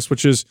fitness,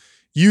 which is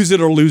use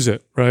it or lose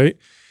it, right?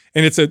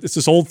 And it's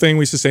this old thing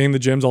we used to say in the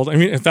gyms all the time.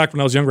 I mean, in fact, when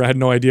I was younger, I had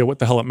no idea what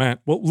the hell it meant.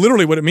 Well,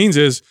 literally what it means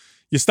is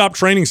you stop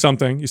training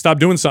something, you stop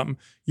doing something,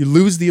 you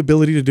lose the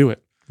ability to do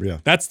it. Yeah.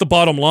 That's the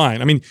bottom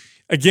line. I mean,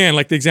 again,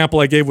 like the example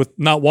I gave with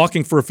not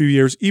walking for a few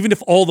years, even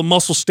if all the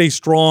muscles stay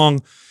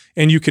strong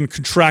and you can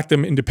contract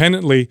them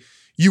independently,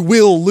 you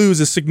will lose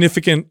a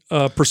significant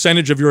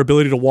percentage of your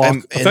ability to walk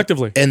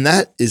effectively. And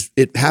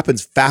it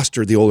happens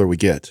faster the older we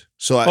get.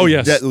 So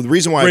the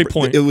reason why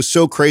it was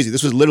so crazy,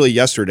 this was literally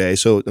yesterday.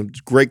 So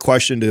great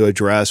question to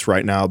address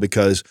right now,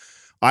 because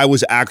I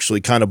was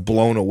actually kind of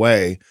blown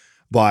away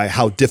by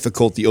how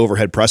difficult the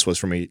overhead press was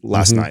for me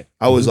last night.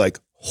 I was like,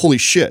 holy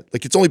shit.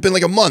 Like it's only been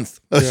like a month.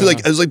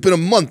 It was been a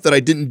month that I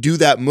didn't do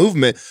that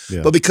movement,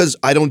 but because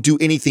I don't do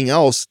anything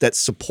else that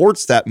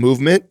supports that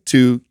movement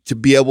to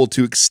be able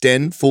to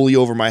extend fully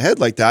over my head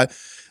like that,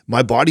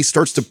 my body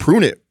starts to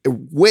prune it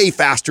way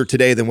faster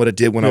today than what it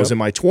did when I was in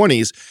my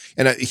 20s,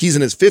 and he's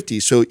in his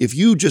 50s. So if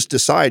you just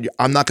decide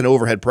I'm not going to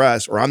overhead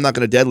press, or I'm not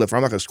going to deadlift, or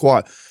I'm not going to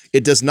squat,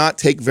 it does not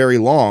take very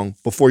long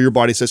before your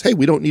body says, hey,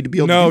 we don't need to be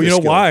able to do this. No,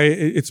 you know why?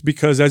 It's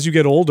because as you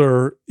get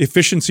older,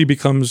 efficiency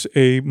becomes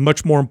a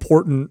much more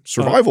important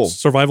survival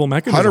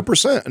mechanism.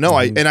 100%. No,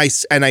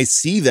 I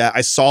see that.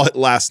 I saw it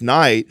last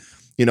night.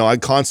 You know, I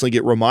constantly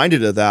get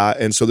reminded of that.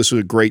 And so this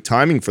was a great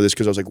timing for this,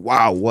 because I was like,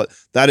 wow,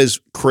 that is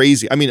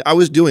crazy. I mean, I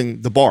was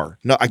doing the bar.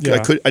 No, I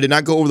did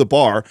not go over the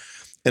bar.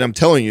 And I'm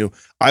telling you,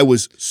 I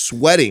was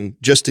sweating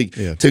just to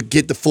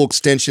get the full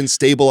extension,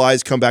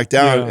 stabilize, come back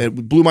down. And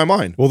it blew my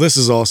mind. Well, this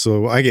is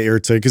also, I get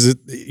irritated because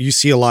you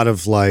see a lot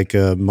of like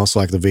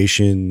muscle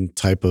activation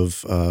type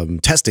of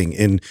testing,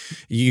 and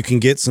you can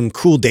get some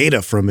cool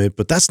data from it,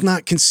 but that's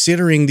not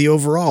considering the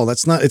overall.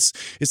 That's not, it's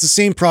the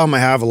same problem I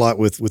have a lot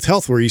with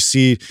health, where you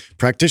see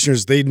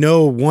practitioners, they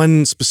know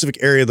one specific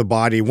area of the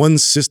body, one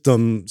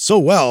system so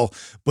well,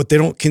 but they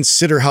don't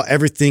consider how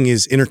everything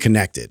is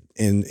interconnected.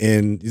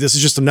 And this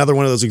is just another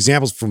one of those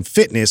examples from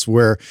fitness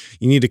where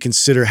you need to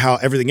consider how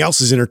everything else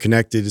is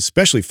interconnected,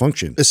 especially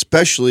function.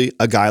 Especially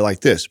a guy like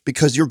this,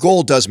 because your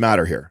goal does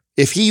matter here.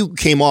 If he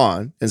came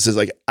on and says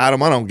like,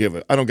 Adam, I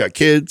don't got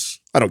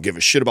kids. I don't give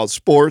a shit about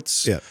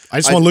sports. Yeah. I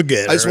just want to look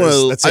good. I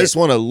just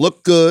want to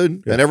look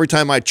good. Yeah. And every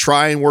time I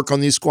try and work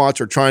on these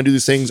squats or try and do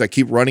these things, I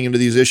keep running into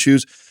these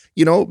issues.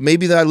 You know,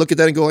 maybe that I look at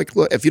that and go like,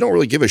 look, if you don't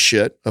really give a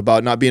shit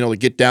about not being able to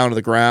get down to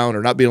the ground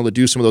or not being able to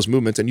do some of those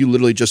movements, and you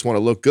literally just want to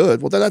look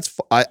good, well, then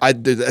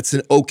that's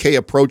an okay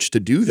approach to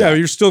do that. Yeah,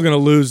 you're still going to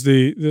lose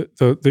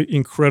the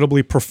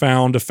incredibly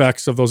profound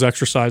effects of those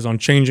exercises on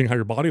changing how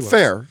your body looks.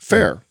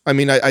 Fair. I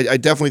mean, I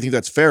definitely think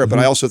that's fair, but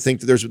I also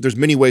think that there's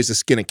many ways to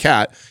skin a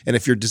cat, and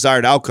if your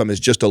desired outcome is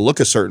just to look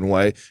a certain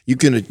way, you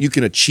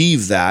can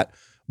achieve that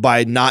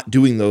by not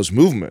doing those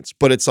movements.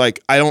 But it's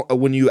like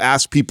when you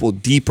ask people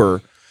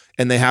deeper,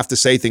 and they have to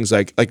say things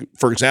like,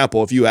 for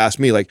example, if you ask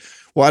me, like,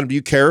 well, Adam, do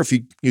you care if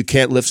you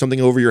can't lift something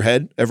over your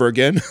head ever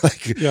again?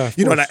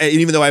 And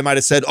even though I might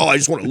have said, oh, I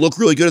just want to look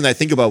really good, and I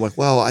think about like,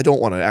 well, I don't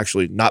want to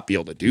actually not be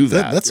able to do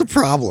that. That's a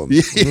problem.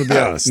 To be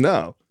honest.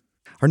 No.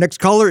 Our next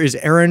caller is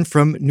Aaron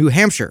from New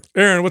Hampshire.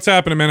 Aaron, what's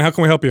happening, man? How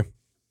can we help you?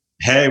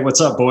 Hey,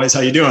 what's up, boys? How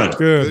you doing?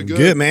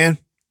 Good, man.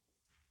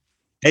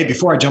 Hey,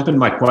 before I jump into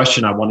my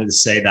question, I wanted to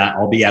say that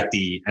I'll be at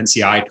the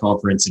NCI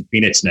conference in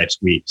Phoenix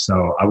next week.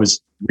 So I was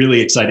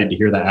really excited to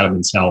hear that Adam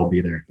and Sal will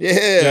be there.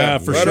 Yeah,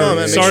 for sure.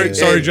 On,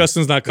 sorry,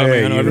 Justin's not coming.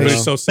 Hey, I know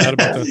everybody's so sad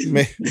about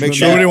that. Make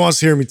sure nobody wants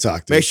to hear me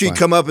talk. Make sure you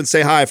come up and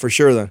say hi for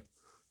sure then.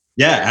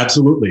 Yeah,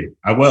 absolutely.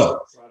 I will.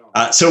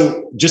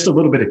 So just a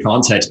little bit of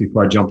context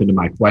before I jump into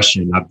my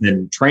question. I've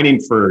been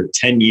training for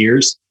 10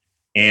 years,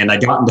 and I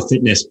got into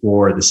fitness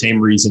for the same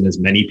reason as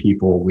many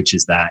people, which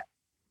is that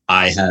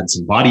I had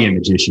some body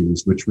image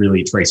issues, which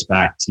really trace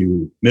back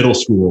to middle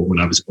school when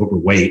I was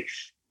overweight.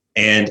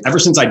 And ever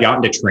since I got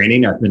into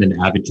training, I've been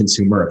an avid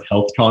consumer of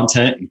health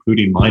content,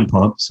 including Mind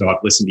Pump. So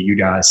I've listened to you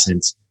guys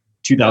since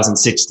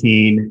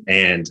 2016,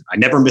 and I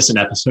never miss an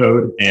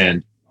episode.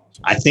 And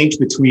I think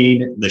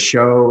between the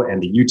show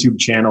and the YouTube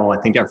channel,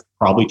 I think I've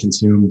probably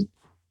consumed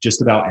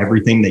just about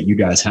everything that you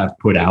guys have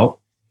put out.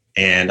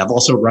 And I've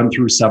also run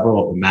through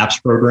several of the MAPS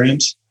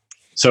programs.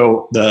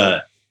 So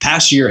the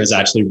past year has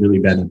actually really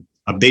been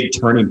a big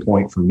turning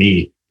point for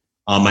me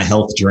on my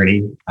health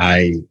journey.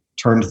 I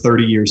turned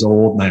 30 years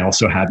old, and I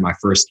also had my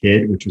first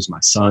kid, which was my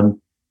son.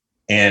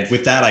 And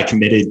with that, I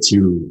committed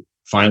to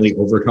finally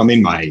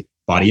overcoming my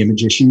body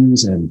image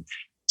issues and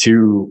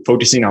to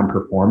focusing on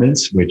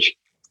performance, which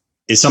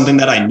is something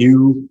that I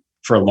knew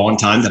for a long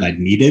time that I'd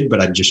needed,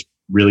 but I'd just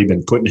really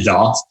been putting it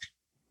off.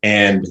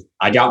 And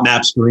I got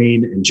MAPS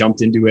Green and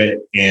jumped into it,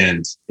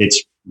 and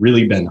it's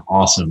really been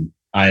awesome.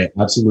 I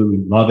absolutely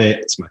love it.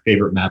 It's my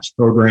favorite MAPS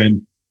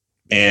program.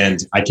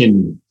 And I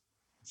can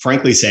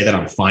frankly say that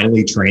I'm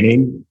finally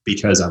training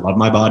because I love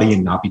my body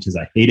and not because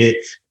I hate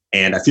it.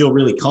 And I feel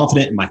really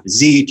confident in my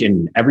physique,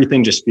 and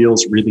everything just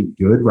feels really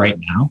good right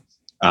now.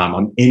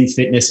 I'm in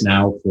fitness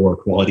now for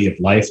quality of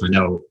life. I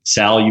know,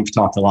 Sal, you've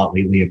talked a lot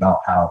lately about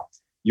how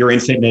you're in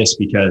fitness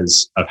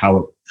because of how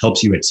it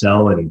helps you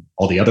excel in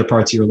all the other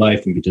parts of your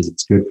life and because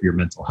it's good for your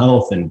mental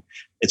health. And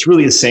it's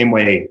really the same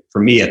way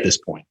for me at this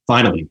point,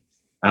 finally.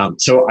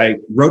 So I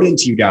wrote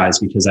into you guys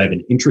because I have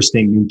an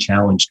interesting new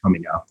challenge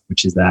coming up,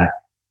 which is that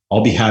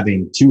I'll be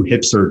having 2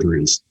 hip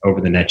surgeries over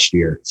the next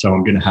year. So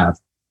I'm going to have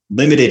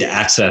limited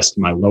access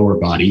to my lower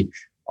body,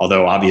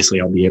 although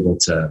obviously I'll be able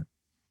to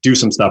do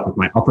some stuff with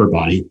my upper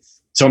body.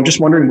 So I'm just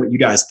wondering what you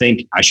guys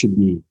think I should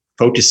be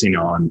focusing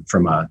on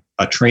from a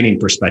training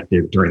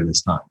perspective during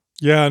this time.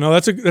 Yeah, no,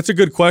 that's a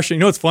good question. You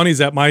know, what's funny is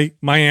that my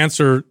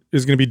answer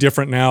is going to be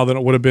different now than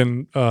it would have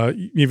been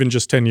even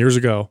just 10 years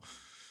ago.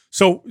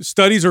 So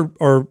studies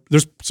are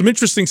there's some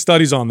interesting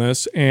studies on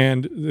this,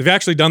 and they've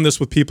actually done this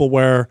with people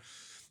where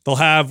they'll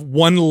have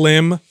one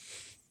limb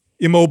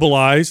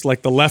immobilized,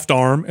 like the left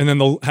arm, and then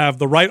they'll have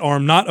the right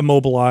arm not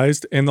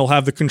immobilized, and they'll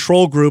have the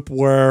control group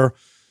where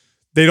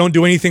they don't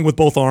do anything with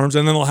both arms,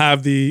 and then they'll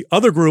have the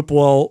other group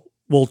will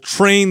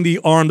train the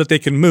arm that they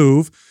can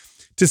move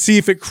to see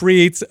if it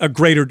creates a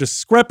greater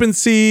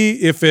discrepancy,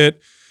 if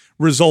it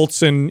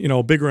results in, you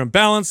know, bigger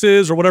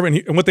imbalances or whatever.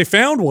 And what they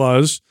found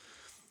was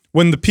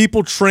when the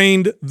people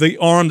trained the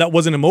arm that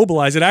wasn't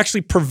immobilized, it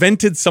actually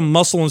prevented some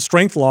muscle and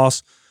strength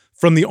loss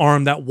from the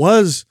arm that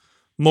was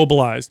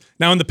mobilized.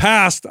 Now, in the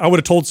past, I would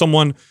have told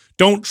someone,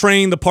 don't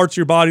train the parts of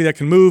your body that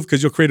can move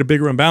because you'll create a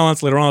bigger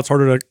imbalance. Later on, it's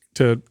harder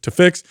to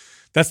fix.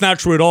 That's not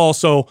true at all.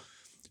 So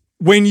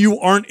when you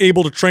aren't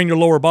able to train your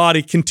lower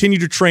body, continue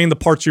to train the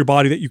parts of your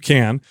body that you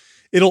can.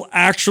 It'll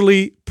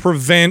actually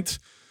prevent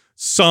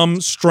some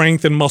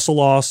strength and muscle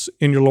loss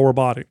in your lower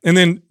body. And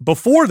then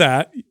before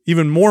that,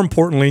 even more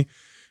importantly,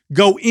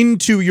 go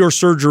into your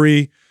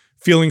surgery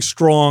feeling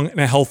strong and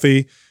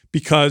healthy,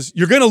 because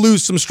you're going to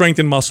lose some strength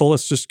and muscle.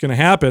 It's just going to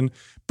happen.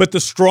 But the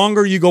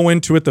stronger you go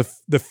into it,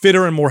 the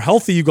fitter and more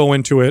healthy you go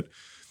into it,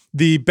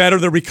 the better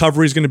the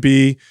recovery is going to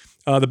be,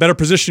 the better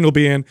position you'll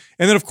be in.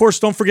 And then, of course,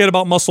 don't forget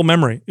about muscle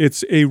memory.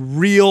 It's a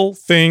real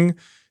thing.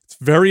 It's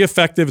very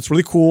effective. It's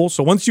really cool.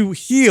 So once you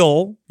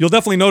heal, you'll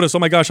definitely notice, oh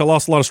my gosh, I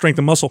lost a lot of strength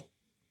and muscle.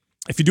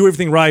 If you do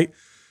everything right,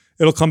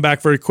 it'll come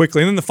back very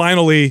quickly. And then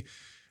finally,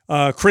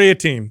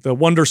 creatine, the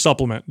Wonder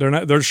supplement.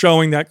 They're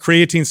showing that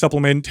creatine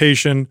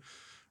supplementation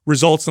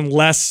results in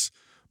less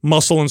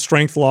muscle and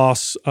strength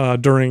loss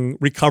during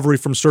recovery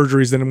from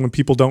surgeries than when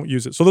people don't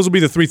use it. So those will be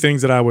the 3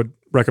 things that I would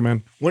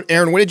recommend.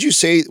 Aaron, when did you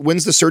say,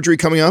 when's the surgery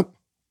coming up?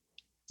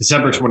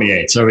 December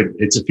 28th. So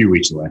it's a few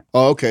weeks away.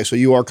 Oh, okay. So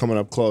you are coming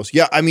up close.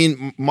 Yeah. I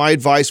mean, my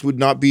advice would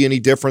not be any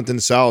different than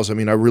Sal's. I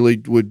mean, I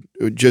really would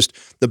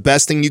just, the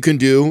best thing you can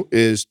do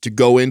is to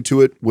go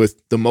into it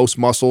with the most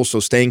muscle. So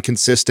staying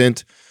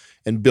consistent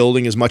and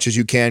building as much as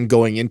you can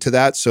going into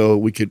that. So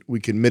we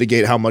could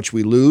mitigate how much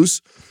we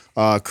lose.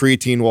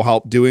 Creatine will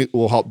help doing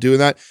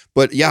that.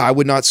 But yeah, I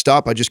would not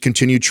stop. I just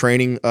continue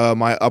training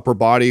my upper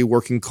body,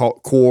 working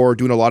core,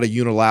 doing a lot of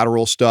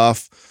unilateral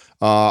stuff.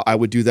 I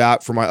would do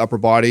that for my upper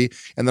body,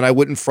 and then I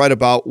wouldn't fret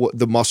about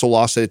the muscle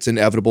loss. It's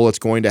inevitable. It's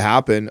going to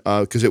happen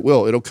because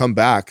it'll come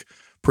back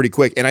pretty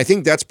quick. And I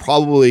think that's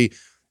probably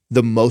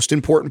the most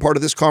important part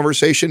of this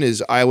conversation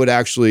is I would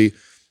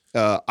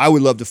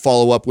love to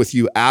follow up with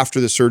you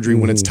after the surgery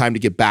when it's time to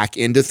get back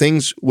into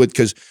things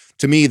because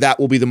to me, that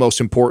will be the most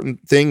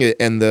important thing.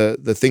 And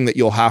the thing that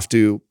you'll have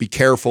to be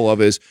careful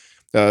of is,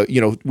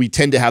 we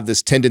tend to have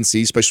this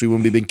tendency, especially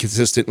when we've been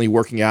consistently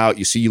working out,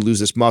 you lose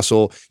this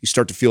muscle, you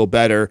start to feel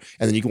better,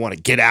 and then you want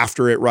to get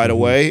after it right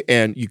away,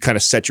 and you kind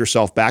of set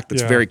yourself back.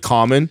 That's very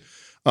common.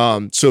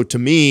 So to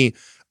me,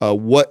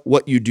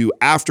 what you do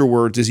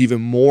afterwards is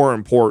even more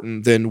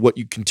important than what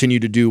you continue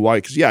to do. Why?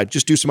 Because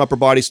just do some upper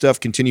body stuff,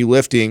 continue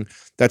lifting.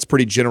 That's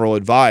pretty general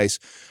advice.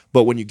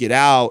 But when you get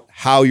out,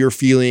 how you're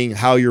feeling,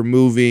 how you're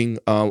moving,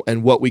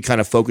 and what we kind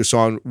of focus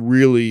on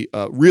really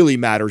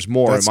matters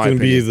more. That's in my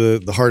opinion. That's going to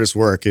be the hardest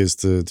work is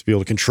to be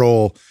able to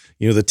control,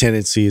 the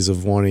tendencies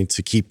of wanting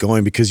to keep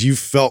going because you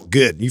felt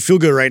good. You feel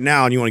good right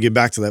now and you want to get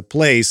back to that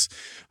place.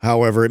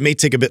 However, it may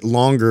take a bit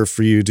longer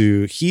for you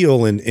to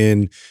heal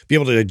and be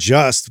able to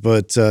adjust,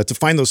 but to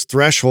find those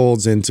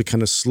thresholds and to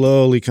kind of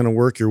slowly kind of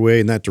work your way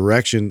in that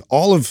direction,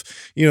 all of,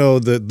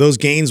 those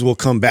gains will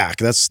come back.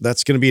 That's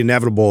going to be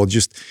inevitable.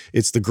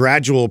 It's the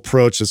gradual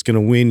approach that's going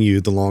to win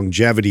you the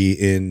longevity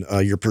in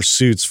your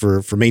pursuits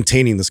for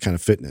maintaining this kind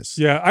of fitness.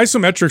 Yeah,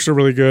 isometrics are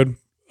really good,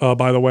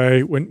 by the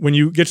way. When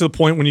you get to the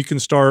point when you can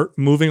start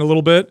moving a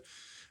little bit,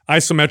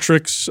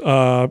 isometrics,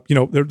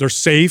 they're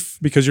safe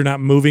because you're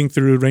not moving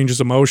through ranges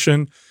of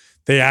motion.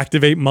 They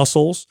activate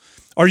muscles.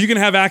 Are you going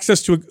to have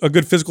access to a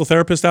good physical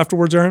therapist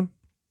afterwards, Aaron?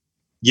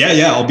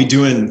 Yeah. I'll be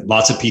doing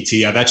lots of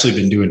PT. I've actually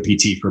been doing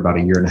PT for about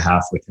 1.5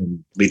 years with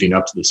him leading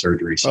up to the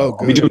surgery. So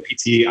I'll be doing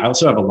PT. I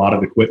also have a lot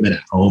of equipment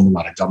at home, a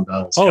lot of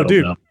dumbbells. Oh,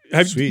 dude.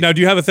 Now,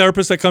 do you have a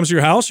therapist that comes to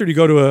your house or do you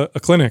go to a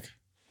clinic?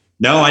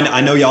 No, I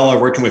know y'all are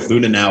working with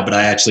Luna now, but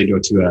I actually go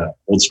to a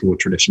old school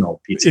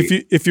traditional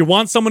PT. If you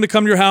want someone to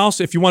come to your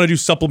house, if you want to do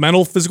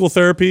supplemental physical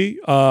therapy,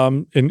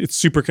 and it's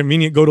super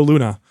convenient, go to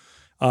Luna.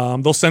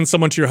 They'll send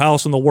someone to your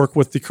house and they'll work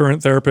with the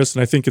current therapist,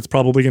 and I think it's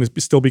probably going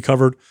to still be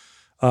covered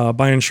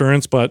by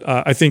insurance. But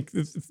I think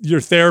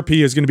your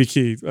therapy is going to be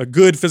key. A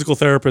good physical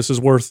therapist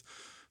is worth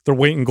their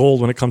weight in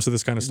gold when it comes to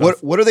this kind of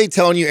stuff. What are they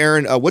telling you,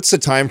 Aaron? What's the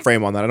time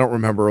frame on that? I don't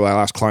remember my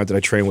last client that I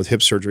trained with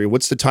hip surgery.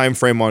 What's the time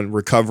frame on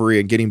recovery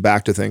and getting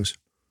back to things?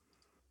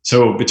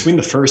 So between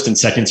the first and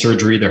second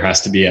surgery, there has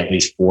to be at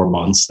least 4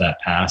 months that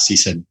pass. He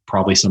said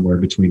probably somewhere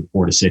between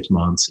 4 to 6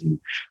 months. And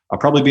I'll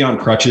probably be on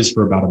crutches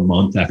for about a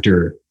month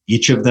after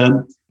each of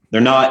them.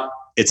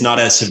 It's not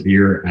as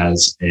severe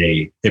as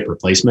a hip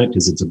replacement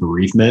because it's a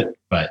bereavement,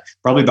 but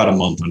probably about a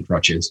month on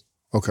crutches.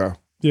 Okay.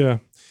 Yeah.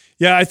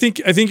 Yeah, I think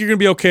you're going to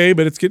be okay,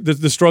 but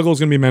the struggle is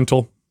going to be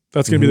mental.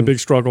 That's going to be the big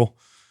struggle.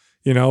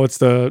 It's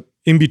the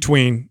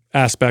in-between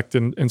aspect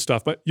and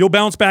stuff. But you'll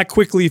bounce back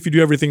quickly if you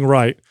do everything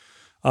right.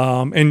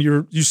 And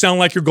you sound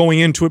like you're going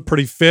into it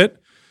pretty fit.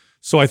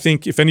 So I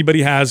think if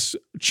anybody has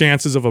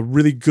chances of a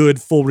really good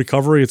full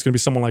recovery, it's going to be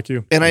someone like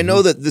you. And I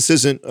know that this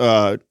isn't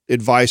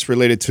advice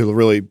related to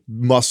really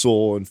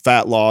muscle and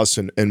fat loss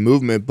and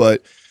movement,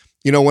 but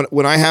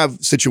when I have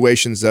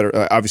situations that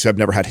are obviously I've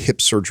never had hip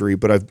surgery,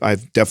 but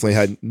I've definitely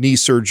had knee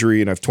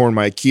surgery and I've torn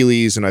my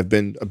Achilles and I've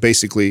been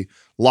basically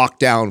locked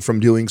down from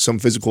doing some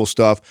physical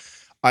stuff.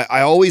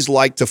 I always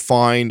like to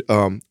find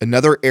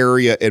another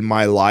area in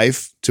my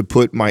life to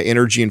put my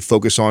energy and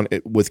focus on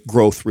it with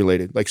growth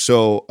related.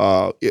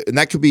 And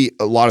that could be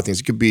a lot of things.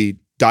 It could be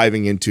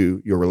diving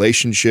into your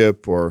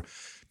relationship or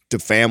to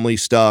family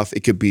stuff.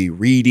 It could be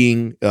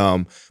reading,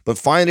 but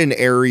find an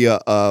area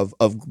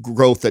of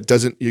growth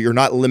that you're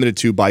not limited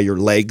to by your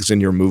legs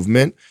and your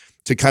movement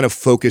to kind of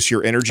focus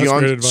your energy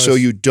on, so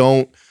you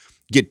don't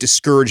get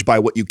discouraged by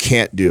what you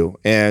can't do.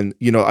 And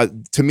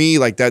to me,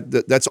 like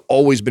that's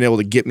always been able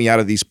to get me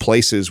out of these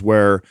places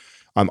where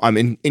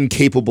I'm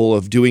incapable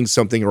of doing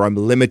something or I'm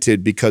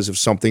limited because of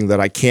something that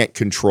I can't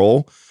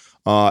control.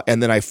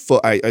 And then I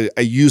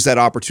use that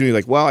opportunity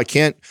like, well, I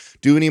can't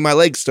do any of my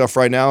leg stuff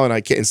right now. And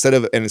I can't, instead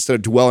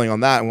of dwelling on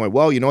that, I'm like,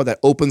 well, that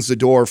opens the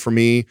door for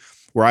me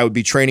where I would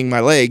be training my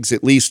legs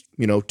at least,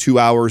 2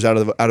 hours out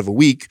of a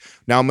week.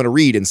 Now I'm going to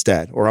read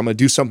instead, or I'm going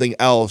to do something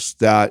else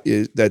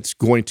that's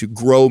going to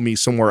grow me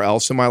somewhere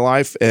else in my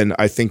life. And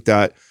I think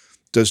that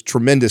does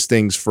tremendous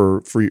things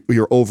for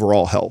your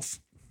overall health.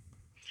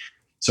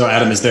 So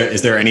Adam, is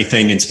there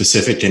anything in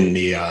specific in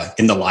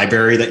the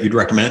library that you'd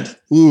recommend?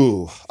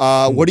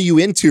 What are you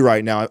into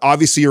right now?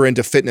 Obviously you're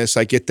into fitness.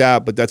 I get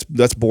that, but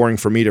that's boring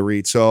for me to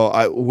read.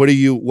 So what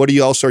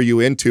else are you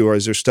into? Or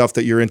is there stuff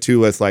that you're into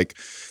with like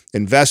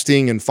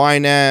investing in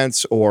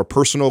finance or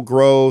personal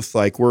growth?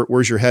 Like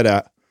where's your head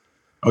at?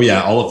 Oh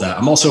yeah, all of that.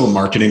 I'm also a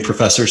marketing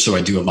professor, so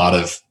I do a lot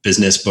of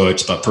business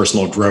books about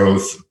personal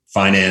growth,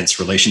 finance,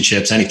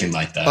 relationships, anything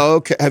like that.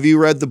 Okay. Have you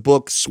read the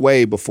book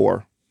Sway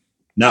before?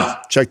 No.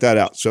 Check that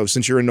out. So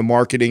since you're into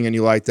marketing and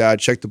you like that,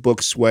 check the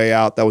book Sway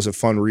out. That was a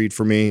fun read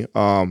for me.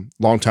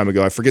 Long time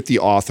ago. I forget the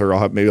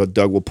author. Maybe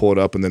Doug will pull it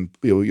up and then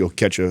you'll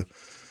catch a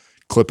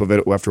clip of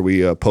it after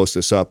we post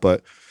this up.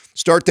 But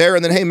start there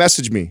and then, hey,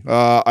 message me.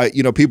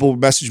 People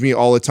message me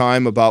all the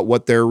time about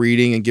what they're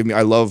reading and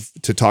I love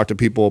to talk to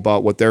people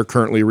about what they're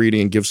currently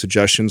reading and give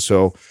suggestions.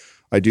 So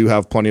I do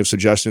have plenty of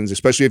suggestions,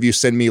 especially if you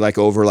send me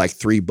over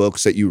 3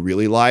 books that you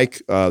really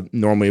like.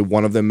 Normally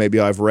one of them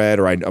maybe I've read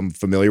or I'm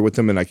familiar with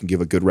them and I can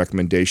give a good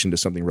recommendation to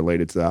something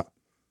related to that.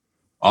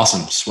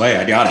 Awesome. Sway,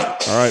 I got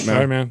it. All right, man.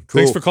 All right, man. Cool.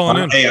 Thanks for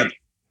calling in. Hey,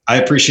 I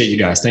appreciate you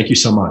guys. Thank you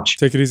so much.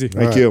 Take it easy.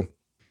 Thank you.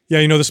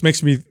 Yeah, this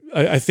makes me,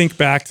 I think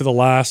back to the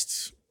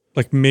last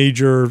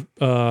major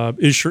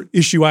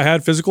issue I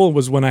had physical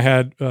was when I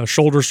had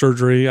shoulder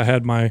surgery. I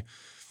had my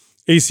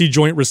AC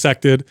joint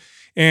resected.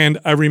 And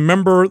I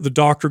remember the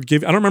doctor I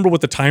don't remember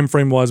what the time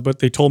frame was, but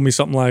they told me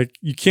something like,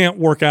 you can't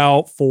work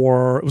out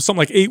it was something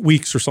like 8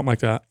 weeks or something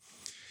like that.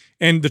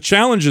 And the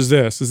challenge is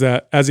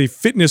that as a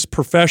fitness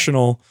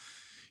professional,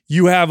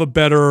 you have a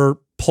better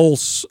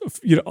pulse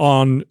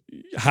on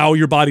how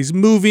your body's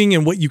moving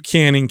and what you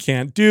can and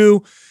can't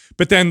do.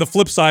 But then the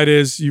flip side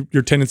is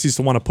your tendencies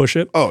to want to push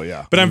it. Oh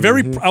yeah. But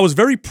I was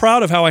very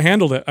proud of how I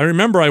handled it. I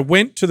remember I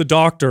went to the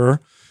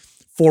doctor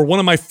for one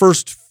of my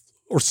first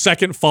or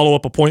second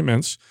follow-up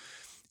appointments.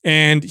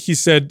 And he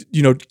said,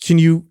 can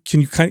you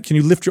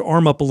lift your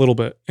arm up a little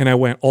bit? And I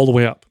went all the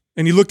way up.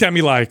 And he looked at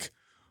me like,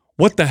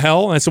 what the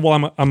hell? And I said,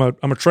 well, I'm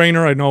a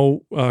trainer. I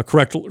know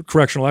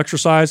correctional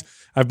exercise.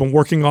 I've been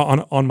working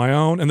on my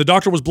own. And the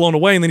doctor was blown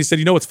away. And then he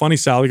said, what's funny,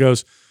 Sal? He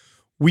goes,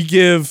 we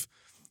give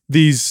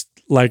these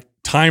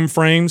time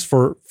frames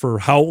for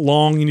how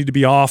long you need to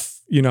be off,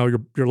 your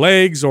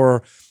legs,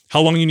 or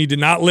how long you need to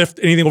not lift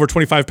anything over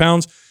 25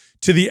 pounds.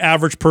 To the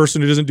average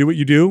person who doesn't do what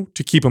you do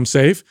to keep them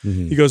safe.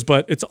 Mm-hmm. He goes,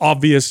 but it's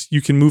obvious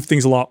you can move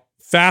things a lot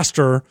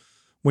faster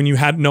when you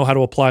know how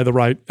to apply the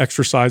right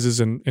exercises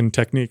and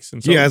techniques.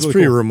 And so it's really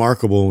pretty cool.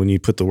 remarkable when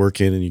you put the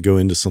work in and you go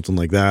into something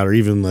like that, or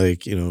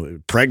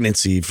even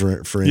pregnancy,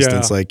 for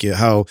instance,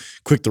 how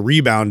quick the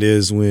rebound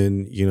is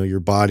when, your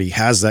body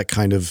has that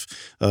kind of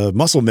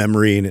muscle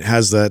memory and it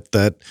has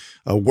that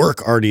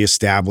work already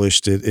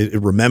established.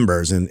 It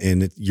remembers,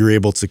 and you're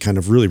able to kind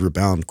of really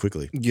rebound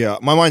quickly. Yeah,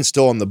 my mind's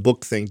still on the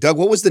book thing. Doug,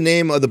 what was the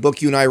name of the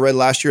book you and I read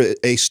last year?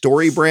 A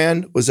Story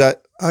Brand? Was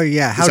that? Oh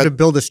yeah, How to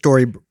Build a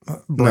Story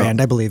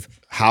Brand, I believe.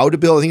 How to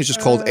Build? I think it's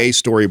just called A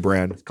Story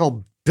Brand. It's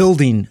called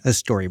Building a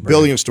Story Brand.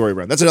 Building a Story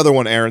Brand. That's another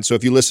one, Aaron. So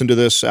if you listen to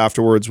this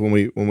afterwards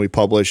when we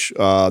publish,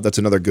 that's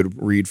another good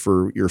read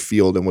for your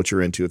field and what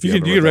you're into. If you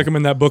could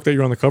recommend that book that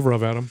you're on the cover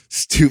of, Adam.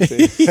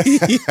 Stupid.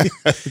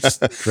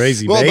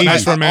 Crazy, well, baby.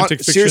 Nice romantic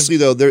fiction. Seriously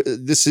though,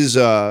 this is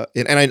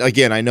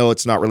I know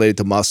it's not related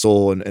to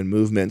muscle and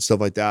movement and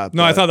stuff like that.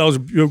 No, I thought that was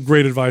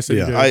great advice. That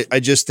you gave. I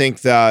just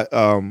think that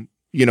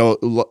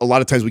a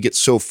lot of times we get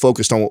so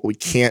focused on what we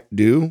can't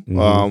do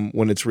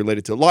when it's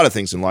related to a lot of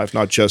things in life,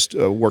 not just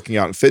working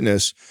out and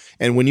fitness.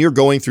 And when you're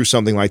going through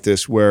something like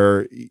this,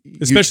 where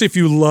especially if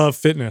you love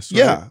fitness, right?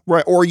 Yeah,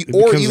 right, or even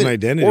an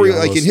identity, or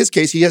like in his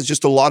case, he has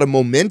just a lot of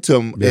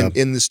momentum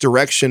in this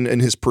direction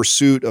in his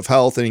pursuit of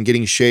health and in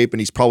getting shape,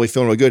 and he's probably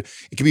feeling really good.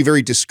 It can be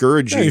very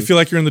discouraging. Yeah, you feel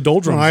like you're in the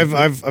doldrums.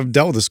 Well, I've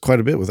dealt with this quite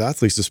a bit with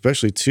athletes,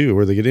 especially too,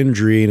 where they get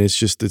injury and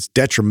it's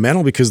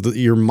detrimental because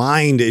your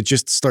mind, it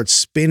just starts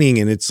spinning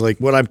and it's like,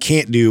 what I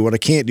can't do,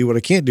 what can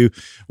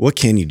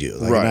you do?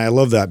 Like, right. And I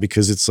love that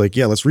because it's like,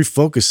 yeah, let's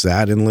refocus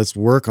that and let's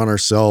work on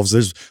ourselves.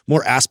 There's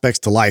more aspects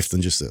to life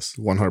than just this.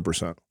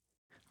 100%.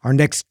 Our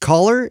next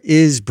caller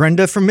is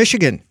Brenda from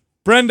Michigan.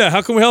 Brenda,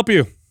 how can we help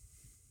you?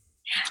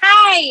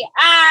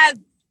 Hi.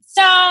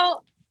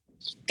 So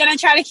gonna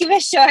try to keep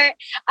it short.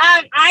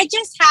 I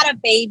just had a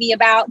baby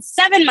about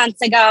 7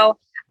 months ago,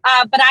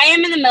 but I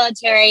am in the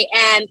military,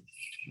 and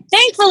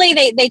thankfully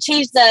they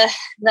changed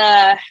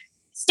the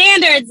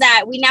standards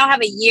that we now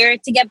have a year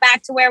to get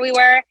back to where we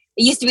were.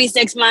 It used to be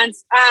 6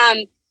 months.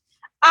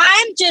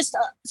 I'm just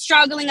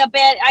struggling a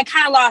bit. I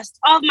kind of lost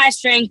all of my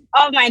strength,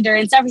 all of my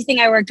endurance, everything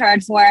I worked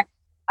hard for.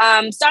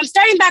 So I'm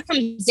starting back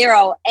from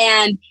zero,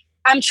 and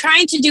I'm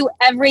trying to do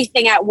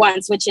everything at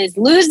once, which is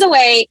lose the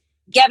weight,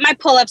 get my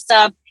pull-ups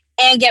up,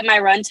 and get my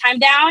run time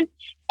down.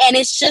 And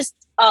it's just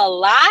a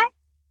lot.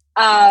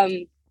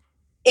 I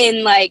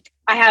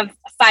have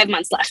 5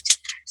 months left.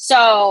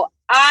 So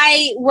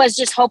I was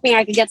just hoping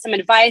I could get some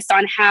advice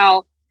on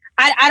how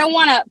I don't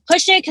want to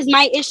push it, because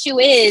my issue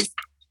is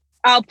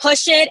I'll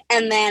push it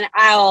and then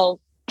I'll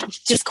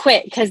just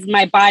quit because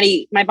my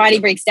body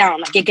breaks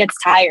down. Like, it gets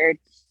tired,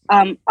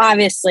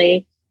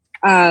 obviously.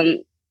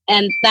 And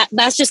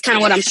that's just kind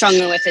of what I'm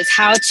struggling with, is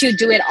how to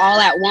do it all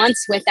at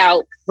once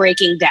without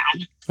breaking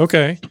down.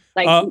 Okay.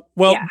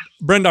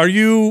 Brenda, are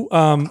you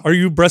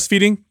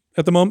breastfeeding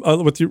at the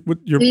moment with your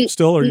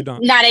still, or are you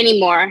not? Not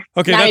anymore.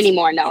 Okay. Not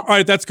anymore. No. All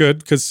right. That's good,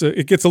 because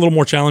it gets a little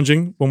more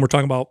challenging when we're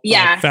talking about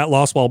fat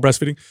loss while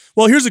breastfeeding.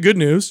 Well, here's the good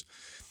news.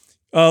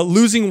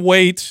 Losing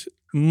weight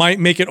might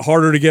make it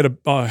harder to get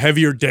a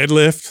heavier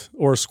deadlift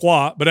or a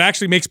squat, but it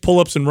actually makes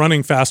pull-ups and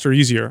running faster,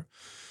 easier.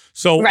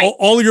 So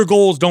all of your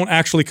goals don't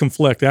actually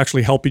conflict. They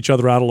actually help each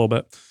other out a little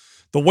bit.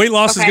 The weight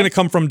loss is going to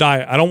come from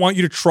diet. I don't want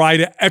you to try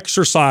to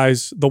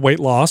exercise the weight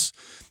loss,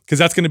 because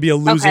that's going to be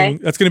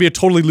that's going to be a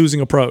totally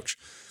losing approach.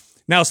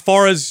 Now, as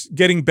far as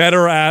getting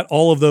better at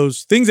all of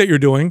those things that you're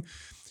doing,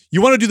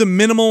 you want to do the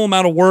minimal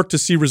amount of work to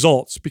see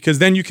results, because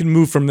then you can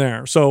move from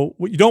there. So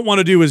what you don't want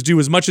to do is do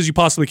as much as you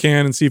possibly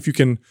can and see if you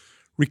can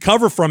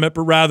recover from it,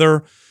 but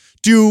rather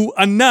do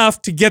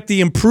enough to get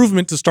the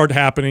improvement to start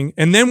happening.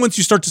 And then once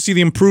you start to see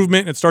the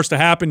improvement and it starts to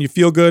happen, you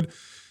feel good,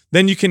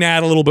 then you can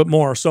add a little bit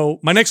more. So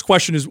my next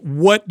question is,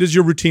 what does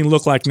your routine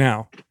look like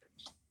now?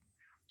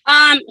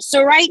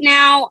 So right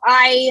now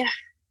I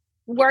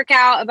work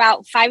out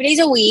about 5 days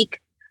a week.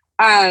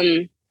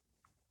 That's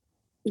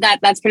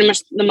pretty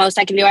much the most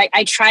I can do.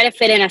 I try to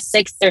fit in a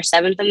 6th or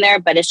 7th in there,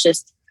 but it's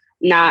just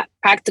not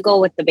practical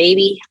with the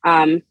baby.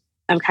 I'm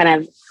kind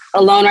of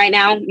alone right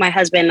now. My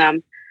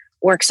husband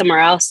works somewhere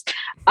else.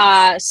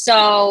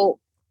 So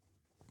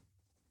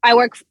I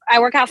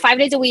work out 5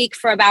 days a week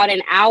for about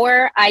an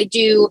hour. I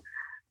do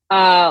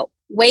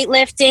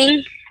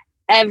weightlifting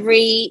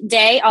every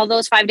day, all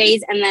those 5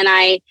 days, and then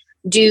I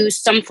do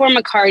some form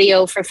of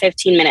cardio for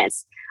 15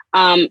 minutes.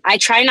 I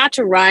try not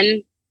to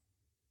run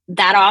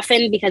that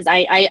often, because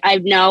I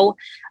know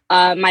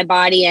my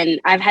body, and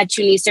I've had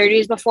 2 knee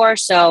surgeries before.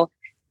 So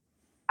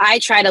I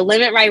try to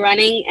limit my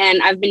running,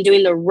 and I've been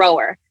doing the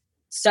rower.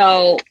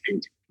 So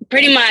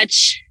pretty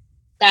much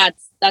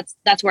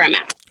that's where I'm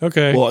at.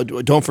 Okay. Well,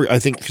 don't forget, I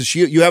think, because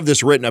you have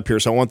this written up here,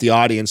 so I want the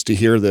audience to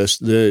hear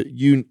this.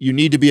 You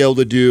need to be able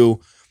to do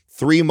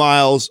 3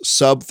 miles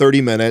sub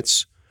 30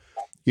 minutes.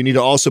 You need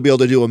to also be able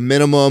to do a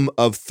minimum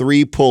of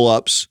 3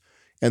 pull-ups.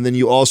 And then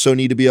you also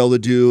need to be able to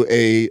do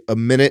a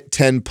minute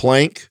 10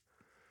 plank.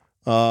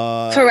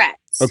 Correct.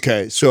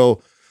 Okay.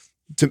 So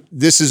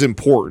this is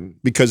important,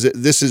 because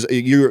this is,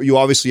 you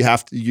obviously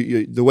have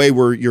to, the way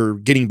you're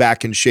getting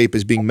back in shape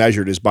is being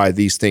measured is by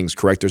these things,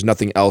 correct? There's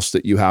nothing else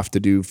that you have to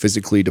do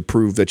physically to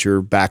prove that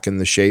you're back in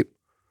the shape.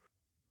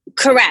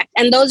 Correct.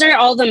 And those are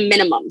all the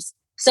minimums.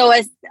 So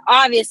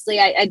obviously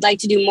I'd like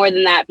to do more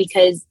than that,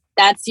 because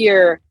that's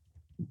your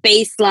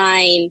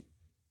baseline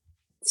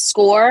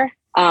score.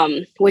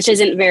 which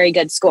isn't a very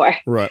good score.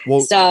 Right.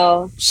 Well,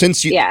 so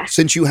since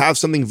you have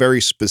something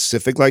very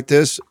specific like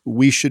this,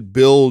 we should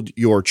build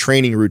your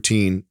training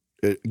routine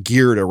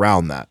geared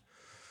around that.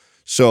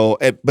 So,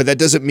 but that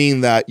doesn't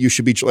mean that you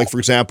should be like, for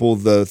example,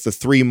 the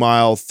 3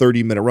 mile,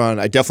 30-minute run.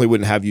 I definitely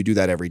wouldn't have you do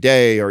that every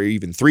day or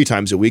even 3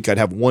 times a week. I'd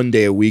have 1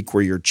 day a week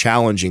where you're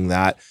challenging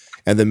that,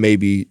 and then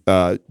maybe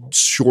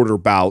shorter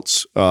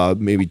bouts,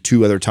 maybe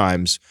 2 other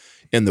times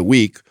in the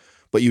week.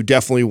 But you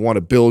definitely want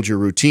to build your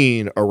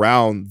routine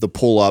around the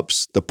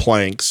pull-ups, the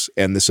planks,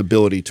 and this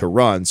ability to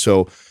run.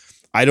 So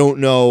I don't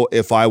know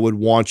if I would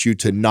want you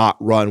to not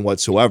run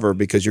whatsoever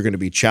because you're going to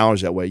be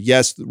challenged that way.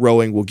 Yes,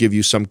 rowing will give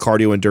you some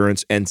cardio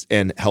endurance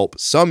and help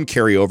some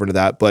carry over to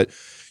that, but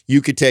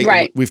you could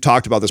take, we've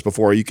talked about this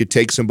before, you could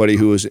take somebody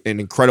who is an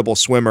incredible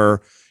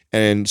swimmer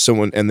and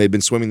they've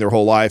been swimming their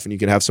whole life, and you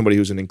can have somebody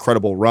who's an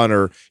incredible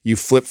runner, you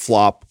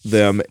flip-flop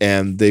them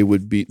and they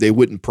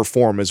wouldn't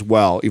perform as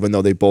well, even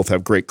though they both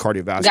have great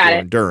cardiovascular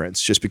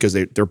endurance, just because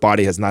their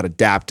body has not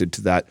adapted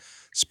to that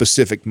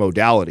specific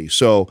modality.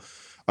 So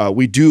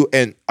we do,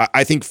 and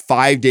I think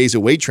 5 days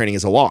of weight training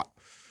is a lot.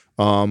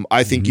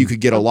 I think you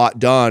could get a lot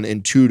done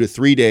in 2 to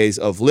 3 days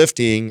of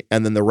lifting,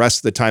 and then the rest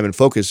of the time and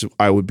focus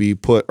I would be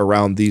put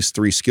around these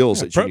 3 skills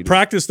that you need.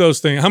 Practice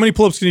those things. How many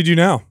pull-ups can you do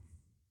now?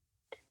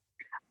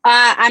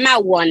 I'm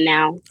at 1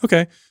 now.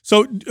 Okay,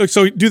 so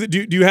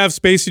do you have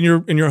space in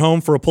your home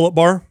for a pull-up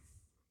bar?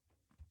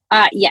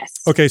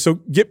 Yes. Okay, so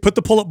put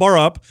the pull-up bar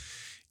up,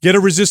 get a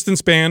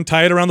resistance band,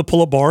 tie it around the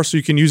pull-up bar so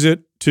you can use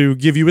it to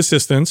give you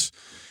assistance.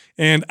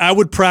 And I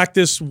would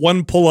practice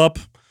 1 pull-up,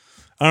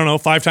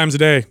 5 times a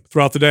day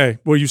throughout the day,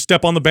 where you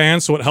step on the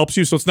band so it helps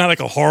you. So it's not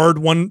like a hard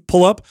 1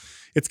 pull-up.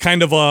 It's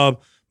kind of a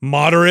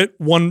moderate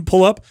 1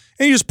 pull-up.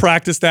 And you just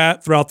practice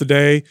that throughout the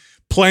day.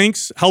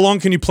 Planks, how long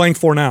can you plank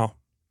for now?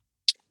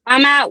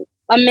 I'm at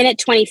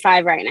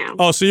 1:25 right now.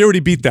 Oh, so you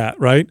already beat that,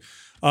 right?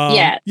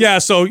 Yeah. Yeah,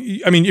 so,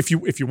 I mean, if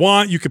you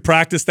want, you could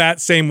practice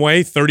that same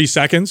way, 30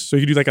 seconds. So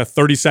you could do like a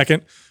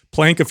 30-second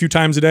plank a few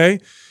times a day.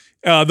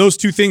 Those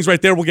 2 things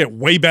right there will get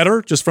way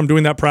better just from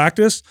doing that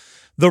practice.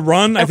 The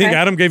run, I think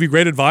Adam gave you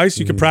great advice.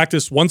 You can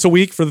practice once a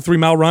week for the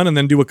 3-mile run and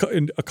then do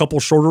a couple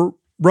shorter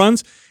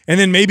runs. And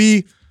then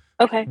maybe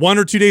 1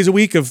 or 2 days a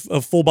week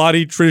of full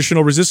body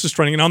traditional resistance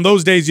training. And on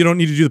those days, you don't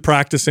need to do the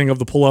practicing of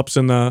the pull-ups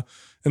and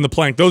the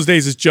plank. Those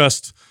days is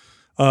just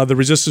the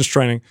resistance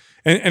training.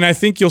 And I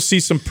think you'll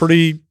see some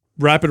pretty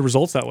rapid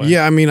results that way.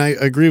 Yeah, I mean, I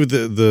agree with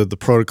the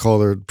protocol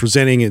they're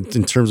presenting it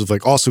in terms of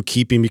like also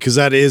keeping, because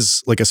that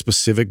is like a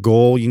specific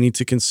goal you need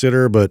to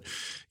consider. But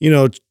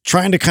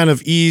trying to kind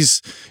of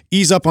ease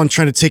up on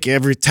trying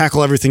to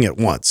tackle everything at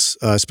once,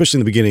 especially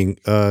in the beginning.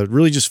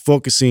 Really just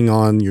focusing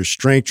on your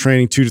strength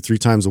training 2 to 3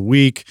 times a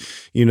week.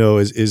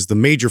 Is the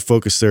major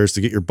focus there is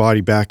to get your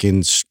body back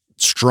in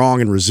strong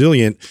and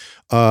resilient.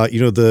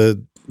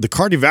 The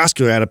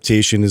cardiovascular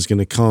adaptation is going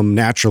to come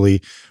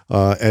naturally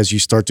as you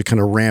start to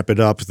kind of ramp it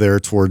up there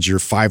towards your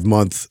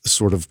 5-month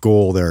sort of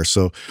goal there.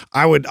 So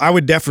I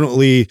would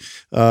definitely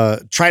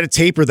try to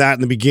taper that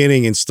in the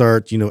beginning and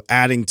start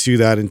adding to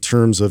that in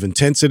terms of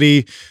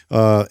intensity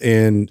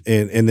and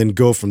then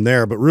go from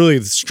there. But really,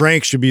 the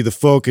strength should be the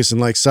focus. And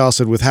like Sal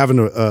said, with having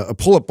a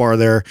pull-up bar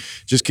there,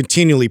 just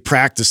continually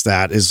practice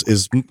that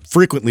as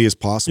frequently as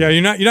possible.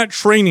 Yeah, you're not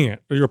training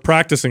it, or you're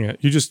practicing it.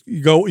 You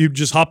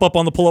just hop up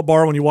on the pull-up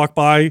bar when you walk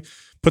by,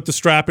 put the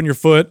strap in your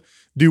foot,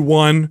 do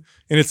 1,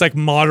 and it's like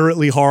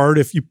moderately hard.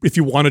 If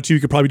you wanted to, you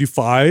could probably do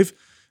 5.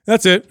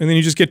 That's it. And then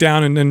you just get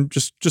down and then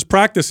just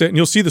practice it, and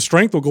you'll see the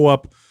strength will go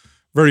up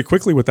very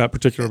quickly with that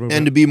particular movement.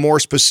 And to be more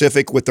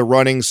specific with the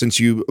running, since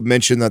you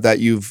mentioned that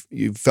you've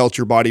felt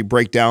your body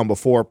break down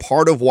before,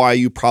 part of why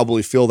you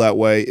probably feel that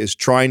way is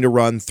trying to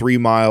run 3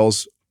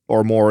 miles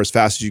or more as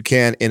fast as you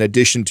can, in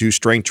addition to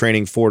strength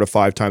training 4 to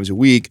 5 times a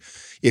week.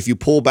 If you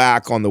pull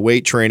back on the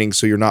weight training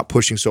so you're not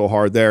pushing so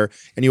hard there,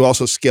 and you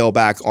also scale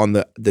back on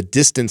the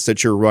distance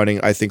that you're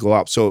running, I think will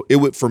help. So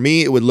for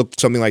me, it would look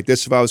something like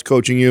this. If I was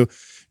coaching you,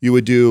 you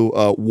would do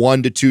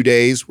 1 to 2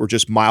 days were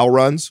just mile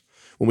runs.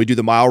 When we do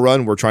the mile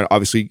run, we're trying to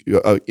obviously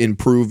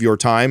improve your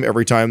time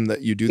every time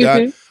that you do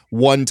that.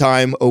 1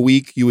 time a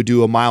week, you would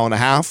do 1.5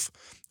 miles.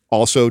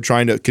 Also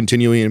trying to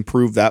continually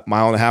improve that 1.5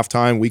 mile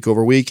time week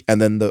over week.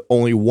 And then the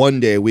only 1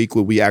 day a week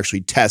would we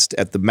actually test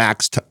at the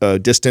max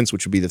distance,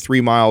 which would be the 3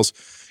 miles.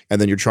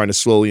 And then you're trying to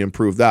slowly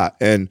improve that.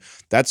 And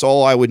that's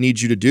all I would need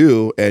you to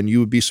do. And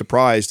you would be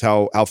surprised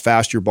how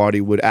fast your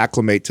body would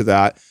acclimate to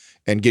that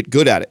and get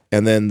good at it.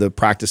 And then the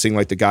practicing,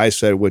 like the guy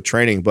said, with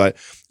training. But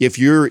if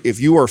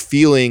you are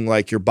feeling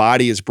like your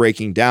body is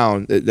breaking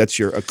down, that's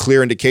a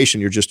clear indication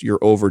you're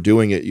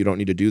overdoing it. You don't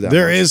need to do that.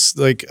 There is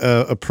like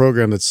a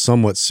program that's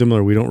somewhat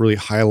similar. We don't really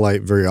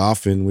highlight very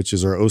often, which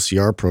is our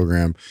OCR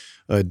program.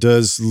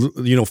 does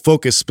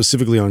focus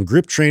specifically on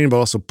grip training, but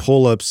also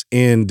pull-ups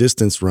and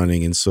distance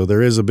running. And so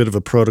there is a bit of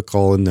a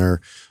protocol in there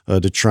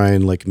to try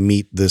and like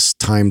meet this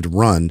timed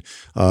run.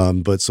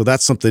 But so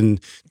that's something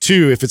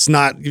too. If it's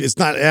not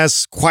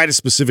as quite as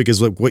specific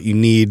as like what you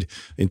need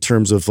in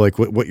terms of like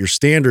what your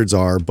standards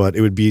are, but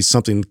it would be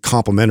something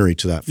complementary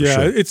to that. For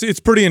sure. It's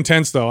pretty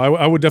intense though.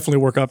 I would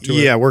definitely work up to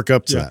it. Yeah, work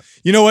up to that.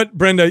 You know what,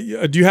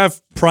 Brenda? Do you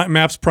have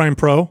Maps Prime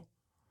Pro?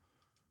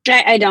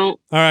 I don't.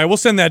 All right, we'll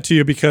send that to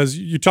you because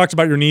you talked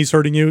about your knees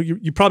hurting you.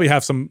 You probably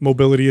have some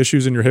mobility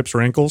issues in your hips or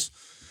ankles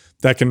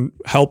that can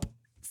help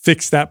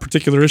fix that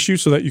particular issue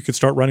so that you could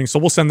start running. So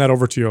we'll send that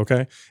over to you,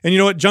 okay? And you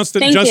know what,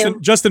 Justin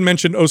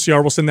mentioned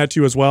OCR. We'll send that to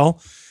you as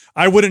well.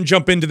 I wouldn't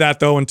jump into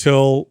that though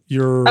until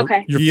you're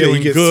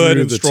feeling good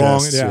and strong.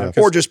 Tests,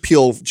 or just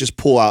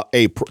pull out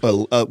a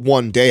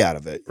 1 day out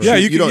of it. Yeah,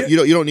 you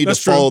don't need to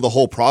follow the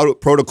whole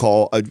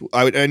protocol.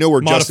 I know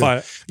where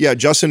Modify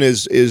Justin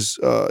is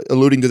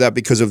alluding to that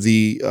because of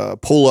the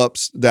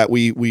pull-ups that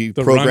we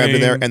programmed running.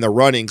 in there and the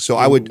running. So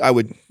I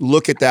would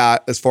look at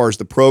that as far as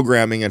the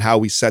programming and how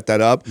we set that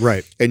up,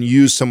 right? And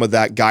use some of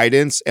that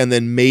guidance, and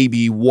then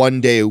maybe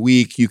 1 day a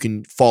week you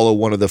can follow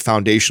one of the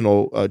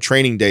foundational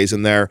training days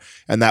in there,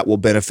 and that will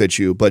benefit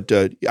you. But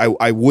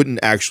I wouldn't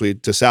actually,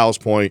 to Sal's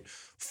point,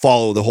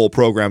 follow the whole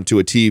program to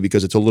a T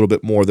because it's a little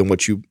bit more than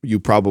what you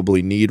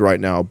probably need right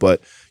now.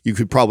 But you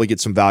could probably get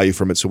some value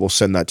from it. So we'll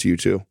send that to you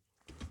too.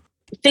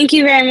 Thank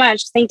you very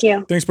much. Thank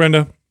you. Thanks,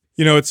 Brenda.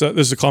 You know, this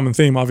is a common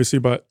theme, obviously,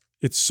 but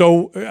it's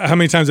so. How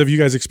many times have you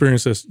guys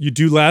experienced this? You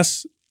do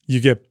less, you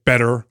get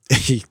better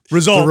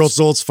results. The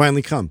results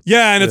finally come.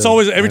 Yeah, and it's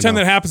always every time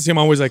that happens to him,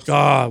 I'm always like,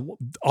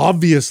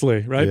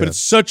 obviously, right? Yeah. But it's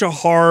such a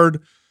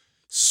hard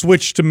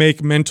switch to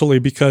make mentally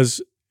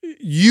because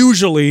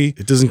usually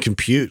it doesn't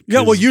compute.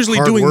 Yeah, well, usually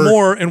doing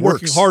more and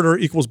working harder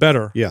equals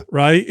better. Yeah,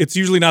 right. It's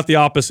usually not the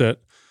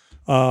opposite,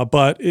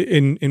 but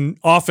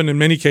often in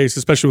many cases,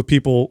 especially with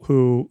people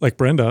who like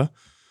Brenda,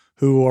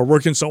 who are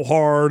working so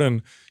hard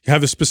and you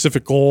have a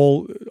specific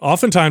goal,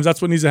 oftentimes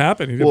that's what needs to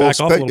happen. You back off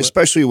a little bit.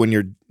 Especially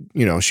when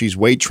she's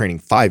weight training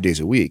 5 days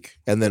a week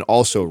and then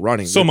also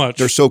running so much.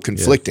 They're so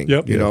conflicting.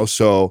 Yeah. Yep.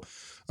 So.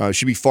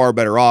 She'd be far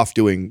better off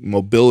doing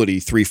mobility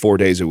 3-4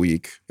 days a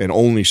week and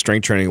only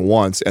strength training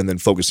once and then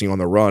focusing on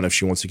the run if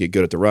she wants to get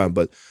good at the run.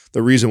 But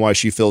the reason why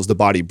she feels the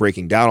body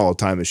breaking down all the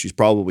time is she's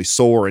probably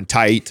sore and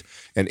tight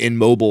and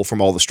immobile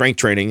from all the strength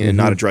training and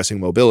not addressing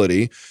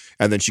mobility.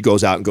 And then she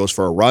goes out and goes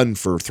for a run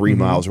for 3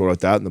 miles or like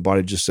that. And the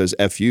body just says,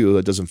 F you,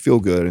 that doesn't feel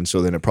good. And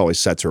so then it probably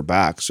sets her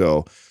back.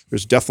 So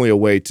there's definitely a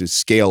way to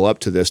scale up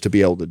to this to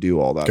be able to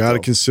do all that. Got to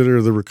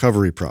consider the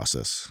recovery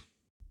process.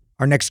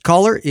 Our next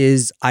caller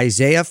is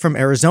Isaiah from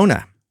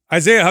Arizona.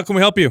 Isaiah, how can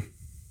we help you?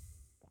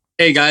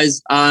 Hey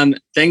guys,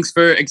 thanks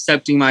for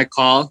accepting my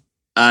call.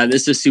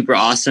 This is super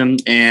awesome,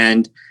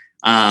 and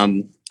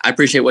I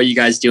appreciate what you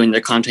guys do and the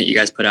content you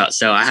guys put out.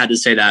 So I had to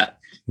say that,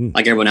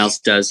 like everyone else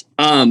does.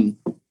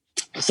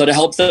 So to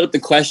help set up the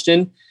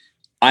question,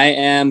 I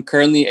am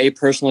currently a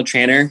personal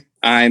trainer.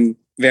 I'm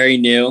very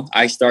new.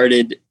 I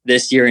started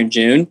this year in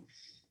June,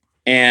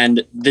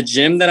 and the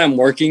gym that I'm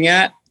working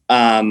at,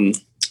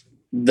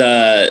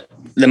 the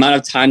amount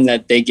of time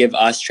that they give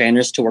us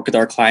trainers to work with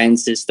our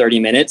clients is 30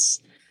 minutes.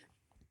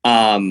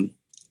 And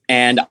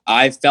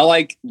I felt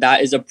like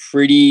that is a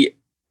pretty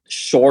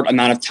short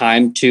amount of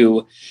time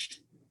to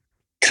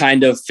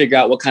kind of figure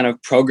out what kind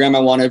of program I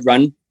want to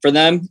run for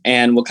them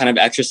and what kind of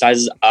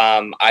exercises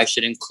I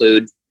should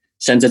include.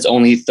 Since it's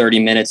only 30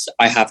 minutes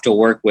I have to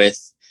work with.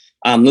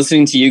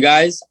 Listening to you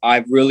guys,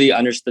 I've really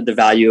understood the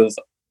value of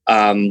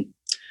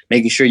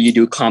making sure you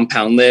do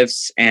compound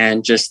lifts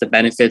and just the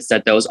benefits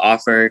that those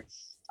offer,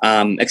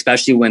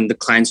 especially when the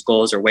client's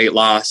goals are weight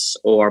loss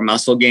or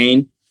muscle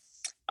gain.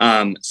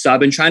 So I've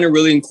been trying to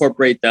really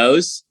incorporate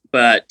those,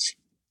 but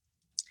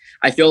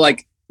I feel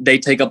like they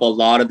take up a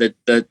lot of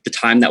the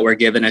time that we're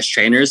given as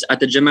trainers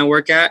at the gym I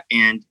work at.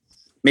 And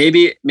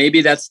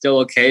maybe that's still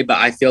okay, but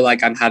I feel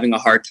like I'm having a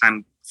hard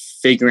time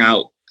figuring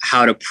out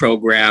how to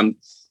program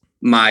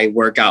my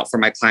workout for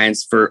my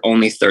clients for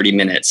only 30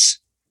 minutes.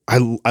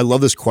 I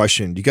love this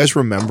question. Do you guys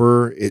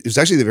remember? It was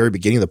actually the very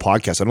beginning of the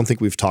podcast. I don't think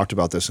we've talked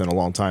about this in a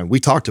long time. We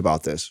talked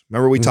about this.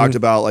 Remember, we talked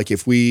about like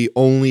if we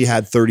only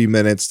had 30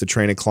 minutes to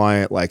train a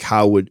client, like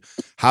how would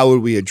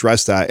we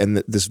address that? And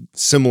this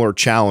similar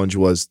challenge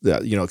was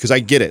that, because I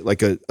get it.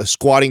 Like a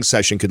squatting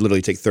session could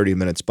literally take 30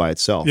 minutes by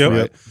itself. Yep.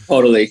 Right?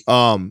 Totally.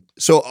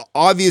 So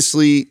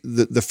obviously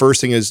the first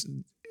thing is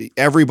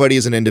everybody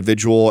is an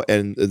individual,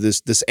 and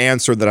this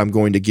answer that I'm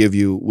going to give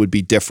you would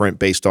be different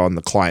based on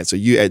the client. So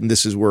and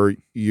this is where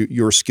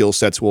your skill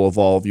sets will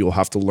evolve. You'll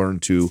have to learn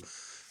to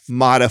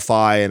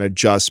modify and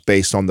adjust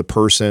based on the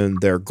person,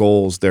 their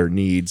goals, their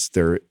needs,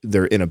 their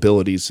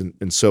inabilities,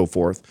 and so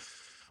forth.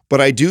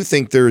 But I do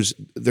think there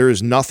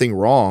is nothing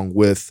wrong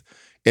with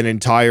an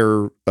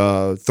entire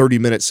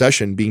 30-minute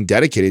session being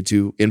dedicated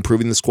to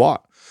improving the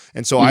squat.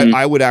 And so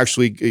I would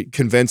actually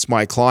convince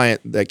my client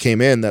that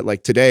came in that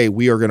like today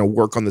we are going to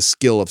work on the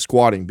skill of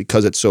squatting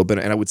because it's so been,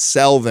 and I would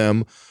sell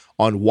them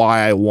on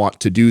why I want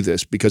to do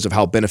this because of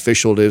how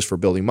beneficial it is for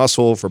building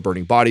muscle, for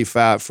burning body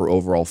fat, for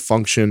overall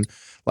function.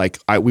 Like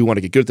we want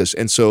to get good at this.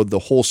 And so the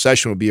whole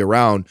session would be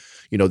around,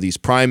 these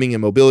priming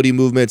and mobility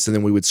movements, and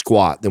then we would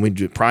squat. Then we'd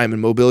do prime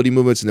and mobility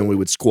movements, and then we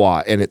would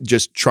squat, and it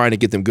just trying to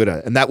get them good at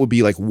it. And that would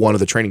be like one of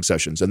the training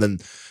sessions. And then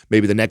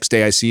maybe the next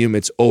day I see them,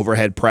 it's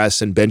overhead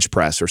press and bench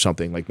press or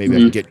something. Like maybe I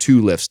can get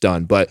 2 lifts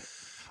done. But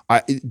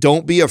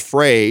don't be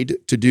afraid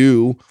to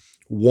do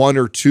 1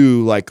 or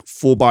 2 like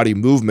full body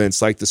movements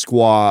like the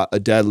squat, a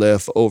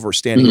deadlift,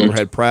 standing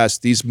overhead press.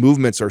 These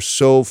movements are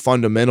so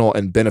fundamental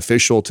and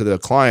beneficial to the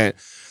client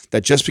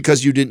that just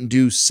because you didn't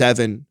do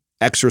 7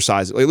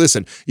 exercises, like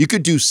listen, you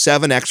could do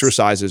 7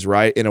 exercises,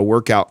 right, in a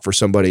workout for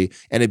somebody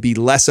and it'd be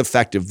less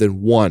effective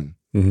than 1.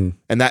 And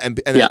I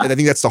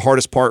think that's the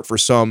hardest part for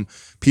some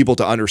people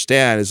to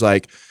understand is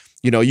like,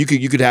 you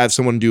could have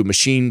someone do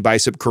machine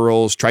bicep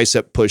curls,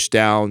 tricep push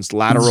downs,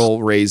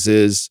 lateral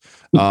raises,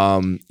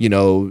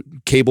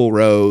 cable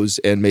rows,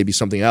 and maybe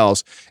something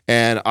else.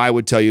 And I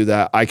would tell you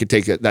that I could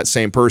take that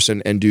same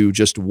person and do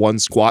just 1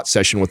 squat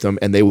session with them,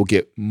 and they will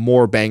get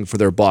more bang for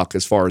their buck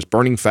as far as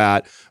burning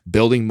fat,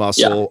 building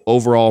muscle,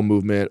 overall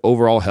movement,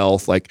 overall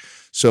health.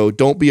 So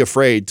don't be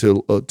afraid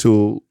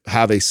to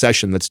have a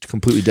session that's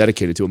completely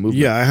dedicated to a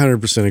movement. Yeah, I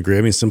 100% agree.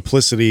 I mean,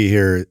 simplicity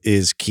here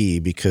is key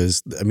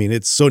because,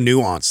 it's so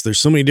nuanced. There's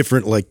so many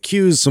different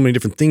cues, so many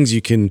different things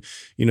you can,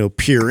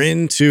 peer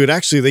into.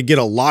 They get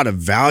a lot of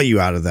value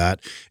out of that.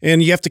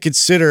 And you have to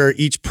consider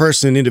each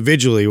person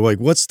individually, like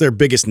what's their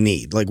biggest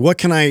need? Like what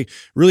can I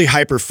really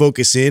hyper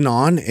focus in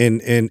on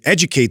and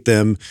educate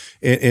them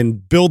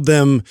and build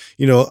them,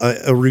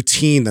 a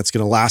routine that's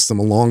going to last them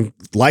a long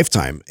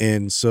lifetime.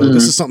 And so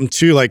this is something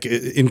too, like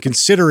in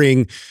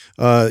considering,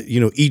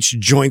 each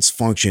joint's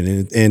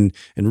function and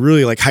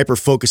really like hyper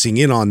focusing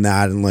in on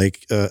that and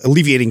like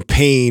alleviating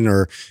pain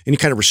or any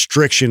kind of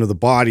restriction of the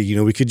body.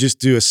 We could just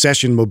do a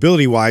session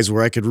mobility wise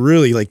where I could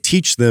really like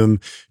teach them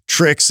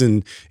tricks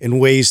and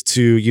ways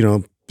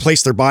to,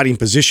 place their body in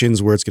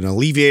positions where it's going to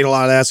alleviate a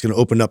lot of that. It's going to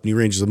open up new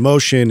ranges of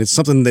motion. It's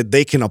something that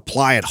they can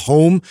apply at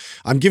home.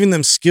 I'm giving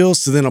them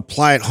skills to then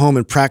apply at home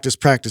and practice.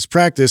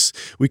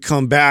 We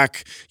come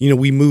back,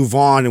 we move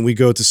on and we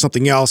go to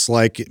something else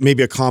like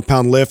maybe a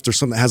compound lift or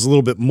something that has a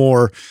little bit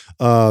more,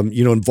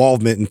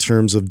 involvement in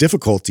terms of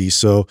difficulty.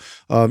 So,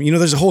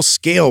 there's a whole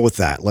scale with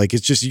that. Like,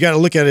 it's just, you got to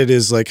look at it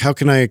as like, how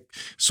can I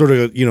sort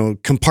of,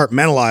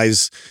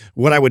 compartmentalize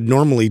what I would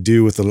normally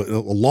do with a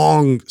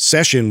long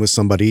session with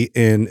somebody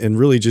and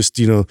really just,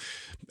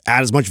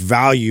 add as much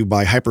value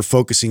by hyper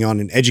focusing on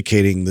and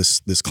educating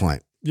this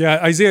client.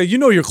 Yeah, Isaiah,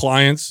 your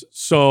clients.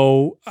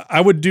 So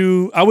I would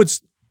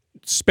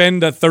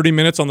spend that 30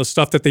 minutes on the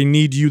stuff that they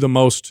need you the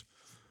most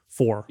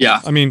for.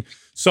 Yeah.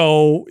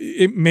 So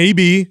it may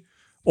be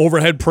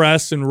overhead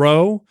press and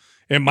row.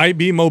 It might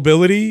be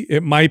mobility.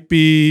 It might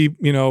be,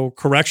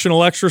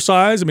 correctional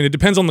exercise. It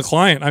depends on the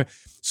client.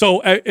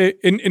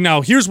 And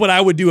now here's what I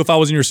would do if I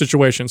was in your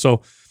situation.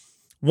 So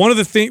one of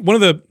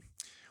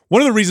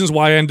the reasons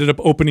why I ended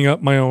up opening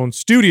up my own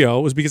studio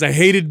was because I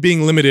hated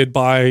being limited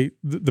by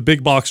the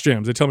big box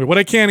gyms. They tell me what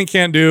I can and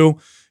can't do.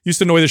 Used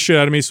to annoy the shit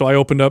out of me, so I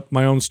opened up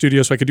my own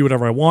studio so I could do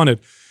whatever I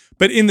wanted.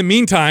 But in the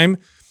meantime,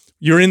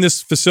 you're in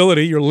this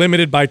facility, you're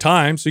limited by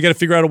time, so you got to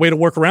figure out a way to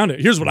work around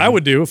it. Here's what I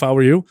would do if I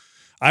were you.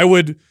 I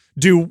would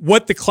do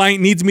what the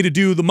client needs me to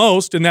do the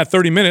most in that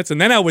 30 minutes, and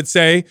then I would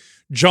say,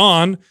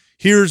 John,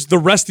 here's the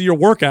rest of your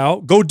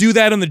workout. Go do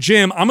that in the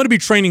gym. I'm going to be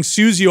training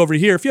Susie over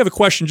here. If you have a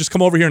question, just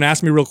come over here and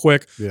ask me real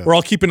quick, or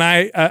I'll keep an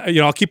eye.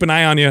 I'll keep an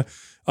eye on you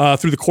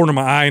through the corner of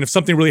my eye. And if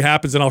something really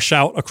happens, then I'll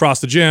shout across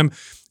the gym.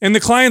 And the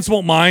clients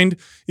won't mind.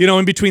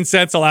 In between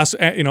sets, I'll ask,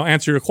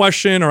 answer your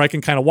question, or I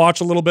can kind of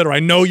watch a little bit, or I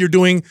know you're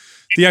doing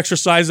the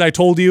exercises I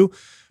told you.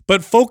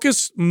 But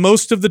focus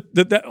most of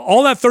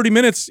all that 30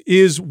 minutes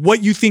is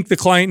what you think the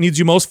client needs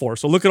you most for.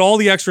 So look at all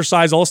the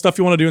exercise, all the stuff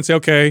you want to do, and say,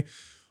 okay,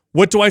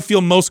 what do I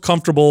feel most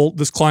comfortable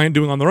this client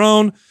doing on their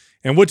own?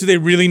 And what do they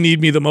really need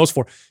me the most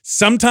for?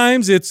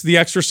 Sometimes it's the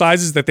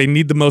exercises that they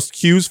need the most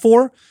cues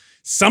for.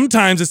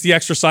 Sometimes it's the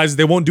exercises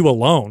they won't do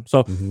alone.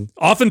 So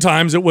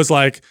oftentimes it was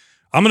like,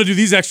 I'm going to do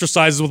these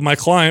exercises with my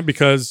client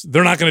because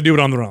they're not going to do it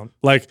on their own.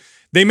 Like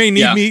they may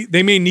need me,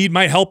 they may need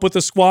my help with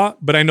the squat,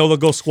 but I know they'll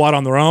go squat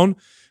on their own.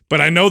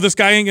 But I know this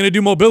guy ain't going to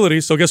do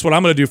mobility. So guess what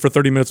I'm going to do for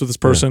 30 minutes with this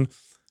person?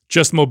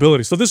 Just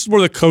mobility. So this is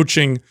where the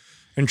coaching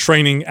and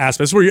training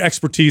aspects, where your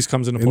expertise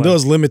comes into play. And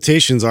those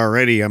limitations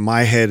already,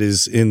 my head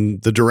is in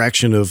the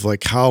direction of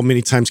like, how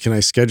many times can I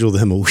schedule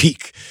them a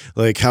week?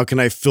 Like, how can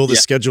I fill the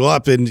schedule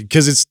up? And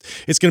because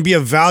it's going to be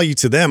of value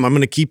to them. I'm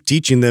going to keep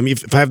teaching them.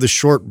 If I have the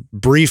short,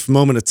 brief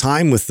moment of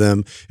time with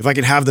them, if I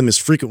can have them as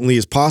frequently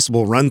as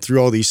possible, run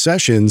through all these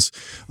sessions,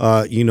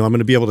 I'm going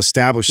to be able to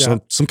establish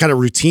some kind of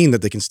routine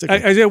that they can stick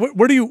with. Isaiah,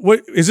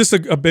 what is this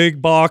a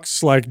big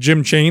box like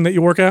gym chain that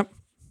you work at?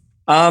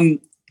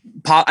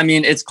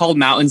 It's called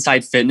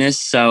Mountainside Fitness,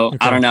 so okay.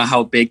 I don't know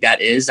how big that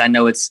is. I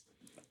know it's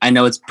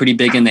pretty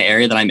big in the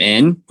area that I'm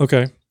in.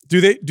 Okay. Do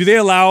they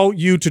allow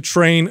you to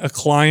train a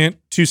client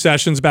 2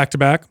 sessions back to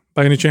back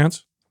by any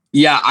chance?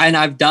 Yeah, and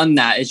I've done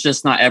that. It's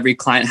just not every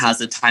client has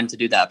the time to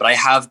do that, but I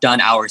have done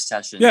hour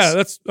sessions. Yeah,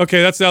 that's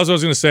okay. That's what I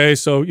was going to say.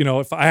 So,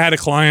 if I had a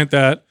client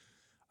that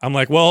I'm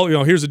like, well,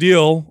 here's the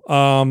deal.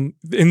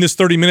 In this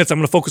 30 minutes, I'm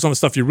going to focus on the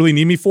stuff you really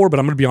need me for, but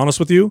I'm going to be honest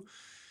with you.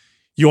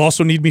 You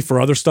also need me for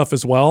other stuff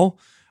as well.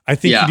 I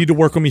think you need to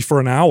work with me for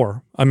an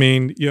hour. I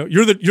mean,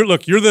 you're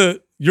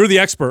the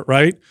expert,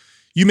 right?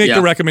 You make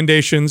the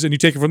recommendations and you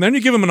take it from there and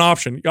you give them an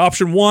option.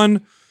 Option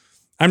one,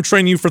 I'm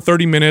training you for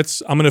 30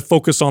 minutes. I'm going to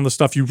focus on the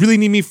stuff you really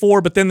need me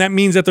for, but then that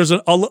means that there's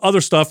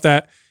other stuff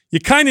that you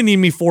kind of need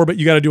me for, but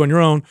you got to do on your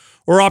own.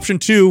 Or option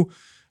two,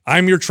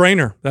 I'm your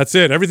trainer. That's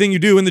it. Everything you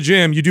do in the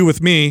gym, you do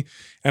with me,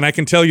 and I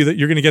can tell you that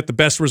you're going to get the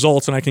best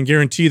results, and I can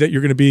guarantee that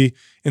you're going to be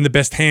in the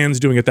best hands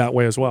doing it that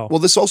way as well. Well,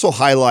 this also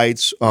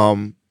highlights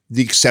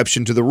the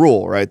exception to the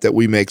rule, right, that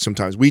we make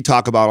sometimes. We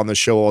talk about on the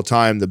show all the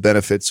time the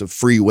benefits of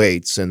free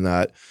weights and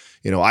that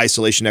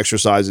isolation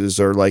exercises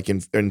are like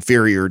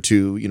inferior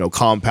to,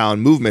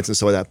 compound movements and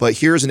stuff like that. But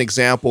here's an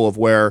example of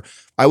where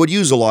I would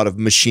use a lot of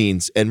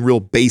machines and real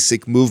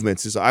basic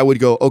movements is I would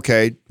go,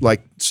 okay,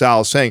 like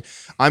Sal is saying,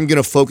 I'm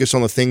going to focus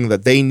on the thing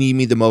that they need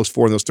me the most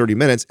for in those 30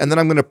 minutes. And then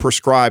I'm going to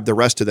prescribe the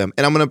rest of them.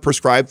 And I'm going to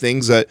prescribe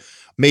things that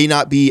may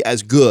not be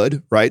as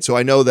good, right? So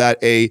I know that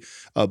a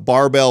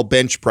barbell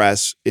bench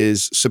press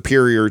is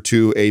superior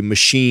to a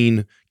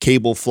machine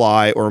cable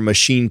fly or a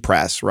machine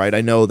press, right?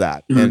 I know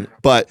that.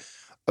 But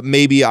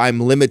maybe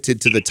I'm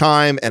limited to the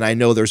time and I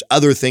know there's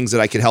other things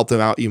that I could help them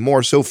out even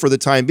more. So for the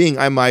time being,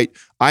 I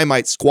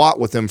might squat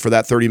with them for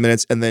that 30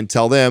 minutes and then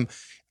tell them,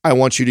 I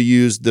want you to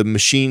use the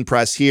machine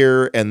press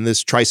here and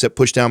this tricep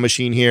push down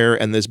machine here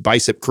and this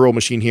bicep curl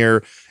machine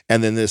here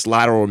and then this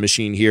lateral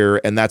machine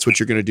here. And that's what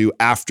you're going to do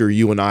after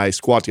you and I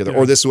squat together.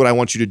 Or this is what I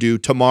want you to do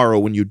tomorrow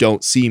when you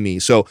don't see me.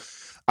 So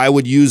I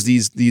would use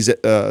these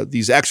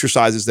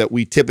exercises that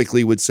we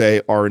typically would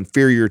say are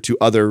inferior to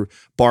other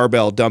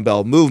barbell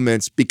dumbbell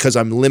movements because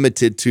I'm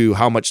limited to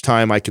how much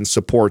time I can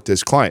support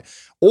this client.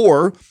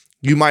 Or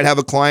you might have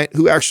a client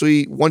who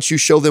actually, once you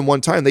show them one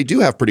time, they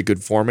do have pretty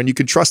good form and you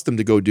can trust them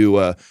to go do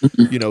a,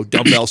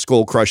 dumbbell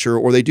skull crusher,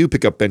 or they do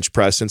pick up bench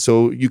press. And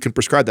so you can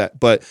prescribe that.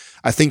 But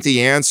I think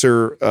the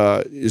answer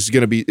is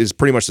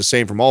pretty much the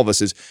same from all of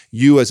us is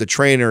you as a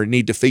trainer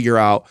need to figure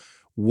out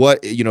what,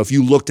 if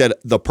you looked at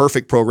the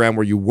perfect program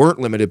where you weren't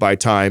limited by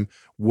time,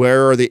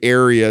 where are the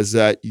areas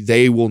that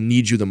they will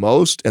need you the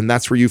most? And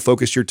that's where you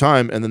focus your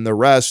time. And then the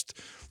rest,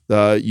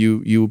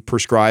 you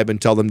prescribe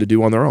and tell them to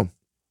do on their own.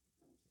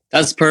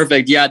 That's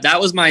perfect. Yeah,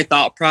 that was my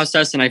thought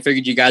process. And I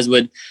figured you guys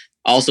would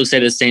also say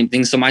the same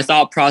thing. So my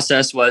thought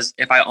process was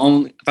if I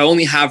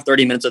only have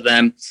 30 minutes of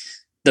them,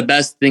 the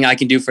best thing I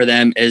can do for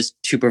them is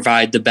to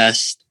provide the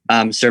best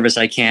service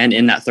I can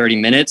in that 30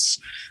 minutes.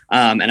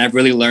 And I've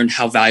really learned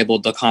how valuable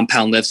the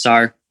compound lifts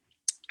are.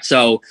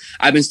 So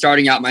I've been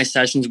starting out my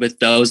sessions with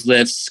those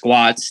lifts,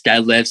 squats,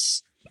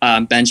 deadlifts,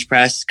 bench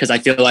press, because I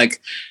feel like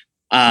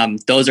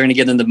those are going to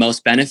give them the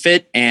most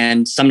benefit.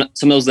 And some of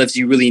those lifts,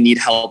 you really need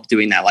help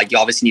doing that. Like you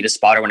obviously need a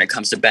spotter when it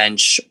comes to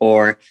bench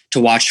or to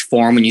watch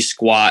form when you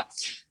squat.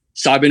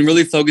 So I've been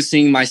really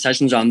focusing my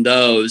sessions on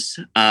those.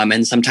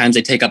 And sometimes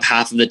they take up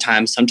half of the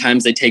time.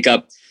 Sometimes they take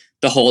up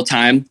the whole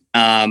time.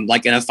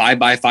 Like in a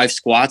 5x5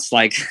 squats,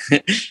 like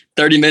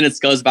 30 minutes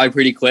goes by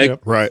pretty quick.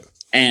 Yep, right.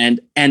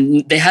 And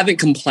they haven't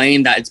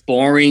complained that it's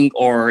boring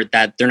or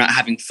that they're not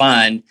having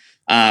fun.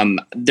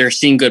 They're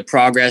seeing good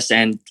progress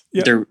and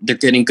they're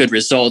getting good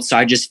results. So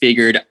I just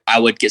figured I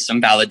would get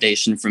some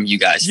validation from you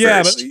guys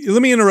first. But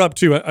let me interrupt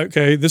too.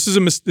 Okay, this is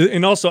a mistake,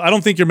 and also I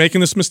don't think you're making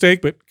this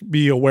mistake, but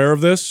be aware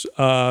of this.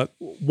 A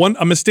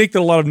mistake that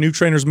a lot of new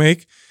trainers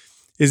make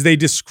is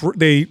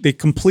they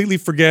completely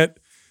forget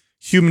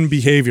human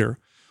behavior.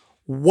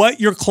 What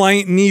your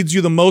client needs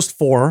you the most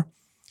for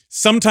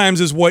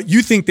sometimes is what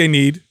you think they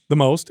need the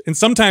most, and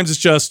sometimes it's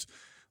just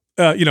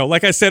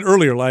like I said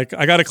earlier, like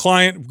I got a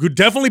client who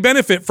definitely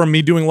benefit from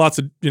me doing lots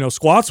of,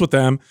 squats with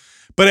them,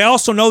 but I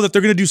also know that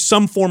they're going to do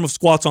some form of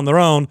squats on their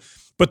own.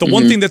 But the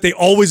one thing that they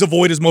always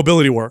avoid is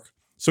mobility work.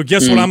 So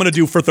guess what I'm going to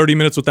do for 30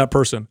 minutes with that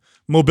person?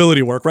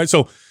 Mobility work, right?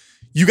 So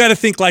you got to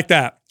think like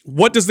that.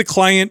 What does the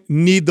client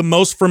need the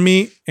most from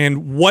me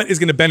and what is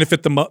going to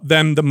benefit them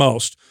the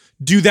most?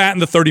 Do that in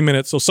the 30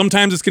 minutes. So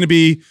sometimes it's going to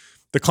be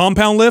the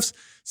compound lifts.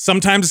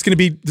 Sometimes it's going to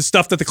be the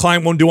stuff that the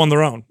client won't do on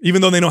their own,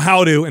 even though they know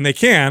how to and they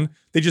can.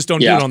 They just don't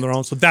do it on their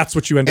own. So that's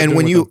what you end up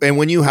doing. And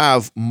when you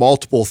have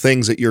multiple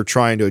things that you're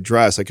trying to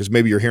address, like because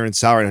maybe you're hearing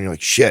salary and you're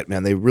like, shit,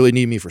 man, they really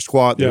need me for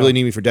squat. They really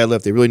need me for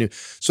deadlift. They really need.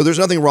 So there's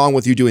nothing wrong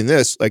with you doing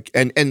this. Like,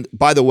 and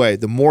by the way,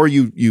 the more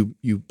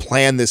you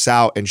plan this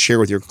out and share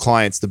with your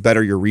clients, the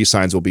better your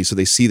re-signs will be. So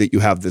they see that you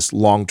have this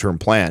long-term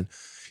plan.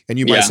 And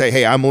you might say,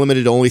 hey, I'm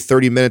limited to only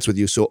 30 minutes with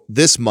you. So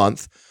this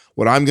month,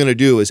 what I'm going to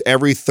do is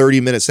every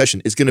 30-minute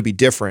session is going to be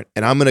different.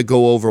 And I'm going to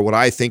go over what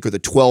I think are the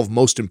 12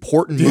 most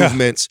important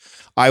movements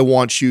I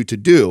want you to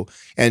do.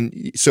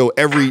 And so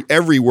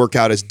every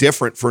workout is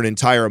different for an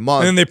entire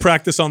month. And then they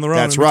practice on their own.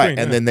 That's right.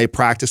 And then they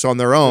practice on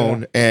their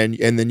own, and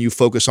then you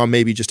focus on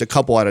maybe just a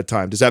couple at a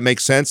time. Does that make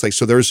sense? Like,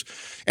 so there's,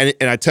 and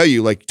I tell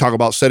you, like, talk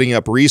about setting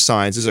up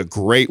re-signs is a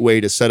great way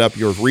to set up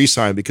your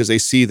re-sign, because they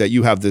see that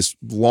you have this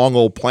long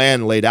old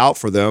plan laid out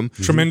for them.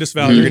 Tremendous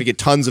value. You're going to get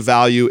tons of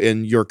value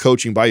in your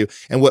coaching by you.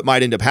 And what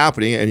might end up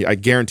happening, and I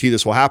guarantee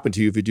this will happen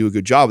to you if you do a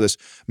good job of this,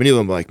 many of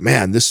them are like,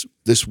 man, this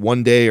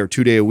 1 day or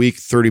 2 day a week,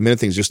 30-minute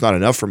thing is just not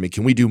enough for me.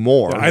 Can we do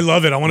more? I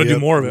love it. I want to do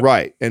more of it.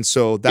 Right. And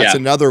so that's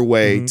another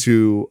way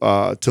to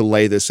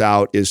lay this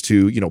out, is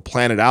to,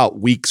 plan it out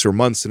weeks or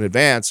months in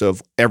advance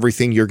of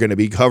everything you're going to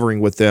be covering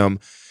with them.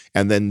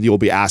 And then you'll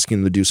be asking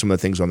them to do some of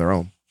the things on their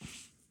own.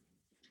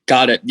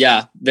 Got it.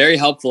 Yeah. Very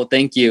helpful.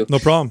 Thank you. No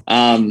problem.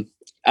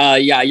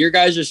 Your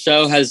guys'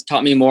 show has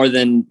taught me more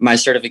than my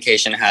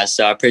certification has.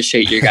 So I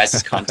appreciate your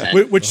guys'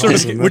 content. Which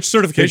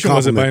certification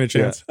was it by any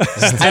chance?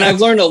 And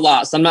I've learned a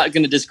lot, so I'm not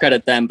going to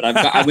discredit them, but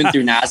I went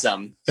through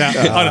NASM.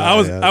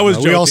 I was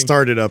joking. We all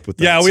started up with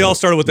that. Yeah, we all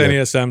started with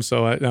NASM.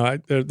 So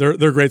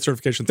they're great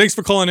certification. Thanks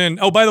for calling in.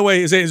 Oh, by the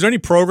way, is there any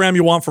program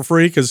you want for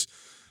free? Because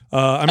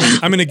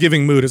I'm in a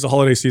giving mood. It's a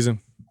holiday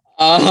season.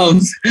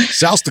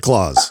 Santa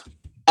Claus.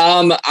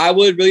 I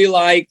would really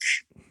like.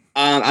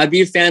 I'd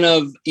be a fan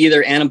of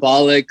either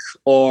anabolic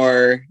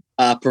or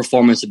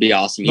performance would be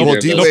awesome. No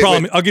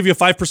problem. I'll give you a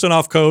 5%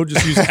 off code.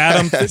 Just use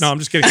Adam. No, I'm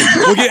just kidding.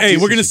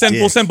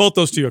 We'll send both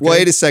those to you. Okay?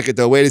 Wait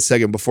a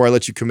second before I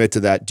let you commit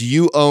to that. Do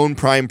you own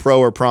Prime Pro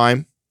or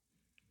Prime?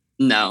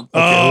 No.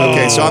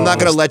 Okay. So I'm not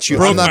going to let you.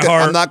 I'm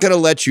not going to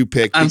let you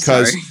pick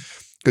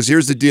because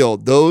here's the deal.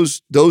 Those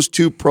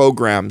two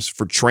programs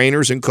for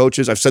trainers and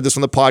coaches, I've said this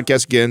on the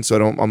podcast again, so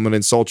I'm going to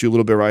insult you a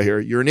little bit right here.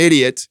 You're an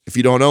idiot if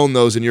you don't own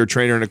those and you're a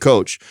trainer and a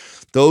coach.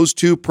 Those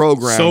two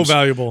programs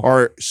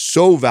are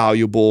so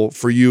valuable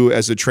for you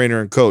as a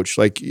trainer and coach.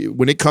 Like,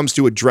 when it comes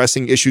to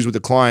addressing issues with the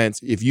clients,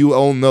 if you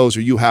own those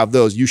or you have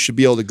those, you should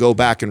be able to go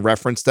back and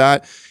reference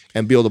that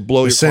and be able to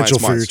blow essential your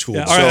clients' for your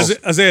minds. tools. Yeah. All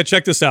right, Isaiah,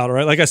 check this out. All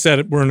right, like I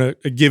said, we're in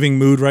a giving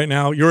mood right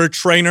now. You're a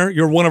trainer.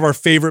 You're one of our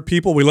favorite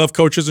people. We love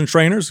coaches and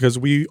trainers because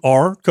we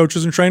are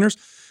coaches and trainers.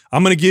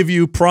 I'm going to give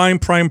you Prime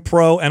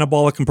Pro,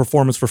 Anabolic, and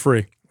Performance for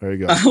free. There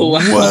you go. Oh, wow.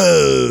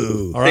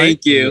 Whoa. All right.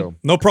 Thank you.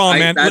 No problem,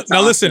 man.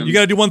 Now listen, you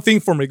got to do one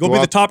thing for me. Go be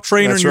the top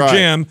trainer in your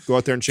gym. Go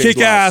out there and change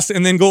kick ass,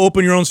 and then go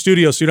open your own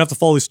studio so you don't have to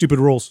follow these stupid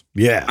rules.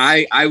 Yeah.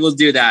 I will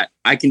do that.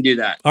 I can do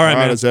that. All right,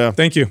 man.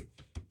 Thank you.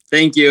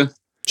 Thank you.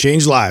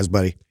 Change lives,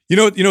 buddy. You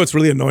know what's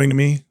really annoying to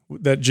me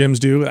that gyms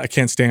do, I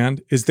can't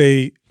stand, is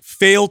they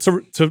fail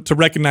to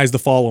recognize the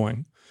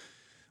following.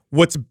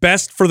 What's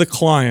best for the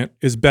client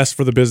is best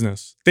for the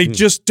business. They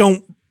just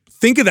don't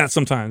think of that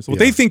sometimes. What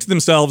they think to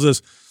themselves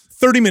is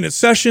 30-minute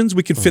sessions,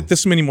 we can fit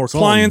this many more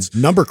clients.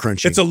 Number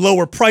crunching. It's a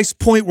lower price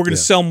point. We're going to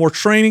sell more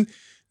training.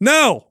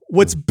 No,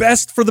 what's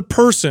best for the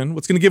person,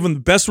 what's going to give them the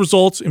best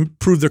results,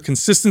 improve their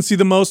consistency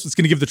the most, it's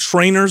going to give the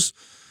trainers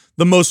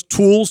the most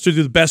tools to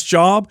do the best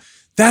job.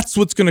 That's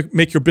what's going to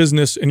make your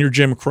business and your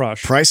gym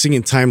crush. Pricing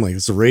and timely.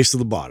 It's a race to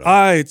the bottom.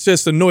 It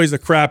just annoys the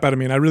crap out of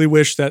me. And I really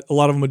wish that a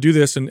lot of them would do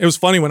this. And it was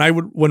funny when I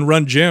would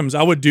run gyms,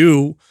 I would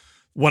do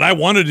what I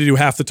wanted to do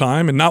half the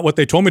time and not what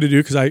they told me to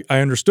do because I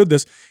understood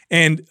this.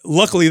 And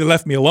luckily they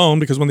left me alone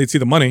because when they'd see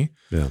the money,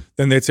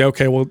 then they'd say,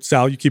 okay, well,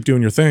 Sal, you keep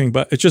doing your thing.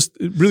 But it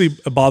really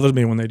bothers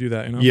me when they do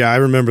that. You know? Yeah, I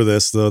remember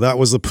this though. That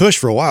was the push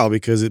for a while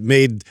because it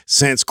made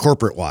sense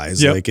corporate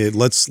wise. Yep. Like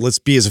let's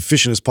be as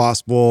efficient as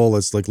possible.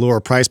 Let's like lower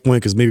price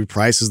point because maybe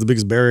price is the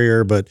biggest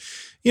barrier. But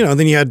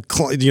then you had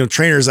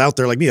trainers out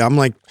there like me. I'm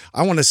like,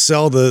 I want to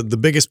sell the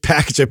biggest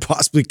package I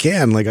possibly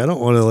can. Like I don't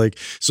want to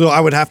so I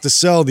would have to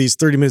sell these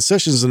 30-minute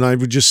sessions and I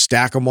would just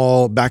stack them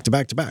all back to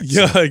back to back.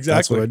 Yeah, so exactly.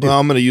 That's what I do. Well,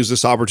 I'm going to use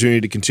this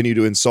opportunity to continue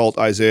to insult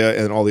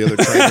Isaiah and all the other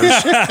trainers.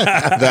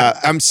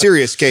 I'm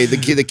serious, Kay.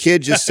 The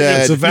kid just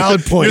said it's a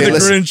valid point. You're the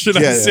Grinch.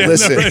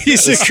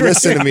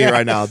 Listen to me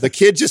right now. The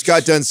kid just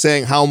got done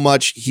saying how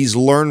much he's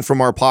learned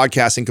from our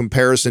podcast in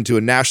comparison to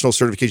a national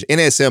certification.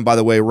 NASM, by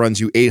the way,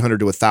 runs you $800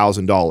 to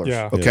 $1,000.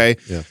 Yeah. Okay.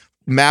 Yeah.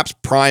 MAPS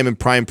Prime and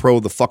Prime Pro,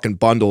 the fucking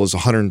bundle is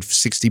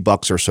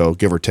 $160 or so,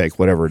 give or take,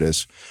 whatever it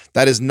is.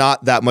 That is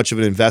not that much of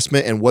an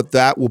investment, and what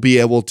you'll be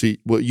able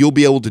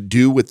to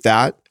do with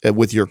that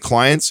with your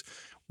clients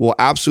will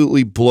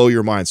absolutely blow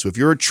your mind. So if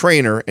you're a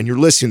trainer and you're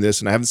listening to this,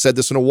 and I haven't said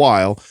this in a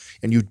while,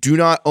 and you do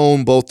not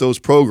own both those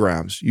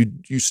programs,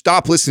 you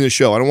stop listening to the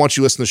show. I don't want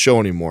you to listen to the show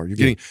anymore. You're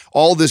getting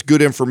all this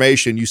good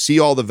information. You see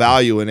all the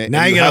value in it.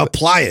 Now you got to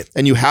apply it.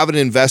 And you haven't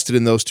invested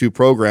in those two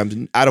programs.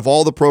 And out of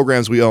all the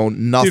programs we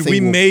own, nothing. Dude, we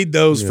made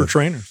those for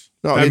trainers.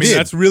 No, I mean,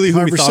 that's really who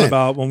 100%. we thought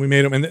about when we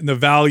made them. And the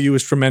value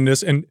is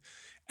tremendous. And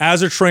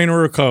as a trainer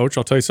or a coach,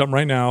 I'll tell you something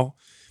right now.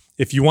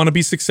 If you want to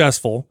be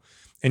successful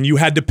and you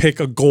had to pick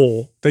a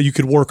goal that you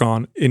could work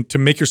on to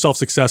make yourself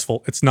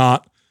successful, it's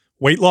not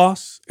weight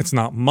loss. It's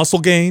not muscle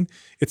gain.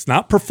 It's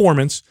not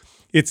performance.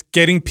 It's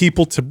getting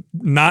people to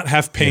not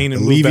have pain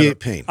and alleviate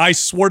pain. pain. I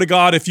swear to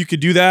God, if you could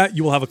do that,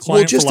 you will have a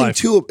client just for life.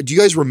 do you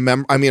guys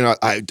remember? I mean,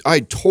 I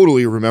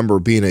totally remember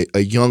being a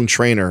young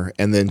trainer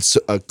and then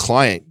a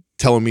client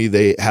telling me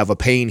they have a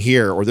pain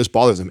here or this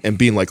bothers them and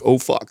being like, oh,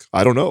 fuck,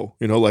 I don't know.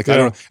 You know, like, I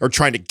don't, or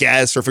trying to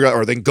guess or figure out,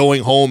 or then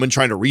going home and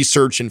trying to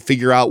research and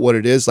figure out what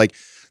it is. Like,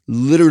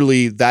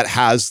 literally that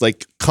has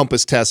like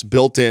compass tests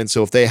built in.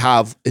 So if they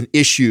have an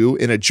issue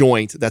in a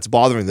joint that's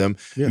bothering them,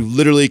 you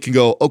literally can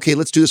go, okay,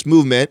 let's do this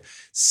movement,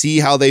 see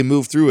how they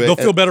move through it. They'll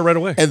feel better right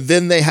away. And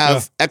then they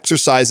have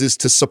exercises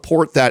to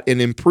support that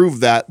and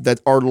improve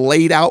that are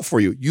laid out for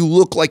you. You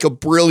look like a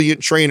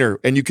brilliant trainer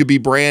and you could be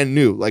brand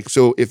new. Like,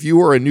 so if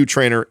you are a new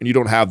trainer and you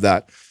don't have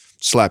that,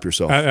 slap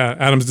yourself.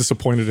 Adam's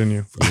disappointed in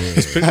you.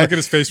 Look at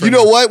his face right now.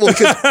 You know now. what? Well,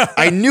 because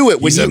I knew it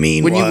when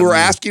you were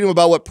asking him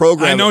about what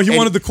program. I know he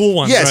wanted the cool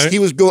ones. Yes, right? he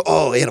was going,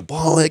 oh,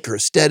 anabolic or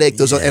aesthetic.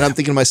 Those are, and I'm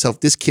thinking to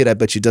myself, this kid, I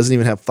bet you doesn't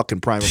even have fucking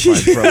Prime Pro.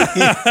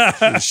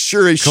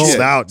 Sure as shit.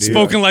 Called out, dude.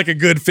 Spoken like a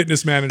good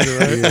fitness manager,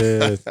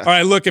 right? All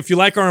right, look, if you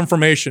like our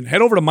information,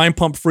 head over to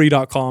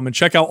mindpumpfree.com and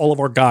check out all of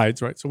our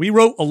guides, right? So we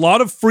wrote a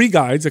lot of free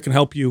guides that can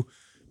help you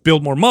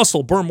build more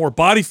muscle, burn more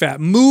body fat,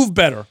 move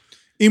better,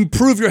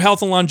 improve your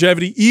health and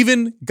longevity,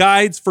 even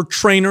guides for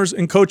trainers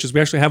and coaches. We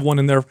actually have one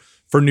in there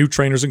for new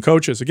trainers and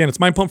coaches. Again, it's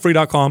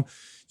mindpumpfree.com.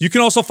 You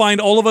can also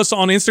find all of us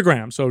on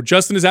Instagram. So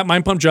Justin is at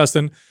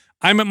mindpumpjustin.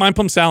 I'm at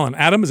mindpumpsalon.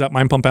 Adam is at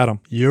mindpumpadam.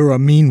 You're a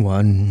mean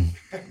one,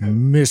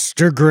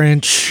 Mr.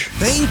 Grinch.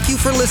 Thank you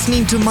for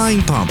listening to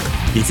Mind Pump.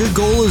 If your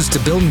goal is to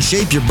build and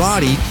shape your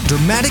body,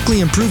 dramatically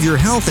improve your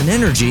health and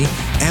energy,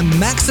 and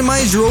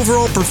maximize your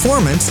overall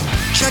performance,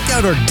 check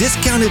out our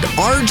discounted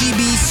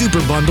RGB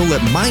Super Bundle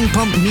at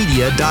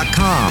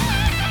mindpumpmedia.com.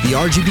 The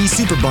RGB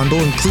Super Bundle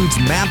includes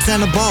MAPS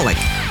Anabolic,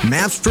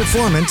 MAPS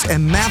Performance,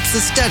 and MAPS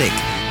Aesthetic.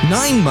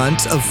 9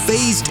 months of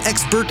phased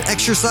expert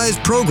exercise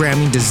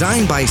programming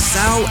designed by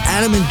Sal,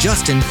 Adam, and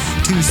Justin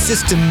to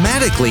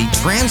systematically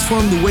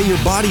transform the way your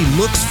body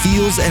looks,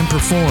 feels, and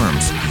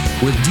performs.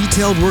 With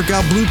detailed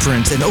workout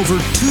blueprints and over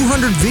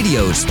 200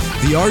 videos,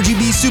 the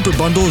RGB Super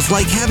Bundle is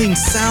like having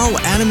Sal,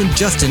 Adam, and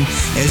Justin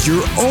as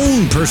your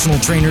own personal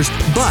trainers,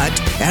 but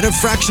at a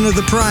fraction of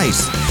the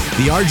price.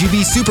 The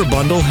RGB Super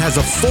Bundle has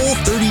a full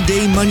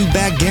 30-day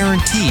money-back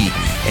guarantee,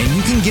 and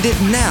you can get it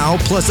now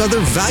plus other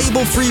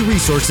valuable free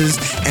resources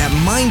at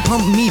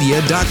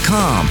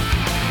mindpumpmedia.com.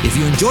 If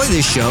you enjoy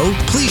this show,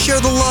 please share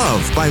the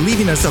love by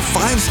leaving us a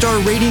 5-star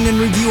rating and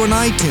review on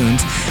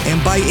iTunes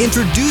and by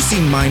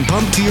introducing Mind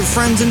Pump to your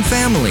friends and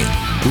family.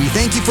 We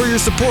thank you for your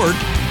support,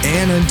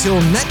 and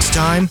until next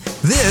time,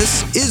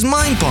 this is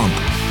Mind Pump.